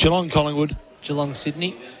 Geelong, Collingwood. Geelong,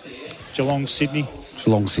 Sydney. Geelong, Sydney.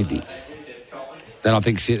 Then I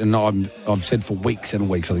think I've said for weeks and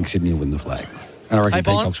weeks I think Sydney will win the flag. And I reckon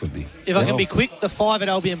Peacock's with me. If I can be quick, the 5 at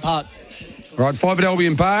Albion Park. Right, 5 at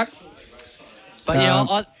Albion Park.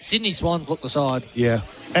 But Sydney Swans look the side. Yeah.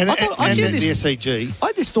 And the SCG.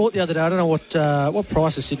 I just thought the other day, I don't know what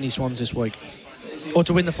price is Sydney Swans this week. Or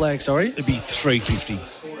to win the flag, sorry. It'd be $3.50.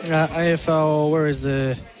 AFL, where is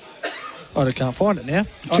the... I can't find it now.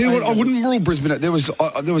 Tell you what, I wouldn't rule Brisbane out. There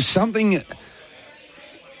was something...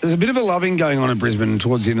 There's a bit of a loving going on in Brisbane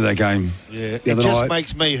towards the end of that game. Yeah, it just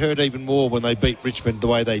makes me hurt even more when they beat Richmond the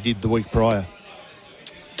way they did the week prior.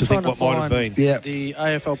 To think what might have been. Yeah. The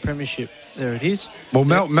AFL Premiership. There it is. Well,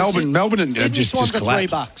 Melbourne just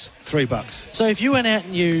collapsed. $3. $3. So if you went out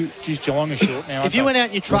and you... Geez, Geelong are short now. If you went out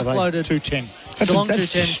and you truckloaded... $2.10. Geelong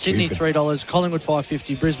 $2.10, Sydney $3, Collingwood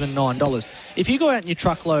 $5.50, Brisbane $9. If you go out and you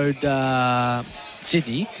truckload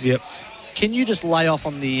Sydney... Yep. Can you just lay off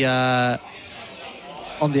on the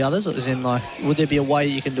others? As in, like, would there be a way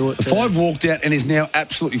you can do it? The 5 walked out and is now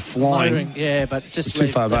absolutely flying. Motoring. Yeah, but it's just too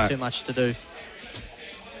far back. Too much to do.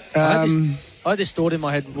 I just thought in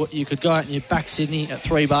my head, what you could go out and you back Sydney at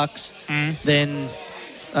 $3. Then.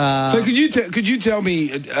 So could you tell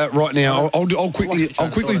me right now? I'll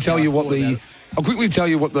quickly tell you what the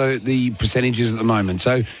percentage is at the moment.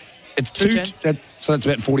 So it's so that's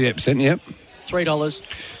about 48%. Yep. $3.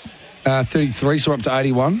 33. So we're up to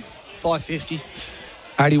 81. $5.50.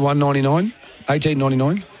 81.99.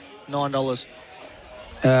 18.99. $9.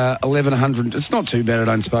 1,100. It's not too bad, I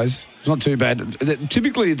don't suppose. It's not too bad.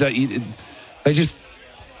 Typically, they just,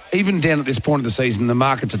 even down at this point of the season, the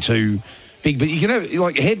markets are too big. But you can have,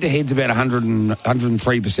 like, head-to-head's about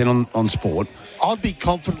 103% on sport. I'd be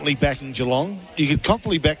confidently backing Geelong. You could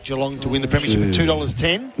confidently back Geelong to win the premiership at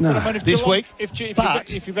 $2.10 this week. If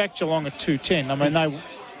you back Geelong at $2.10, I mean,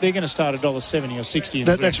 they're going to start at $1.70 or 60.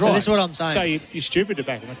 That's right. So that's what I'm saying. So you're stupid to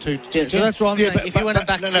back them at $2.10. So that's what I'm saying. If you want to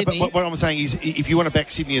back Sydney... But what I'm saying is, if you want to back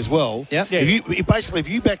Sydney as well, if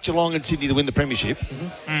you back Geelong and Sydney to win the premiership,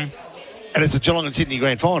 and it's a Geelong and Sydney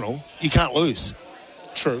grand final, you can't lose.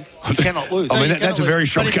 True. You cannot lose. I mean, that's a very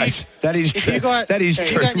strong case. That is true. That is true.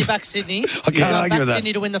 If you go and you back Sydney, I can't argue with that.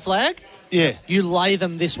 Sydney to win the flag, yeah, you lay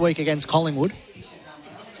them this week against Collingwood.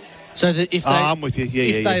 So that if they, I'm with you.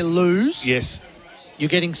 If they lose, yes, you're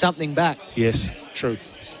getting something back. Yes, true.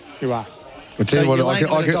 You are. I tell you what,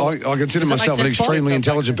 I consider myself an extremely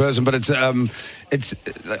intelligent person, but it's. I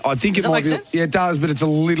think it might be. Yeah, it does, but it's a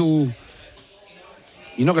little.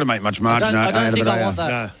 You're not going to make much margin out of it. I don't think I want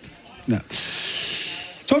that. No.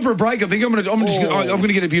 Time for a break. I think I'm going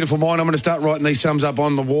to get a beautiful mind. I'm going to start writing these sums up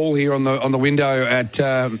on the wall here on the window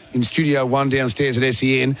in Studio 1 downstairs at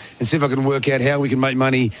SEN and see if I can work out how we can make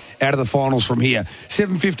money out of the finals from here.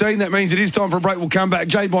 7:15. That means it is time for a break. We'll come back.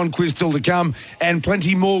 J-Bond quiz still to come and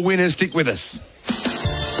plenty more winners. Stick with us.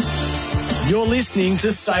 You're listening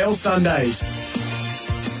to Sale Sundays.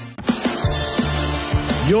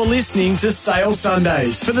 You're listening to Sale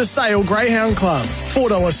Sundays for the Sale Greyhound Club.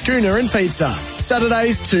 $4 schooner and pizza.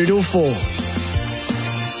 Saturdays 2 till 4.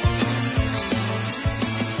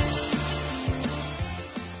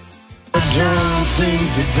 I don't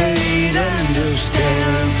think that they'd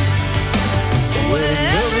understand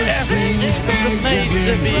when everything is made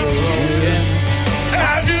to be broken.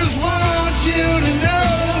 I just want you to know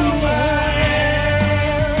who I am.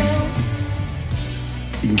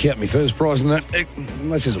 You can count me first prize in that.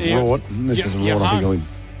 Unless there's a rort. Unless there's a rort, I think I'll win.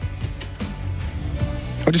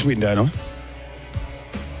 I just win, don't I?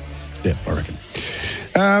 Yeah, I reckon.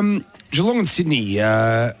 Geelong and Sydney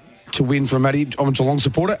to win from Matty. I'm a Geelong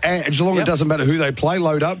supporter. Geelong, it doesn't matter who they play,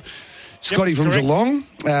 load up. Scotty from Geelong,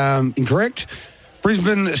 incorrect.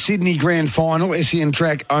 Brisbane, Sydney grand final. SEN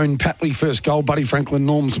track owned Patley first goal. Buddy Franklin,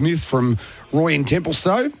 Norm Smith from Roy in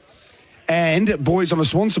Templestowe. And, boys, I'm a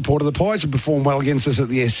Swan supporter. The Pies have performed well against us at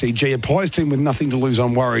the SCG. A Pies team with nothing to lose,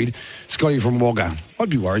 I'm worried. Scotty from Wagga. I'd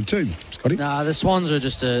be worried too, Scotty. Nah, the Swans are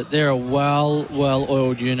they're a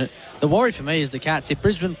well-oiled unit. The worry for me is the Cats. If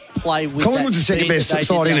Brisbane play with Collingwood's the second best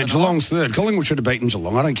side in it. Geelong's third. Collingwood should have beaten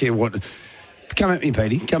Geelong. I don't care what... Come at me,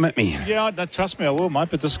 Petey. Come at me. Yeah, trust me, I will, mate.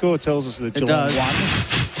 But the score tells us that Geelong won.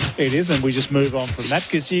 It is, and we just move on from that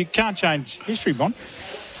because you can't change history, Bon.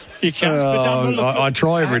 You can't. I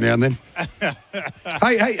try every now and then.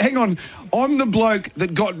 Hey, hang on. I'm the bloke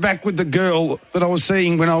that got back with the girl that I was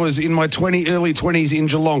seeing when I was in my early 20s in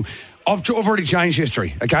Geelong. I've already changed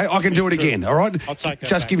history, okay? I can do it again, all right? I'll take that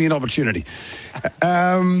Just back. give me an opportunity.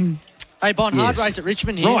 Hey, Bon, hard race at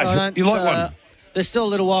Richmond here. Right, you like one? They're still a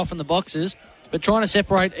little while from the boxes, but trying to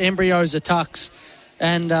separate Embryos Attacks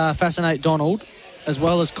and Fascinate Donald, as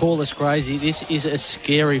well as Corliss Crazy, this is a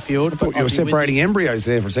scary field. I thought you were separating embryos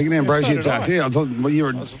there for a second. Ambrosia Attacks. Yeah, I thought you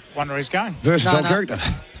were... I was wondering where he's going. Versatile character.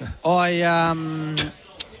 I am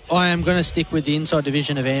going to stick with the inside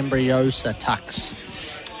division of Embryos Attacks.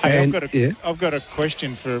 Hey, I've got a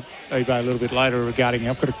question for eBay a little bit later regarding.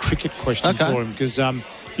 I've got a cricket question for him because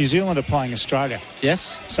New Zealand are playing Australia.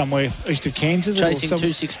 Yes, somewhere east of Kansas. Chasing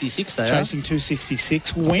 266. They chasing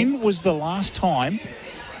 266. When was the last time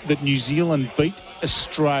that New Zealand beat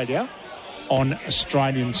Australia on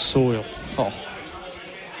Australian soil? Oh,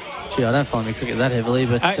 gee, I don't find me cricket that heavily,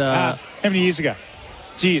 but how many years ago?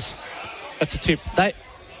 It's years. That's a tip. They.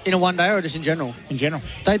 In a one day or just in general? In general.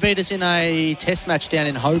 They beat us in a test match down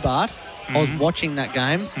in Hobart. I was watching that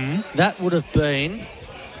game. That would have been...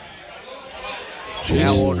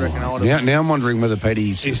 Now I'm wondering whether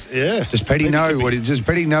Petty's... Does Petty know what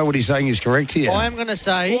he's saying is correct here? I'm going to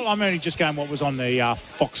say... Well, I'm only just going what was on the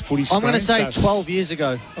Fox footy screen. I'm going to say 12 years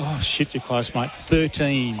ago. Oh, shit, you're close, mate.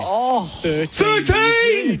 13. Oh.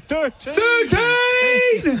 13!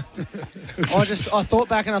 13! I thought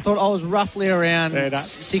back and I thought I was roughly around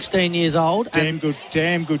 16 years old. Damn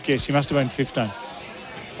good guess. You must have been 15.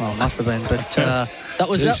 Well, must have been, but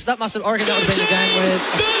that must have... I reckon that would have been the game where...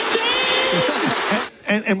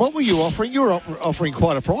 And what were you offering? You were offering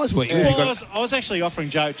quite a prize, weren't you? Well, I was actually offering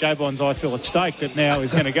Joe Bond's I Feel at Steak, but now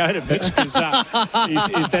he's going to go to Mitch because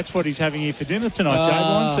that's what he's having here for dinner tonight, Joe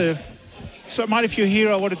Bond. So, mate, if you're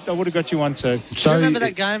here, I would have got you one too. Do you remember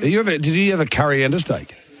that game? Did he have a curry and a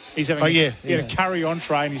steak? He's having he had a curry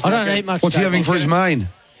entree. And he's I don't eat much. What's he having for his main?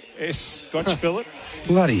 Scotch fillet.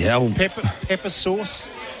 Bloody hell. Pepper sauce.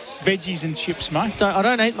 Veggies and chips, mate. I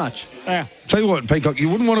don't eat much. Yeah. Tell you what, Peacock, you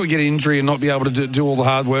wouldn't want to get an injury and not be able to do all the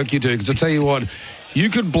hard work you do. Because I tell you what,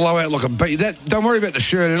 you could blow out like a beat. Don't worry about the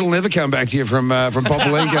shirt; it'll never come back to you from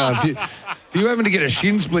Popaliga. If you're having to get a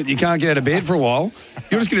shin split, and you can't get out of bed for a while.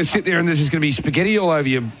 You're just going to sit there, and there's just going to be spaghetti all over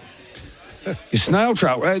you. Your snail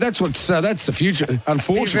trail. That's the future.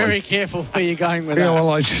 Unfortunately, be very careful where you're going with that. Yeah,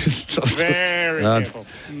 well, very careful.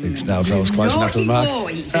 Snail trail was close enough to the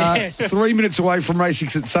mark. Yes. 3 minutes away from race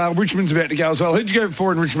 6 at Sale. Richmond's about to go as well. Who'd you go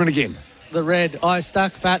for in Richmond again? The red. I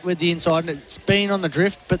stuck Fat with the inside, and it's been on the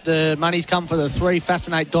drift, but the money's come for the 3,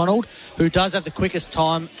 Fascinate Donald, who does have the quickest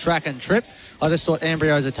time, track and trip. I just thought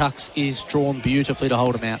Ambriosa Tux is drawn beautifully to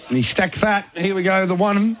hold him out. And he stacked Fat. Here we go, the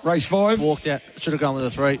 1, race 5. Walked out. Should have gone with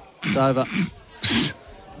the 3. It's over.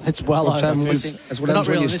 It's well over. That's what happens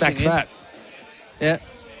when you stack Fat. Yeah.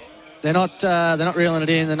 They're not reeling it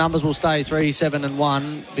in. The numbers will stay 3, 7 and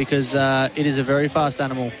 1 because it is a very fast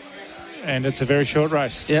animal. And it's a very short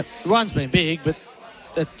race. Yep. The one's been big, but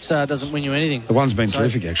it doesn't win you anything. The one's been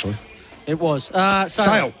terrific, actually. It was.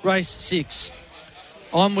 Sale. Race 6.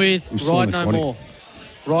 I'm with Ride No More.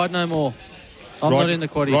 Ride No More. I'm not in the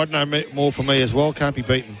quaddie. Ride No More for me as well. Can't be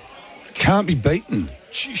beaten. Can't be beaten.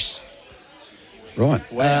 Jeez. Right.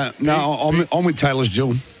 Wow. I'm with Taylor's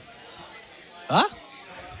Jewel. Huh? Are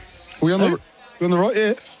we on the right?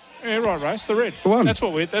 Yeah. Yeah, right race, the red. The one. That's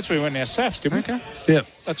where we went our SAFs, didn't we? Okay. Yeah.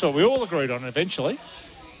 That's what we all agreed on eventually.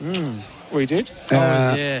 We did.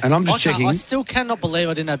 Yeah. And I'm just checking. I still cannot believe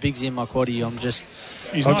I didn't have Biggsy in my quaddie. I'm just...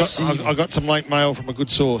 I got some late mail from a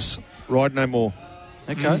good source. Ride No More.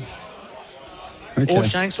 Okay. Or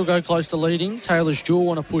Shanks will go close to leading. Taylor's Jewel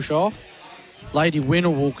want to push off. Lady Winner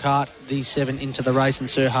will cart the 7 into the race, and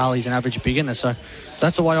Sir Harley's an average beginner. So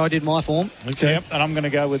that's the way I did my form. Okay. Yep. And I'm going to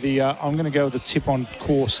go with the tip on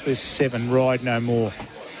course. There's 7. Ride No More.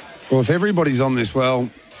 Well, if everybody's on this, well,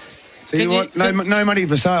 no money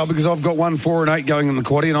for sale because I've got 1, 4 and 8 going in the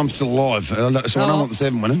quaddie, and I'm still alive. So I don't want the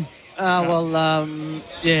 7 winning.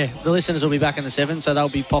 The listeners will be back in the 7, so they'll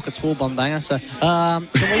be pockets full, bomb banger. So,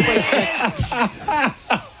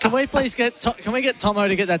 can we please get Tomo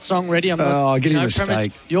to get that song ready? I'll get him a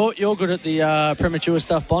steak. You're good at the premature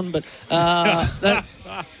stuff, Bond, but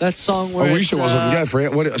that song where I wish it wasn't. Go for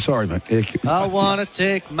it. Sorry, mate. Yeah. I want to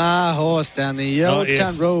take my horse down the old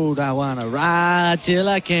town road. I want to ride till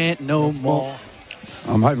I can't no more.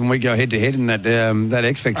 I'm hoping we go head-to-head in that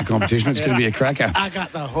X Factor competition. It's going to be a cracker. I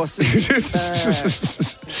got the horses.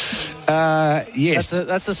 Yes.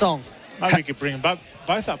 That's the song. Maybe we could bring them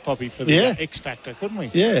both up, Poppy, for the X Factor, couldn't we?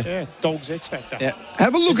 Yeah. Dogs X Factor. Yeah.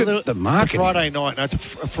 Have a look at the market. It's a Friday night. No, it's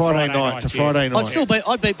a Friday night.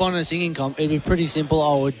 I'd beat Bond in a singing comp. It'd be pretty simple.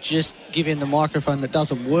 I would just give him the microphone that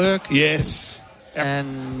doesn't work. Yes.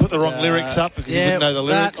 And put the wrong lyrics up because you wouldn't know the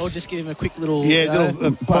lyrics. Or just give him a quick little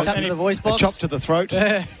tap to the voice box. A chop to the throat.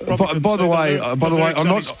 By the way, I'm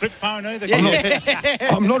not. Flip phone either.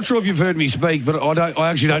 I'm not sure if you've heard me speak, but I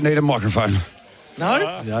actually don't need a microphone. No?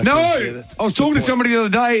 I was talking to somebody the other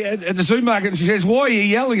day at the supermarket, and she says, "Why are you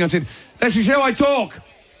yelling?" I said, "That's just how I talk."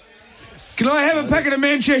 Can I have a packet of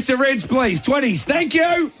Manchester Reds, please? 20s. Thank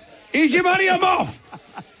you. Here's your money. I'm off.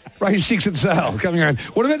 Race 6 at sale coming around.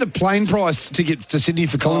 What about the plane price tickets to Sydney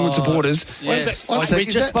for Collingwood supporters? Yes. We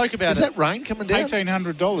just spoke about it. Is that rain coming down?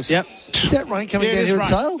 $1,800. Yep. Is that rain coming down here at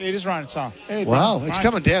sale? It is rain at sale. Yeah, Wow, it's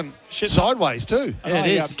coming down sideways too. Yeah,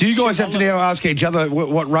 it is. Do you guys have to now ask each other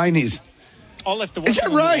what rain is? I left the Is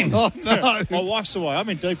that rain? Oh, no. My wife's away. I'm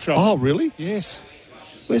in deep trouble. Oh, really? Yes.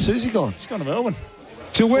 Where's Susie gone? She's gone to Melbourne.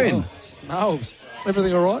 Till when? No.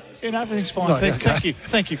 Everything all right? Yeah, no, everything's fine. No, Thank you.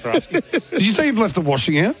 Thank you for asking. Did you say you've left the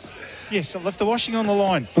washing out? Yes, I've left the washing on the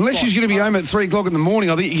line. Unless she's going to be home at 3 o'clock in the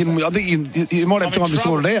morning, I think you might have time to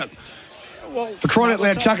sort it out. Well, For crying out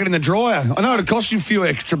loud, chuck it in the dryer. I know it'll cost you a few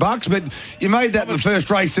extra bucks, but you made that in the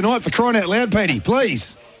first race tonight. For crying out loud, Petey,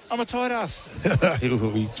 please. I'm a tight ass.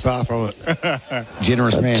 He's far from it.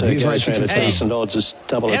 Generous man. Here's race 6 at sale. Decent odds is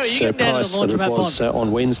double its price that it was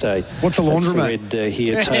on Wednesday. What's a laundromat? That's the red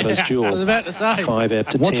here, Taylor's Jewel. I was about to say. 5 out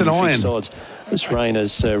to 10 What's an fixed iron? odds. This rain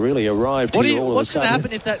has really arrived here all of a What's going sudden. to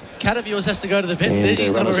happen if that cat of yours has to go to the vet? And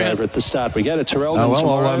He's not runners around. over at the start. We go to Terrell Oh, well,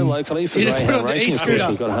 tomorrow locally for You just put Greyhound on the Racing. Of course, e-scooter.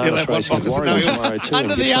 we've got harness racing at Warrigal tomorrow too.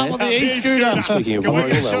 Under in the arm on Gippsland. the e-scooter. Speaking of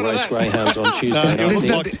Warrigal, they'll race greyhounds on Tuesday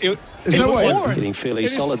night. There's no way. Getting fairly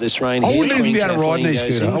solid this rain. I here. wouldn't even be able to ride an Queen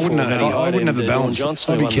e-scooter. Kathleen I wouldn't goes have- in for I wouldn't have the Maddie balance. Dawn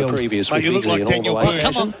Johnson, I'd be who won killed. the previous Mate, with you look Biggley like and all Daniel the way Pearce.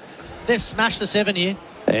 Come Jason. on. They've smashed the 7 here.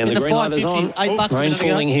 And In the the green light is 550, on. $8 Rain minute to go.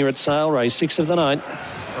 falling here at Sale, race 6 of the night.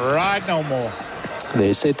 Ride no more.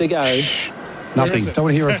 They're set to go. Nothing. Don't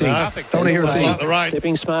want to hear a thing. Nothing. Don't want to hear a thing. The rain.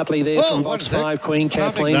 Stepping smartly there Oh, from what box is that? 5, Queen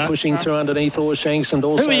Kathleen No. pushing through underneath Orshanks and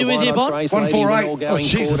also Who are you with here, Bob? Grace 148. Lady Winall going Oh,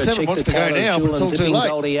 geez, forward the to 7 check wants the to go Taylor's now, Jewel but it's and all too zipping late.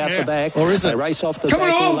 Goldie out the back. Or is it? They race off the Come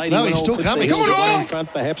back. on! Lady No, he's Winall still took coming. the Come lead on! in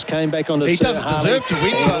front, perhaps came back onto He Sir doesn't Harvey. deserve to win,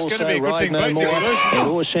 And but it's also gonna be a good Ride thing, No mate. More. And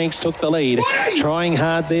Orshanks took the lead. Trying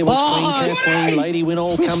hard there was Queen Kathleen. Lady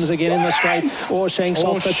Winall comes again in the straight. Orshanks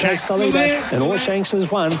off the chase the leader. And Orshanks has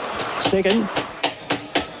won. Second.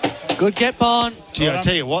 Good get, Bon. Gee, I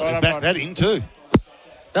tell you what, they backed that in too.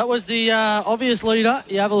 That was the obvious leader.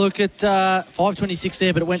 You have a look at 5:26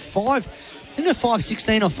 there, but it went 5. I think it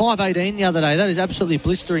 5:16 or 5:18 the other day. That is absolutely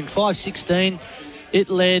blistering. 5:16. It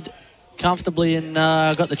led comfortably and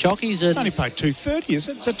got the chockies. It's And only paid $230, is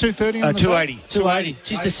it? Is that $230 on the 280. 280.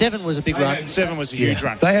 Geez, the 7 was a big run. 7 was a huge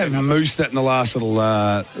run. They have moosed that in the last little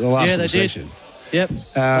Yeah, they did. session. Yep,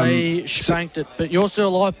 they shanked it. But you're still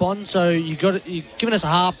alive, Bond, so you're giving us a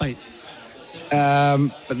heartbeat.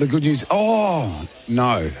 But the good news... Oh,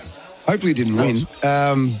 no. Hopefully it didn't win.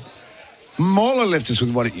 Milo left us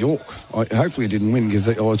with one at York. Hopefully it didn't win because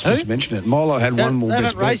I was supposed to mention it. Milo had one more They best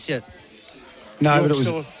haven't bet. raced yet. No, York's but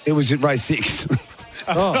still- it was at race 6.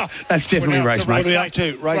 Oh, That's definitely We're now race, to mate. What are we up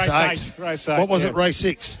to? Race 8. Race 8. What was yeah. it? Race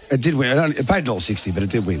 6. It did win. It paid $1.60, but it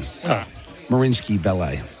did win. Ah. Marinsky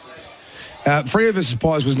Ballet. Freo versus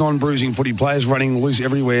Pies was non-bruising footy players running loose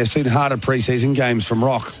everywhere. Seen harder pre-season games from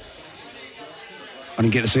Rock. I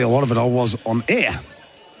didn't get to see a lot of it. I was on air.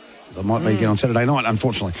 So I might be again on Saturday night,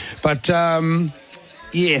 unfortunately. But,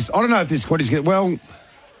 yes, I don't know if this quaddy's good. Well,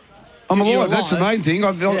 I'm You're alive. That's the alive. main thing.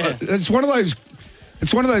 Yeah. It's one of those...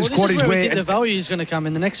 It's one of those well, this is quaddies where we where... think the value is going to come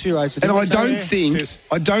in the next few races. And I don't it think, is.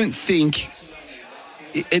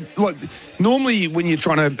 like, normally when you're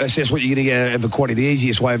trying to assess what you're going to get out of a quaddie, the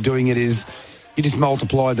easiest way of doing it is you just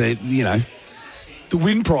multiply the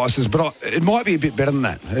win prices. But it might be a bit better than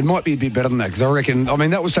that. It might be a bit better than that because I reckon,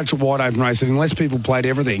 that was such a wide open race that unless people played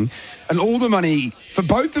everything and all the money for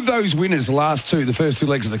both of those winners, the first two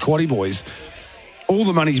legs of the quaddie boys, all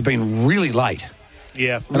the money's been really late.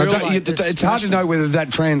 Yeah. And it's hard to know whether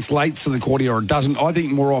that translates to the quaddie or it doesn't. I think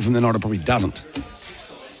more often than not it probably doesn't.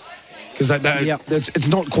 Because it's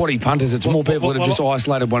not quaddie punters, it's more people that have just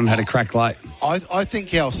isolated one and had a crack late. I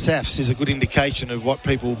think our SAFs is a good indication of what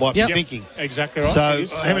people might be thinking. Exactly right. So,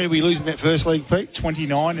 how many are we losing that first league, Pete?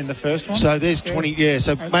 29 in the first one. So there's 20,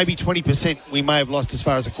 so maybe 20% we may have lost as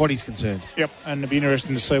far as the quaddie's concerned. Yep, and it'll be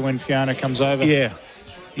interesting to see when Fiona comes over. Yeah.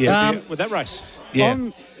 With that race. Yeah.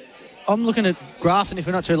 I'm looking at Grafton, if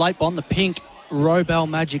we're not too late, Bond, the pink Robel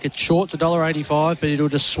Magic. It's short, it's $1.85, but it'll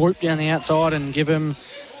just swoop down the outside and give him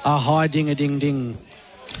a high ding-a-ding-ding.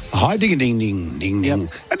 A high ding-a-ding-ding-ding-ding.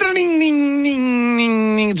 Yep.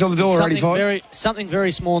 Ding-ding-ding-ding. It's on the $1.85. Something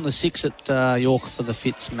very small in the 6 at York for the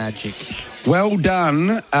Fitz Magic. Well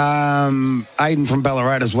done, Aiden from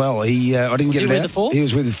Ballarat as well. I didn't get it with out. the 4? He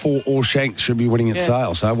was with the 4. Or Shanks should be winning at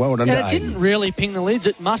sale. So well done, And to it Aiden. didn't really ping the lids.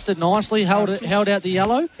 It mustered nicely, held out the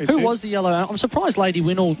yellow. Who did. was the yellow? I'm surprised Lady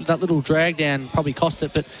Winall, that little drag down, probably cost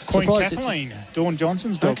it. But Queen surprised Kathleen, Dawn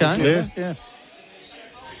Johnson's dog. Okay. Yeah.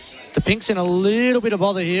 The pink's in a little bit of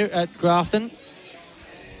bother here at Grafton.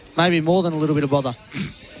 Maybe more than a little bit of bother.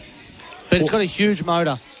 But it's got a huge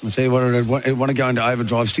motor. I'll tell you what, it want to go into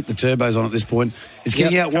overdrive, stick the turbos on at this point. It's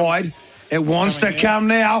getting out wide. It wants to come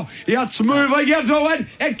now. Yeah, it's smoothly gets all it.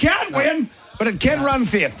 It can't win, but it can run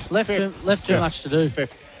fifth. Left too much to do.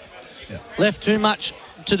 Fifth. Yeah. Left too much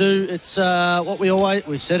to do. It's what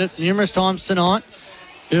we've said it numerous times tonight.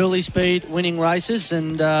 Early speed winning races,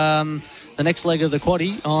 and the next leg of the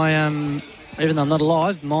quaddie, even though I'm not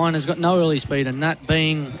alive, mine has got no early speed, and that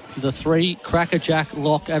being the 3 Crackerjack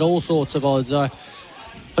Lock at all sorts of odds. I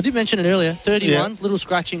did mention it earlier, 31, little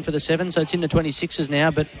scratching for the 7, so it's in the 26s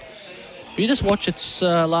now, but if you just watch its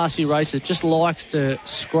last few races, it just likes to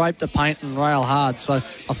scrape the paint and rail hard, so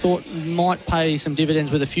I thought it might pay some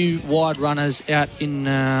dividends with a few wide runners out in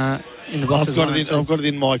the boxes. I've got it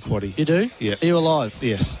in my quaddie. You do? Yeah. Are you alive?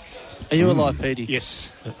 Yes. Are you alive, Petey?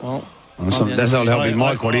 Yes. Well, that's not helping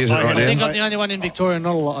my quaddie, is it, right now? I think I'm the only one in Victoria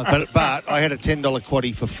not alive. But I had a $10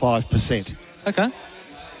 quaddie for 5%. Okay.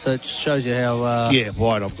 So it shows you how...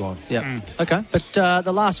 wide I've gone. Yeah. Okay. But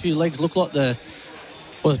the last few legs look like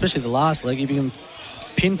especially the last leg, if you can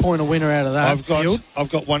pinpoint a winner out of that I've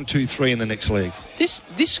got 1, 2, 3 in the next leg. This...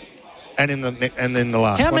 And then the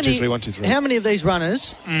last. 1, 2, 3, 1, 2, 3. How many of these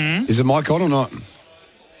runners... Is it Mike on or not?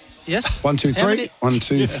 Yes. 1, 2, 3. 1,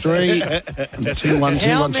 2, 3. 2, 1,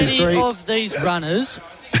 2, 1, 2, 3. How many of these runners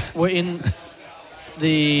were in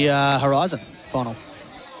the Horizon final?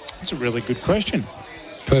 That's a really good question.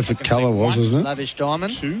 Perfect colour wasn't it? Lavish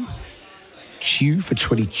Diamond. 2. Chew for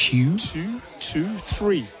 22. 2,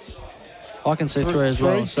 3. I can see 3 as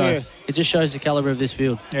well. So it just shows the calibre of this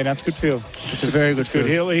field. Yeah, that's a good field. It's a very good field.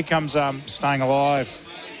 Here comes Staying Alive.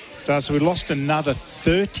 So we lost another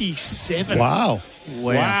 37. Wow.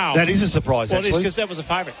 That is a surprise, actually. Well, it is because that was a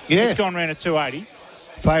favourite. Yeah. It's gone round at 280.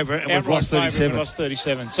 Favourite, and we've lost 37. We've lost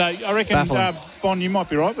 37. So I reckon, Bon, you might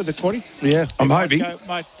be right with the quaddie. Yeah, I'm hoping.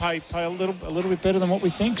 Might pay a little bit better than what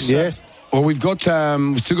we think. So. Yeah. Well, we've still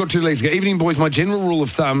got 2 legs to go. Evening, boys. My general rule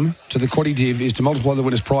of thumb to the quaddie div is to multiply the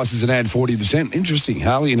winner's prices and add 40%. Interesting.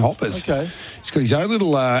 Harley and Hoppers. Okay. He's got his own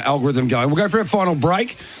little algorithm going. We'll go for our final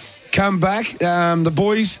break. Come back. The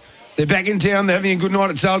boys, they're back in town. They're having a good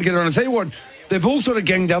night at sail together. And I tell you what, they've all sort of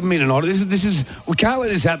ganged up on me tonight. We can't let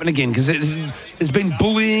this happen again because there's been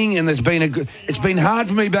bullying and it's been hard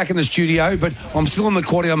for me back in the studio, but I'm still on the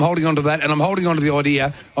quaddie. I'm holding on to that, and I'm holding on to the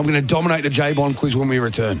idea I'm going to dominate the J-Bond quiz when we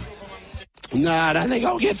return. No, I don't think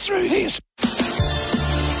I'll get through this.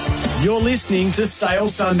 You're listening to Sale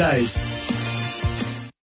Sundays.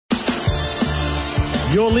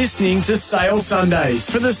 You're listening to Sale Sundays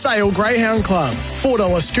for the Sale Greyhound Club.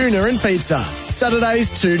 $4 schooner and pizza.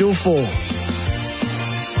 Saturdays 2 till 4.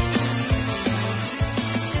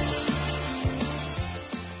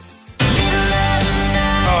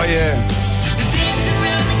 Oh, yeah.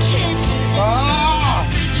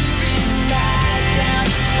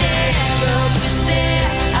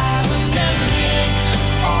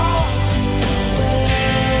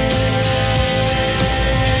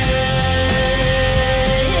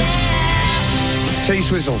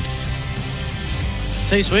 T-Swizzle.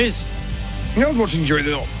 T-Swizz. I was watching during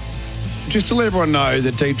the... Just to let everyone know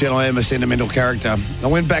that deep down I am a sentimental character. I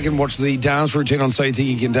went back and watched the dance routine on So You Think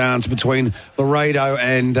You Can Dance between Laredo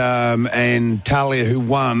and Talia, who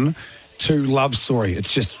won to Love Story.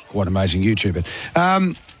 It's just quite amazing. YouTube it.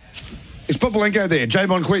 Is Popolenko there?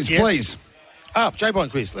 J-Bond quiz, yes. Please. Up,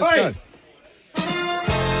 J-Bond quiz. Let's go.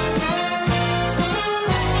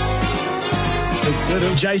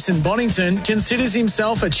 Jason Bonington considers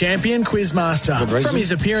himself a champion quizmaster from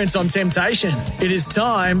his appearance on Temptation. It is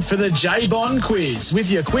time for the J-Bond quiz with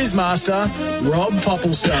your quizmaster, Rob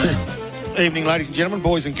Popplestone. Evening, ladies and gentlemen,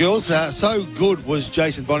 boys and girls. So good was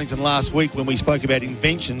Jason Bonington last week when we spoke about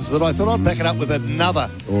inventions that I thought I'd back it up with another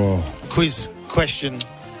quiz question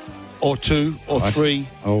or 2 or 3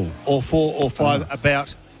 or 4 or 5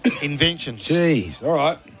 about inventions. Jeez, all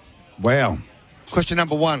right. Wow. Question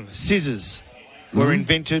number 1. Scissors were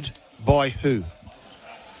invented by who?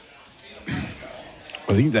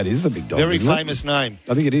 I think that is the big dog. Very famous name.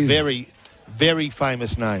 I think it is. Very, very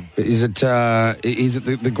famous name. Is it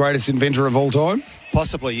the greatest inventor of all time?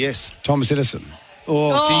 Possibly, yes. Thomas Edison.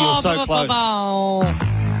 Oh, gee, you're so close.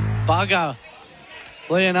 Bugger.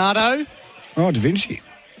 Leonardo? Oh, Da Vinci.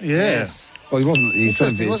 Yes. Well, he wasn't. He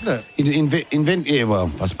sort of wasn't it? Yeah,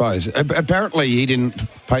 well, I suppose. Apparently, he didn't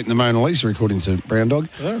paint the Mona Lisa, according to Brown Dog.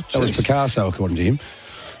 Oh, that was Picasso, according to him.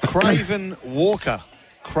 Craven Walker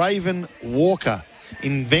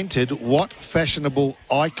invented what fashionable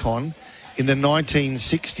icon in the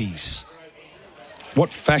 1960s?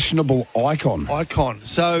 What fashionable icon? Icon.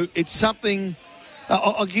 So it's something.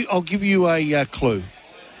 I'll give you a clue.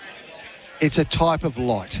 It's a type of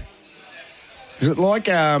light. Is it like?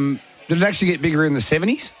 Did it actually get bigger in the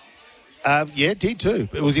 70s? Yeah, it did too.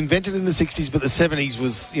 It was invented in the 60s, but the 70s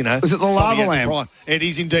was, you know... Was it the lava lamp? It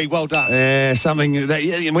is indeed. Well done. Yeah, something that...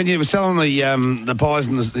 Yeah, when you were selling the pies,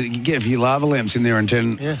 and you get a few lava lamps in there and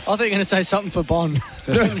turn... Yeah. I thought you were going to say something for Bond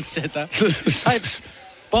when you said that. Hey,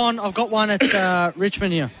 Bond, I've got one at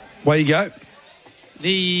Richmond here. Where you go?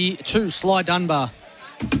 The 2, Sly Dunbar.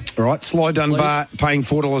 All right, Sly Dunbar paying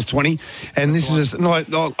 $4.20. And this is... I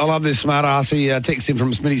love this smart ass. He texts in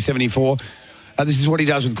from Smitty74. This is what he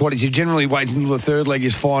does with quaddies. He generally waits until the third leg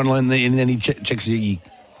is final and then he checks the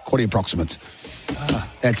quaddie approximates.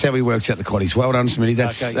 That's how he works out the quaddies. Well done,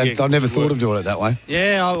 Smitty. I never thought of doing it that way.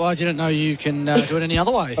 Yeah, I didn't know you can do it any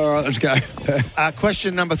other way. All right, let's go.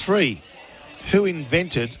 Question number 3. Who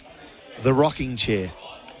invented the rocking chair?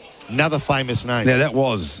 Another famous name. Yeah, that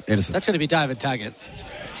was Edison. That's going to be David Taggart.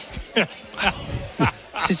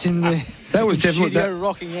 Sits in the that was definitely that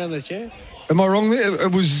rocking around the chair. Am I wrong there?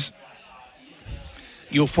 It was...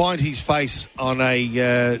 You'll find his face on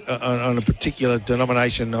a particular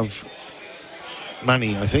denomination of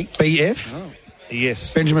money, I think. BF? Oh.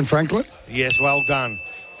 Yes. Benjamin Franklin? Yes, well done.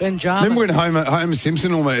 Ben Jarman. Remember when Homer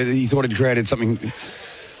Simpson, he thought he'd created something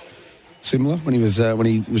similar when he was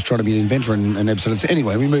trying to be an inventor in an episode.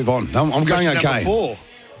 Anyway, we move on. I'm going okay. Number 4.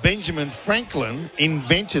 Benjamin Franklin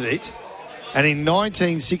invented it, and in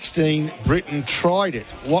 1916, Britain tried it.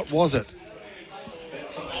 What was it?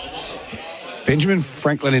 Benjamin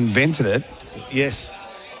Franklin invented it. Yes.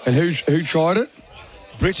 And who tried it?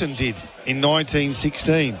 Britain did in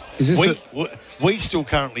 1916. Is this we still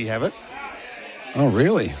currently have it. Oh,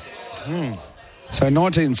 really? So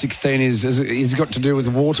 1916 is it got to do with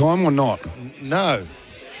wartime or not? No.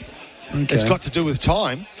 Okay. It's got to do with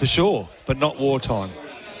time, for sure, but not wartime.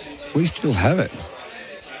 We still have it.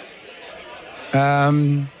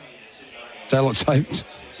 Daylight savings.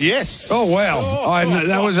 Yes. Oh, wow.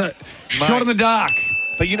 That was a shot in the dark.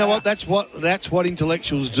 But you know what? That's what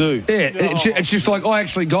intellectuals do. Yeah, it's just like I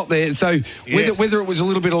actually got there. So whether it was a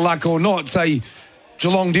little bit of luck or not, say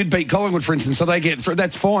Geelong did beat Collingwood, for instance, so they get through.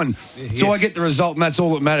 That's fine. Yes. So I get the result, and that's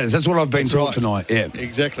all that matters. That's what I've been taught tonight. Yeah,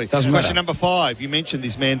 exactly. Doesn't matter. Question number 5. You mentioned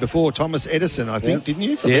this man before, Thomas Edison, I think, didn't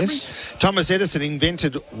you? From yes. memory? Thomas Edison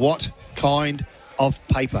invented what kind of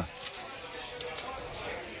paper?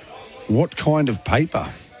 What kind of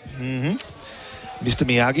paper? Mm-hmm. Mr.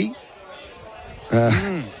 Miyagi.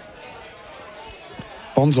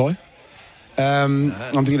 Bonsai. I'm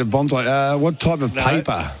thinking of bonsai. What type of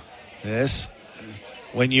paper? Yes.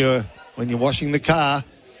 When you're washing the car.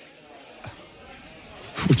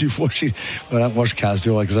 Would you wash it? Well, I don't wash cars,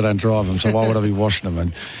 do I? Because I don't drive them. So why would I be washing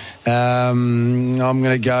them? I'm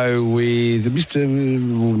going to go with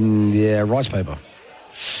rice paper.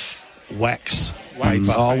 Wax.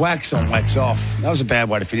 Wax on, wax off. That was a bad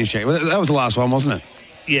way to finish it. That was the last one, wasn't it?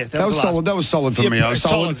 Yeah, that was solid. That was solid for me. I was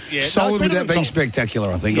solid without being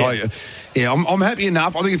spectacular, I think. Yeah. I'm happy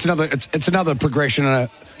enough. I think it's another progression and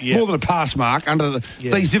more than a pass mark under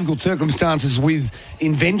these difficult circumstances with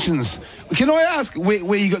inventions. Can I ask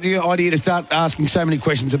where you got the idea to start asking so many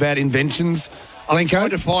questions about inventions? I'm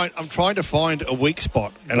trying to find a weak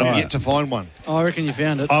spot, and I'm yet to find one. I reckon you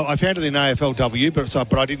found it. I found it in AFLW,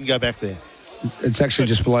 but I didn't go back there. It's actually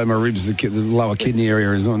just below my ribs. The lower kidney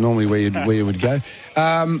area is not normally where you would go.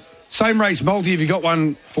 Same race multi. Have you got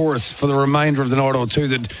one for us for the remainder of the night or two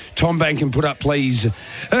that Tom Bank can put up, please?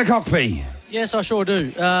 Cockpee. Yes, I sure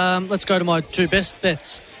do. Let's go to my 2 best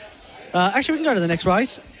bets. Actually, we can go to the next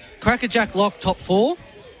race. Crackerjack Lock, top 4.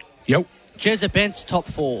 Yep. Jezza Bent's top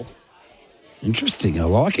 4. Interesting. I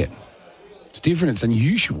like it. It's different. It's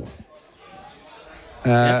unusual.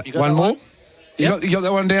 Yep, one more? Yep. You got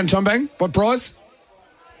that one down, Tom Bang? What price?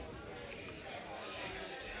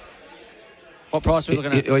 What price are we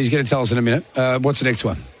looking at? He's going to tell us in a minute. What's the next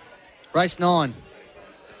one? Race 9.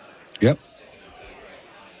 Yep.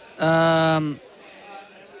 1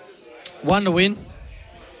 to win.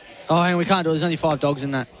 Oh, hang on, we can't do it. There's only 5 dogs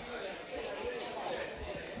in that.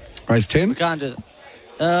 Race 10? We can't do it.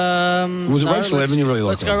 Was it race 11 you really like?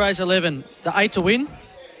 Let's go race 11. The 8 to win.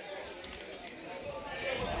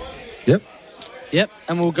 Yep,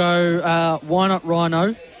 and we'll go Why Not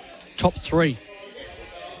Rhino, top 3,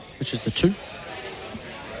 which is the 2.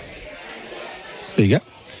 There you go.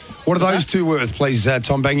 What are those 2 worth, please,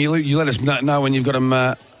 Tom Bang? You let us know when you've got them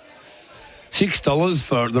 $6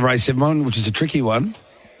 for the race 7 one, which is a tricky one.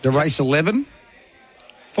 The race 11,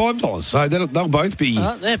 $5. So they'll both be...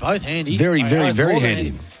 they're both handy. Very, very, very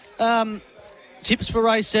handy. Tips for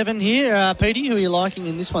race 7 here. Petey, who are you liking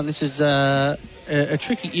in this one? This is a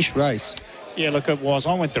tricky-ish race. Yeah, look, it was.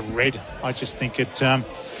 I went the red. I just think it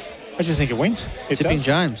I just think it wins. Tipping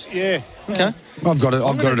James. Yeah. Okay. I've got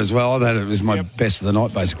it as well. I've had it as my best of the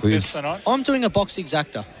night, basically. Best of the night. I'm doing a box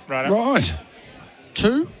exacta. Right.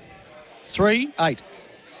 2, 3, 8.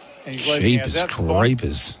 And he's leaving ours Jeepers out for Bond.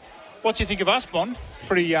 creepers. What do you think of us, Bond?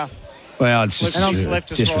 Pretty. Well, it's just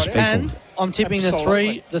left us disrespectful. And I'm tipping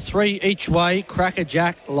the three each way Cracker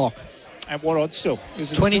Jack lock. At what odds still?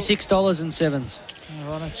 Is it $26.07.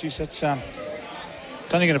 Oh, right, jeez, that's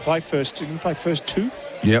don't you going to play first? You can play first 2.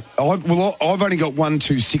 Yep. I've only got 1,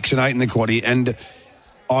 2, 6, and 8 in the quaddie, and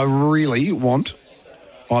I really want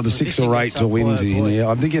either 6 or 8 to win.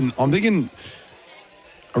 I'm thinking.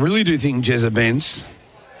 I really do think Jezza Benz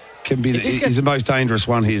can be is the most dangerous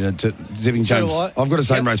one here to Zipping James. I've got a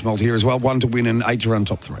same race multi here as well. 1 to win and 8 to run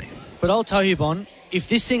top 3. But I'll tell you, Bon, if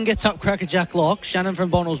this thing gets up Cracker Jack lock, Shannon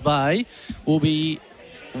from Bonnells Bay will be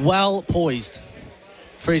well poised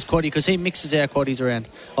for his quaddie because he mixes our quaddies around.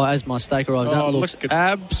 As my stake arrives, that looks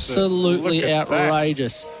absolutely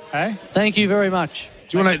outrageous. Hey? Thank you very much.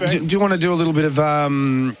 Do you want to do a little bit of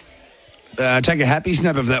take a happy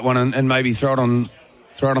snap of that one and maybe throw it on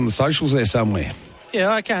the socials there somewhere?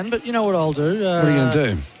 Yeah, I can, but you know what I'll do? What are you going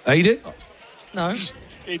to do? Eat it? No.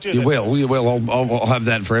 You will. I'll have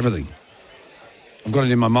that for everything. I've got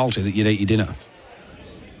it in my multi that you'd eat your dinner.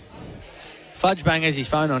 Fudge Bang has his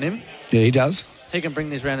phone on him. Yeah, he does. He can bring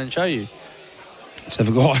this round and show you. Let's have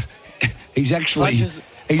a go. He's actually...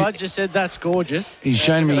 Fudge just said that's gorgeous. He's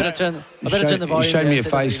shown me... I better turn the volume. He's shown me a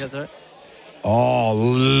face. Oh,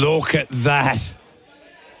 look at that.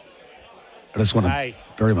 I just want to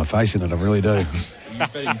bury my face in it. I really do.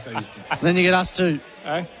 Then you get us too.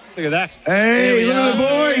 Hey, look at that. Hey, look at the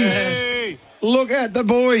boys. Hey. Look at the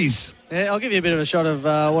boys. Yeah, I'll give you a bit of a shot of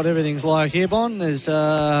what everything's like here, Bon. There's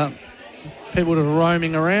people that are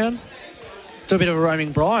roaming around. Do a bit of a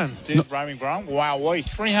roaming Brian. Roaming Brian. Wow,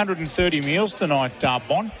 330 meals tonight,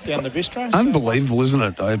 Bon, down the bistro. Unbelievable, isn't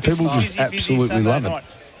it? People just absolutely love it.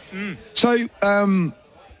 Mm. So,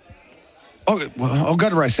 I'll go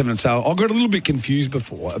to race 7 and say I got a little bit confused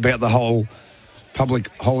before about the whole public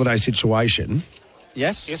holiday situation.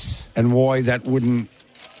 Yes. And why that wouldn't...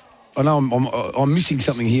 I know I'm missing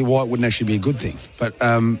something here, why it wouldn't actually be a good thing. But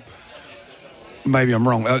maybe I'm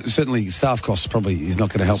wrong. Certainly staff costs probably is not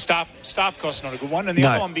going to help. Staff costs not a good one. And the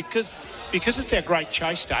other one, because it's our Great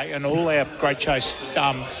Chase Day and all our Great Chase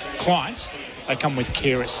clients, they come with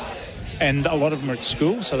carers. And a lot of them are at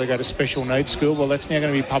school, so they go to special needs school. Well, that's now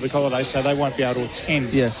going to be public holiday, so they won't be able to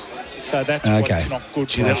attend. Yes. So that's what's not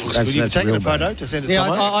good for us. You've taken a photo to send it to me?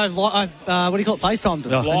 I've what do you call it, FaceTimed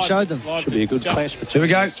them and showed them. Should be a good clash between...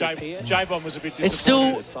 Here we go. J-Bomb was a bit disappointed.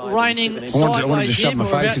 It's still raining sideways here, but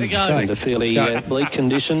we're about to go. Under fairly bleak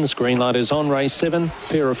conditions. Green light is on, race 7.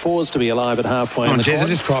 Pair of 4s to be alive at halfway. Come on, Jezza,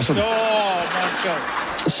 just cross them. Oh, my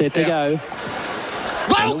God. Set to go.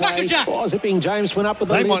 Well, Cracker Jack! Zipping James went up with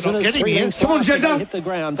the They leads might not get him here. Come on, Jezza. Hit the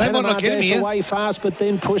ground. They might not get him here. Away fast, but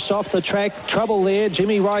then pushed off the track. Trouble there.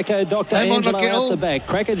 Jimmy Ryko, Dr. Angelo out the back.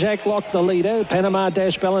 Cracker Jack locked the leader. Panama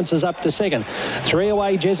Dash balances up to second. 3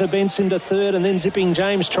 away, Jezza Benson to third, and then Zipping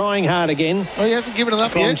James trying hard again. Oh, he hasn't given it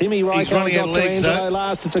up From yet. Jimmy Ryko, He's running out of Dr. legs, Angelo though.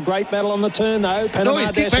 last. It's a great battle on the turn, though. Panama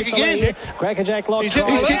he's kicked Dash back again. Cracker Jack locked. He's kicked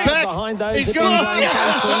back. Behind those. He's Zipping gone. James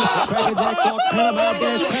Cracker Jack locked. Panama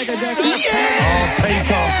Dash. Cracker Jack locked.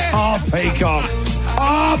 Oh, Peacock.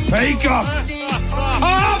 Oh, Peacock.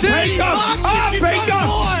 Oh, Peacock. Oh, Peacock.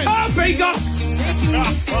 Oh, Peacock.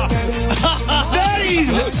 That is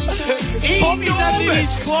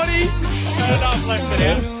enormous.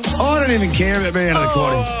 I don't even care about being out of the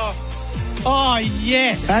quaddie. Oh,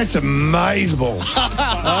 yes. That's amazing.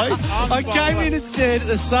 I came in and said at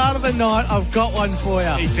the start of the night, I've got one for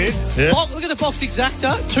you. He did? Yeah. Look at the box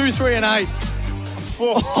exacta, 2, 3 and 8.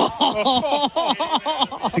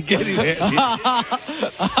 Get him out.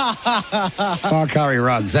 Oh, Curry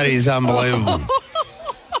runs. That is unbelievable.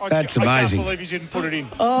 That's amazing. I can't believe you didn't put it in.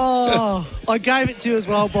 Oh, I gave it to you as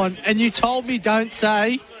well, Bon. And you told me don't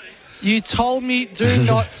say. You told me do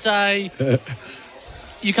not say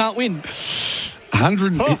you can't win.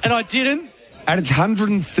 100. And I didn't. And it's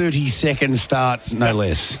 132nd starts, no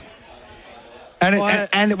less. And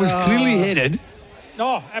it was clearly headed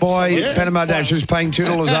by Panama Dash, who's paying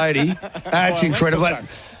 $2.80. That's incredible.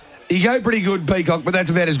 You go pretty good, Peacock, but that's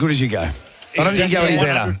about as good as you go. I don't think you go any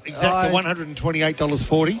better. Exactly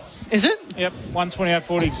 $128.40. Is it? Yep,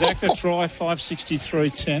 128.40 exact. A try,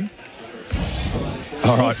 563.10.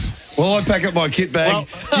 All right. Well, I pack up my kit bag.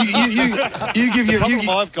 Well, you give your... The problem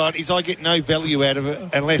I've got is I get no value out of it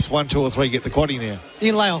unless 1, 2 or 3 get the quaddie now. You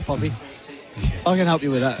can lay off, Bobby. I can help you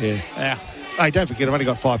with that. Yeah. Hey, don't forget, I've only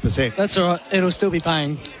got 5%. That's all right. It'll still be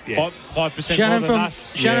paying. Yeah. 5% Shannon more from than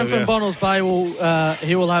us. Shannon from Bonnells Bay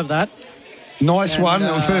will have that. Nice And, one.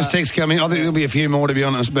 First text coming. I think there'll be a few more, to be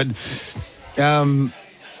honest. But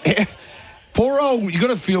poor old, you got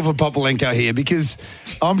to feel for Popolenko here, because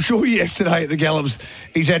I'm sure yesterday at the Gallops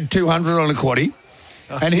he's had 200 on a quaddie.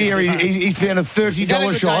 And here he found a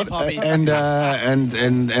 $30 shot, day, and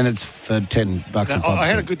it's for $10. No, I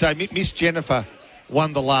had a good day. Miss Jennifer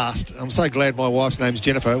won the last. I'm so glad my wife's name's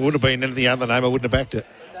Jennifer. It would have been any other name. I wouldn't have backed it.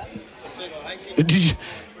 Did you?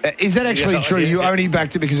 Is that actually true? Yeah, you only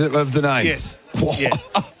backed it because of the name? Yes. Yeah.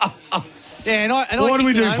 Yeah, Why do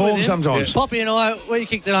we do form sometimes? Yeah. Poppy and I, we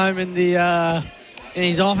kicked it home in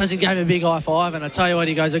his office and gave him a big high five. And I tell you what,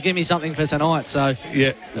 he goes, "Give me something for tonight." So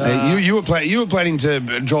yeah, you were planning to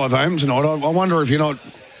drive home tonight. I wonder if you're not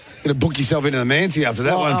going to book yourself into the Mancy after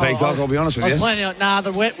that one, Peacock. I'll be honest with you. I was planning on,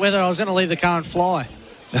 the wet weather. I was going to leave the car and fly.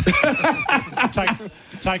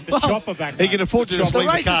 Take the chopper back. He can afford to just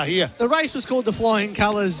leave the car here. The race was called the Flying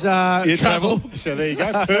Colours Travel. So there you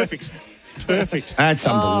go. Perfect. That's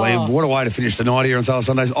unbelievable. What a way to finish the night here on Saturday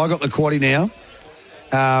Sundays. I got the quaddie now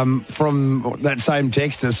from that same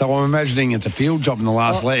texter, so I'm imagining it's a field job in the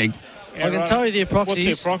last leg. Yeah, I can tell you the approxies. What's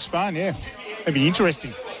the approx, Barn? Yeah. That'd be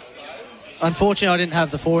interesting. Unfortunately, I didn't have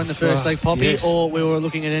the 4 in the first leg, Poppy, or we were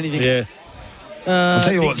looking at anything. Yeah. I'll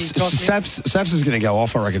tell you what, Safs is going to go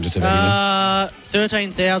off, I reckon, just about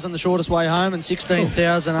 13,000 the shortest way home and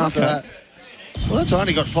 16,000 after that. Well, that's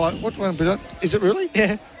only got 5. What one? Is it really?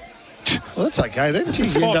 Yeah. Well, that's okay then.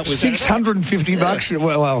 Jeez, you end up with $650.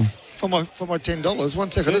 Well, for my $10.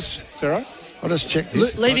 1 second. It's all right. I'll just check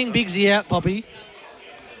this. Leaving Bigsy out, Poppy.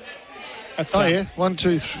 That's, yeah. 1,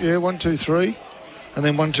 2, 3. Yeah, 1, 2, 3. And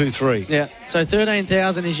then 1, 2, 3. Yeah. So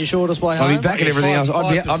 13,000 is your shortest way home. I'll be back at everything else.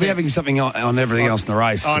 I'll be having something on everything else in the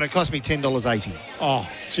race. Oh, and it cost me $10.80. Oh,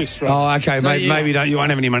 just right. Oh, okay. So maybe you won't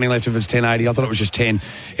have any money left if it's $10.80. I thought it was just 10.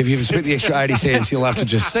 If you've spent the extra 80 cents, you'll have to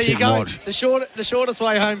just sit and watch. The shortest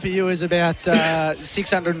way home for you is about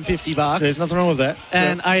 $650. There's nothing wrong with that.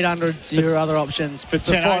 And 800's your other options. For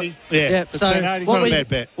 $10.80. Yeah. For so $10.80. Not a bad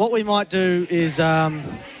bet. What we might do is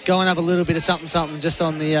go and have a little bit of something just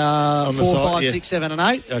on the 4, side, 5, yeah. 6, 7 and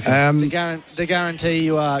 8 to guarantee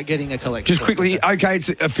you are getting a collection. Just quickly, okay, it's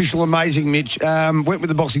official, amazing, Mitch. Went with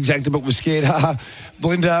the box exacta, but was scared.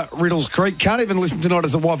 Belinda, Riddles Creek. Can't even listen tonight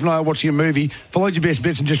as the wife and I are watching a movie. Followed your best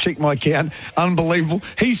bets and just checked my account. Unbelievable.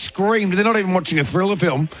 He screamed. They're not even watching a thriller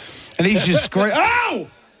film. And he's just screaming. Ow!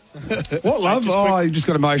 What, love? He just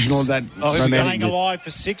got emotional at that. Staying alive for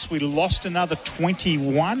 6. We lost another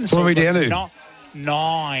 21. What are we down to?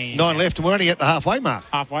 9 left, and we're only at the halfway mark.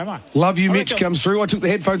 Love you, Mitch comes through. I took the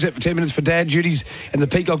headphones out for 10 minutes for dad duties, and the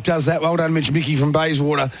Peacock does that. Well done, Mitch. Mickey from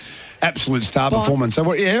Bayswater. Absolute star performance. So,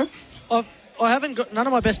 what, yeah? I haven't got... None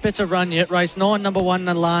of my best bets have run yet. Race 9, number 1,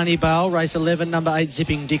 Nalani Bale. Race 11, number 8,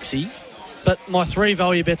 Zipping Dixie. But my 3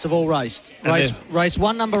 value bets have all raced. Race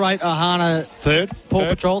 1, number 8, Ahana. Third. Paw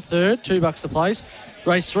Patrol, third. $2 to place.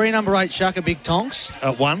 Race 3, number 8, Shaka Big Tonks.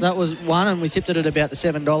 1. That was 1, and we tipped it at about the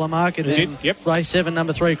 $7 mark. And then race 7,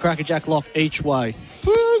 number 3, Crackerjack Lock each way.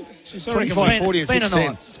 25, 40 and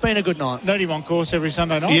 16. It's been a good night. Need him on course every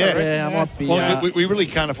Sunday night. Yeah, I might be. Well, we really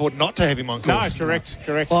can't afford not to have him on course. No, correct.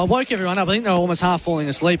 Well, I woke everyone up. I think they were almost half falling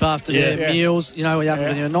asleep after their meals. You know, we have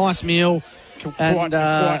a nice meal. Quite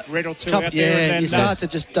red or two out there. And then, you start to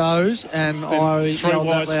just doze, and I yelled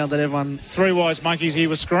that loud that everyone... 3 wise monkeys here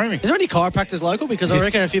were screaming. Is there any chiropractors local? Because I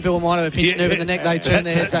reckon a few people might have a pinched nerve in the neck. They turn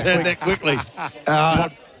their heads that quickly.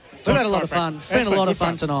 We've had a lot of fun. It's been a lot of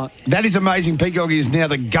fun tonight. That is amazing. Peacock is now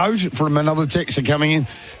the GOAT from another texter coming in.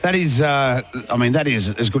 That is, that is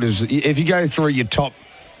as good as... If you go through your top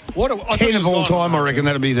 10 of all time, I reckon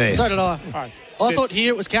that'll be there. So did I. I thought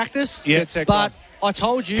here it was Cactus, but I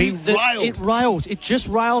told you it rails. It just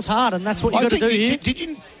rails hard, and that's what you got to do here.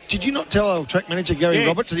 Did you not tell our track manager, Gary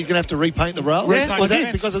Roberts, that he's going to have to repaint the rail? Yeah, was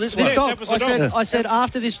that because of this one? I said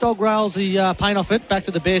after this dog rails the paint off it, back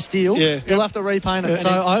to the bare steel, you'll have to repaint it. So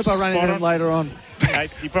I hope I run into him later on.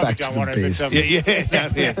 You probably don't want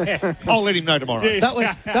to. I'll let him know tomorrow.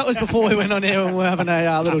 That was before we went on air and we were having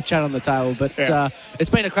a little chat on the table. But it's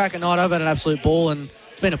been a cracking night. I've had an absolute ball, and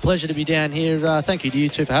it's been a pleasure to be down here. Thank you to you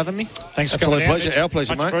two for having me. Thanks for coming down. Pleasure. Our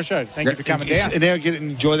pleasure, mate. Much appreciated. Thank you for coming down. And now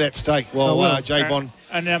enjoy that steak while Jay Bond...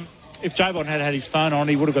 And if J-Bond had his phone on,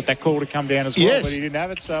 he would have got that call to come down as well, but he didn't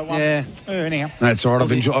have it. So anyhow, that's all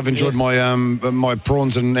right. I've enjoyed my my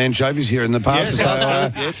prawns and anchovies here in the past.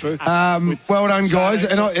 True. Well done, guys.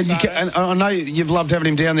 And I know you've loved having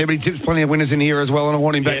him down there, but he tips plenty of winners in here as well, and I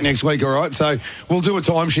want him back next week. All right, so we'll do a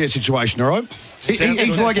timeshare situation. All right,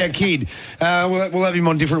 he's like our kid. We'll have him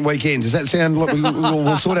on different weekends. Does that sound like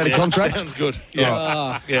we'll sort out a contract? Sounds good.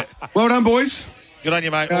 Yeah. Well done, boys. Good on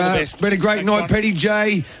you, mate. All the best. Been a great night, Petty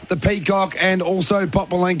J, the Peacock, and also Pop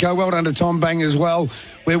Malenko. Well done to Tom Bang as well.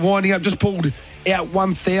 We're winding up. Just pulled out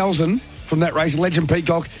 1,000 from that race. Legend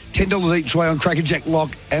Peacock, $10 each way on Crackerjack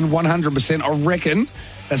Lock, and 100%. I reckon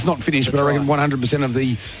that's not finished, but I reckon 100% of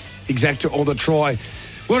the exacta or the try.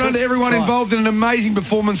 Well done to everyone involved in an amazing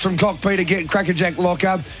performance from Cockpit to get Crackerjack Lock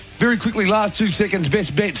up. Very quickly, last 2 seconds,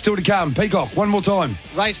 best bet still to come. Peacock, one more time.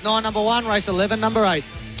 Race 9, number 1. Race 11, number 8.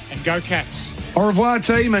 And go Cats. Au revoir,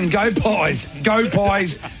 team, and go Pies. Go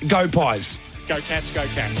Pies. Go Pies. Go Cats, go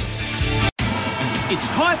Cats. It's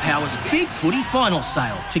Tyre Power's Big Footy Final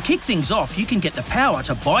Sale. To kick things off, you can get the power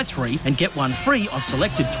to buy 3 and get 1 free on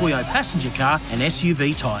selected Toyo passenger car and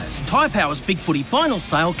SUV tyres. Tyre Power's Big Footy Final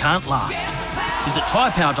Sale can't last. Visit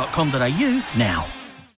tyrepower.com.au now.